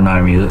of the, or not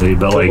immediately,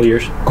 but like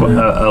years.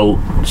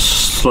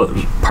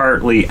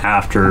 Partly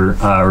after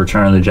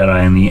Return of the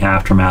Jedi, and the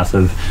aftermath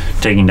of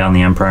taking down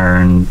the Empire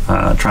and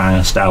trying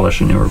to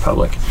establish a new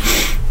republic.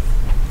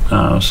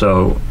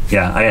 So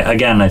yeah,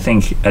 I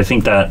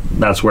think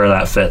that's where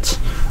that fits.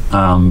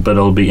 But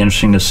it'll be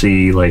interesting to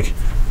see like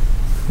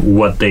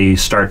what they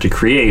start to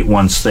create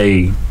once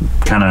they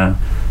kind of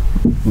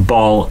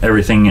ball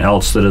everything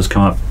else that has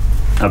come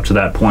up to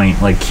that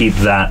point, like keep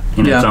that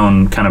in its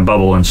own kind of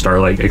bubble and start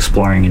like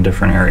exploring in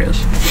different areas.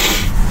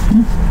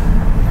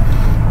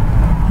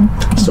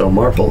 So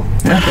Marvel.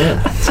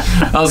 Yeah.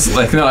 I was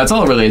like, no, it's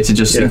all related to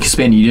just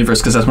expanding the universe,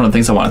 because that's one of the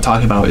things I want to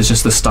talk about is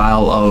just the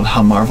style of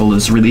how Marvel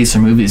is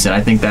releasing movies, and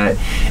I think that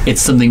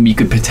it's something we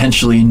could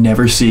potentially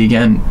never see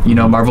again. You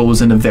know, Marvel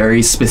was in a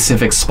very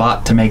specific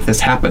spot to make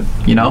this happen,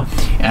 you know?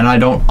 And I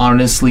don't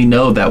honestly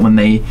know that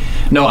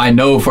I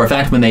know for a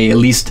fact when they at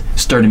least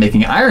started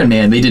making Iron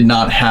Man, they did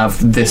not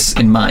have this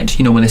in mind.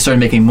 You know, when they started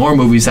making more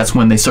movies, that's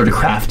when they started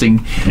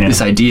crafting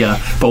this idea.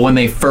 But when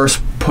they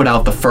first put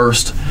out the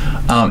first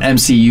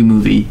MCU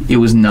movie, it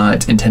was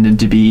not intended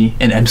to be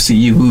an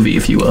MCU movie,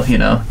 if you will, you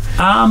know?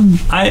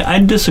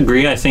 I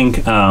disagree. I think,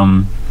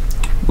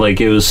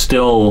 it was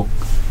still...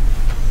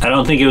 I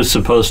don't think it was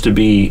supposed to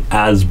be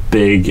as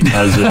big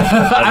as it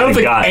I don't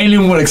think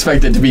anyone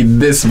expected it to be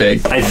this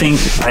big. I think...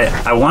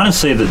 I want to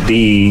say that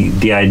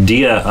the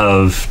idea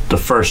of the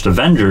first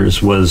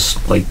Avengers was,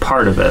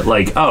 part of it.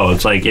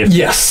 It's like if...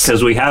 Yes.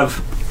 Because we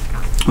have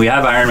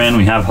Iron Man,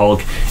 we have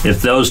Hulk.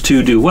 If those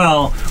two do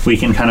well, we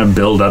can kind of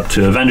build up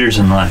to Avengers,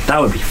 and that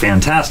would be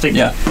fantastic.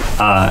 Yeah.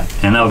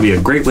 And that would be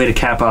a great way to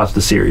cap off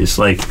the series.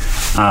 Avengers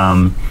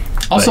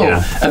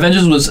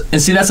was...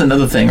 And see, that's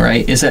another thing,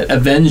 right? Is that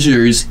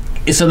Avengers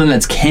is something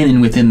that's canon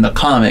within the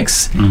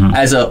comics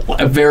as a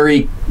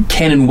very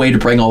canon way to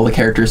bring all the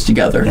characters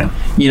together. Yeah.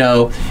 You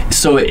know?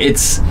 So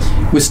it's...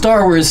 With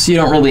Star Wars, you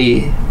don't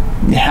really...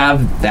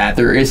 have that.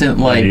 There isn't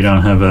you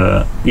don't have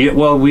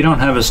we don't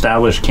have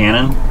established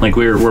canon.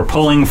 We're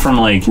pulling from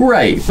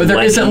right, but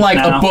there isn't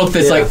a book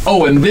that's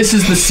and this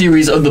is the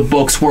series of the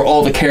books where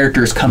all the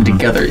characters come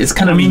together. It's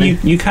kind of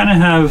you kind of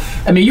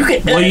have you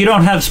can you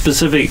don't have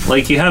specific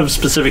you have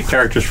specific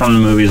characters from the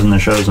movies and the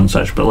shows and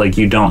such, but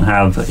you don't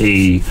have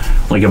a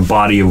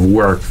body of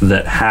work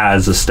that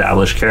has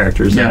established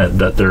characters in it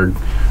that they're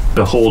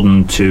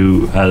beholden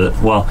to.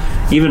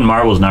 Even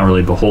Marvel's not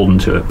really beholden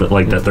to it, but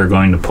that they're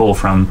going to pull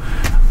from.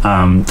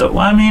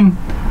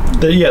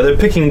 They're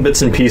picking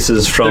bits and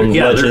pieces from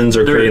Legends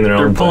or creating their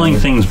own. They're pulling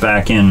things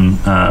back in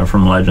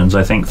from Legends.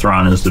 I think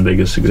Thrawn is the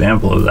biggest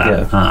example of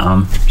that.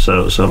 Yeah.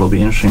 So it'll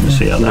be interesting to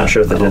see how. I'm not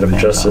sure if they did him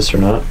justice or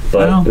not,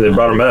 but they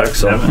brought him back.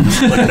 So I haven't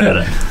looked at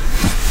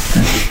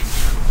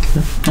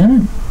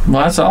it.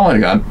 Well, that's all I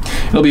got.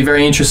 It'll be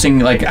very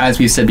interesting. As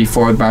we said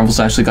before, Marvel's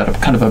actually got a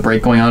kind of a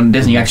break going on.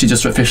 Disney actually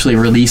just officially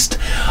released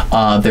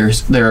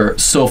their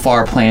so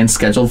far planned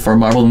schedule for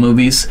Marvel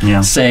movies,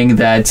 saying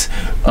that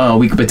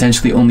we could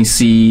potentially only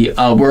see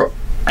we're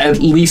at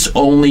least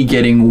only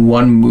getting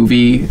one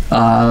movie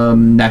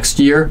next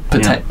year,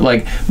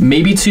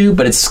 maybe two,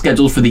 but it's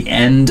scheduled for the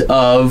end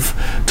of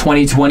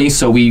 2020,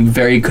 so we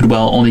very could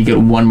well only get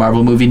one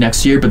Marvel movie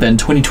next year, but then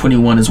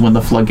 2021 is when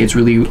the floodgates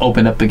really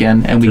open up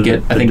again, and we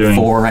get, I think,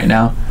 4 right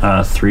now.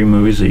 3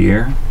 movies a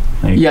year?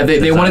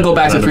 They want to go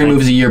back to 3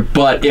 movies a year,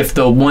 but if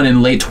the one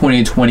in late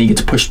 2020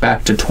 gets pushed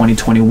back to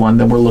 2021,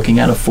 then we're looking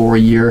at a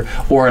 4-year,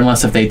 or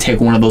unless if they take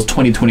one of those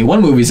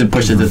 2021 movies and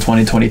push it to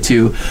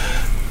 2022.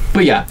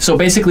 But yeah, so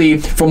basically,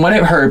 from what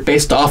I've heard,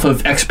 based off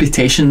of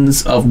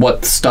expectations of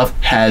what stuff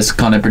has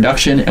gone in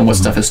production and what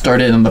stuff has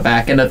started on the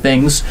back end of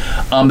things,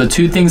 the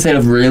 2 things that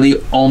have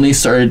really only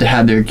started to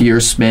have their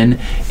gears spin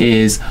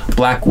is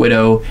Black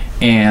Widow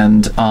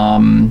and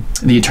the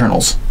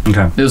Eternals.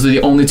 Okay. Those are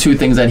the only 2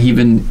 things that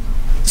even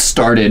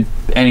started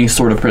any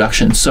sort of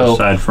production. So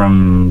aside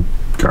from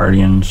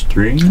Guardians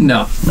 3?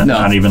 No.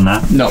 Not even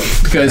that? No,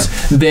 because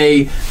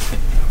they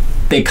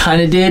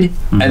kind of did,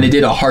 and they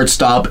did a hard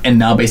stop, and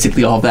now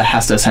basically all of that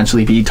has to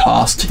essentially be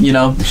tossed, you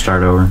know?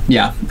 Start over.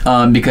 Yeah,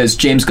 because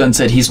James Gunn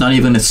said he's not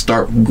even going to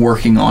start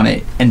working on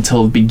it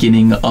until the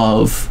beginning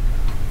of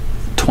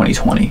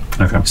 2020.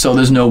 Okay. So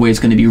there's no way it's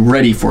going to be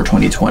ready for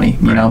 2020,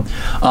 you know?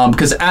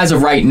 Because as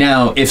of right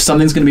now, if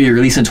something's going to be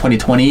released in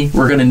 2020,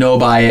 we're going to know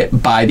by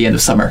the end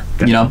of summer,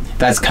 you know?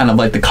 That's kind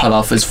of the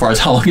cutoff as far as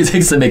how long it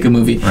takes to make a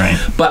movie. Right.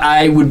 But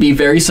I would be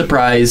very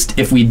surprised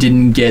if we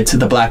didn't get to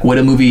the Black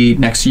Widow movie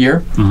next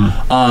year.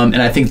 And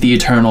I think the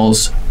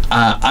Eternals...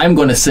 I'm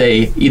going to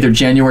say either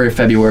January or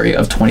February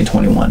of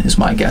 2021 is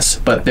my guess.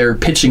 But they're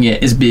pitching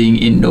it as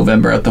being in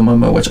November at the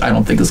moment, which I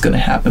don't think is going to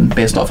happen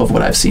based off of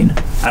what I've seen.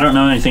 I don't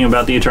know anything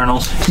about the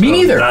Eternals. Me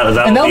neither.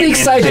 And that'll be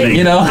exciting,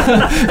 you know?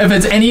 If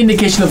it's any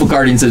indication of what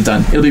Guardians have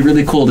done, it'll be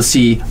really cool to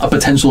see a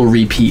potential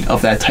repeat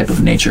of that type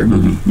of nature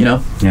movie, you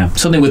know? Yeah.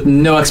 Something with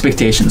no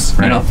expectations,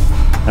 you know?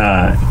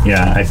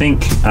 I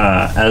think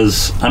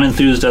as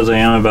unenthused as I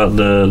am about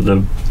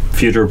the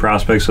future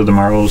prospects of the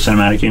Marvel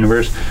Cinematic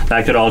Universe,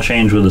 that could all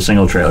change with a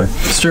single trailer.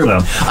 It's true. So,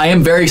 I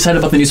am very excited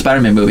about the new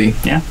Spider-Man movie.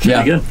 Yeah,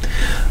 should be good.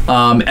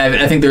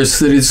 I think there's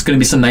going to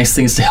be some nice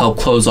things to help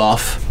close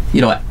off,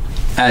 you know,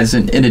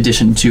 in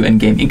addition to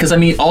Endgame. Because,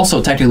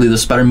 also, technically, the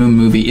Spider-Man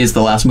movie is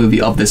the last movie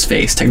of this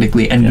phase.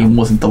 Technically, Endgame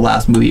wasn't the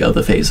last movie of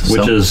the phase.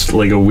 Which is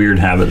a weird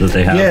habit that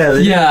they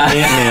have. Yeah.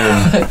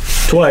 Ant-Man.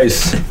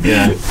 Twice.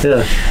 Yeah.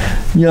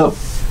 Yep.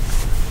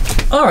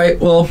 All right,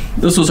 well,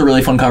 this was a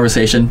really fun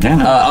conversation.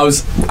 Yeah. I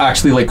was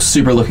actually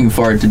super looking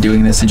forward to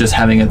doing this and just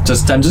having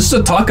just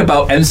to talk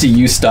about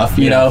MCU stuff,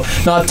 you know,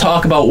 not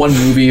talk about one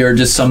movie or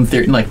just some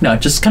theory. No,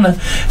 just kind of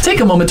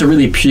take a moment to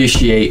really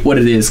appreciate what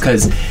it is,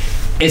 because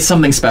it's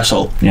something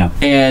special. Yeah.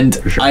 And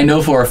sure. I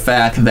know for a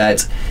fact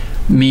that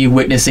me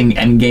witnessing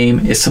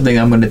Endgame is something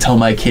I'm going to tell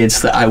my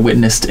kids that I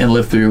witnessed and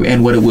lived through,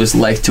 and what it was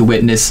like to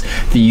witness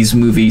these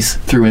movies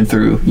through and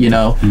through, you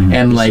know?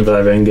 And like,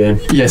 survive Endgame.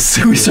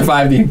 Yes, we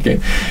survived the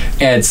Endgame.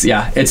 And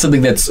it's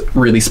something that's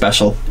really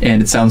special,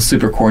 and it sounds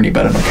super corny,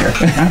 but I don't care.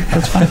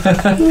 That's fine.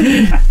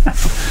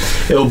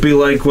 It'll be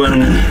like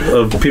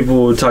when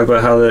people would talk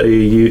about how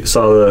you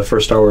saw the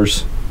first Star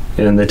Wars,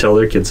 and they tell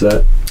their kids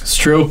that. It's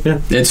true. Yeah.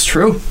 It's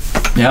true.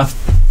 Yeah.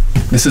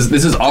 This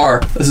is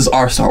our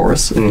Star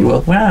Wars, if you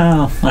will.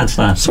 Well, let's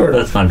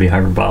not be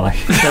hyperbolic.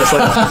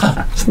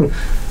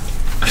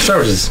 Star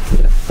Wars is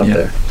up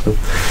there. So.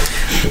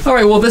 All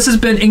right, well, this has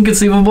been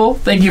Inconceivable.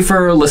 Thank you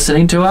for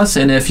listening to us,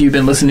 and if you've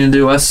been listening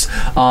to us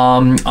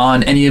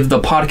on any of the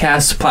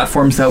podcast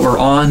platforms that we're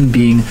on,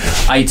 being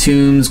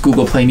iTunes,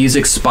 Google Play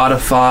Music,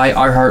 Spotify,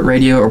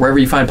 iHeartRadio, or wherever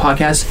you find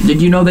podcasts, did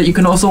you know that you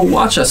can also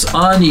watch us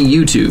on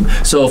YouTube?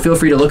 So feel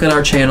free to look at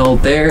our channel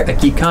there at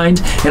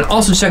GeekKind, and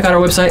also check out our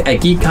website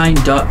at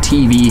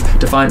geekkind.tv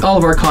to find all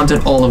of our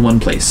content all in one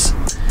place.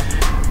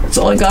 That's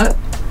all I got.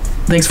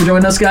 Thanks for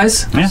joining us,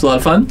 guys. Yeah. It's a lot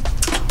of fun.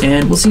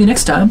 And we'll see you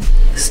next time.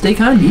 Stay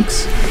kind,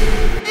 geeks.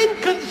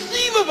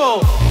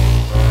 Inconceivable!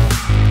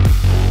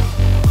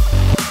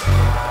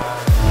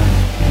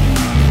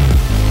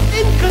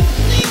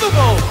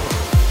 Inconceivable!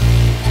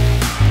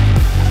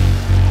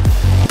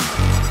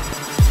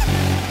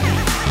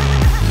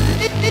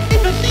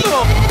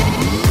 Inconceivable!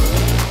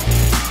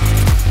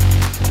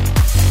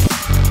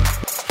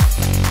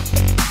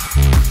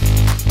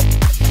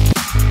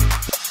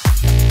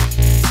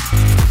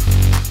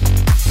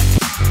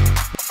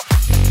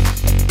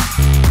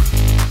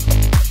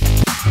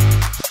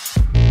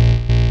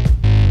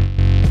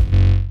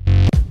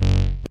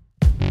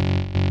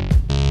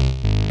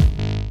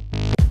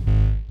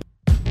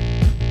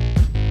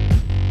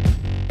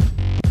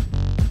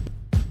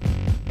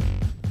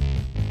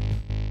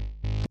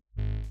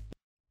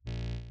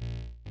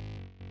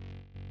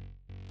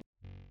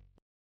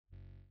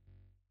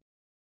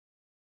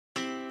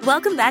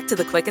 Welcome back to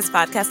the quickest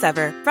podcast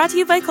ever, brought to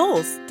you by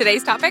Kohl's.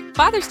 Today's topic,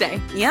 Father's Day.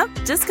 Yep,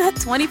 just got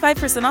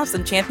 25% off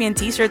some Champion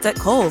t-shirts at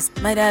Kohl's.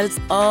 My dad is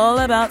all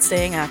about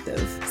staying active.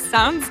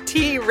 Sounds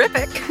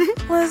terrific.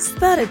 Was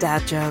that a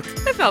dad joke?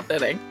 It felt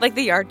fitting. Like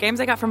the yard games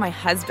I got from my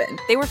husband.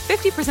 They were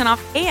 50%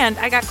 off and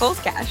I got Kohl's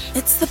Cash.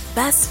 It's the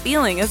best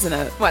feeling, isn't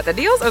it? What, the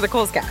deals or the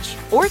Kohl's Cash?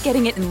 Or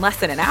getting it in less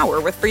than an hour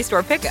with free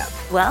store pickup?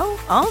 Well,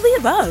 all the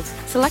above.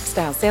 Select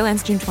styles. Sale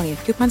ends June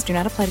 20th. Coupons do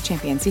not apply to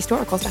Champion. See store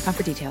or Kohl's.com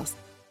for details.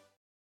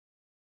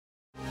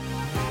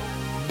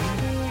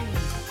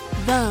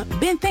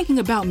 Been thinking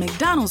about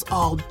McDonald's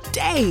all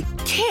day.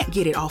 Can't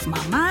get it off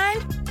my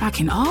mind. I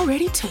can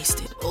already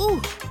taste it.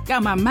 Ooh,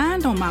 got my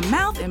mind on my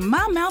mouth and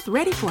my mouth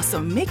ready for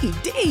some Mickey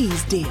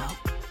D's deal.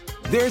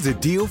 There's a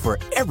deal for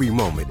every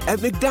moment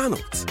at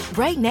McDonald's.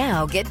 Right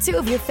now, get 2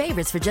 of your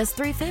favorites for just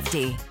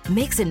 $3.50.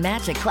 Mix and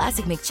match a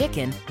classic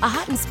McChicken, a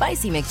hot and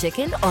spicy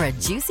McChicken, or a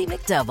juicy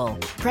McDouble.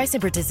 Price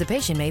and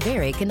participation may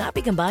vary. Cannot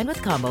be combined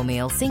with combo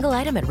meal. Single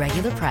item at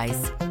regular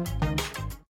price.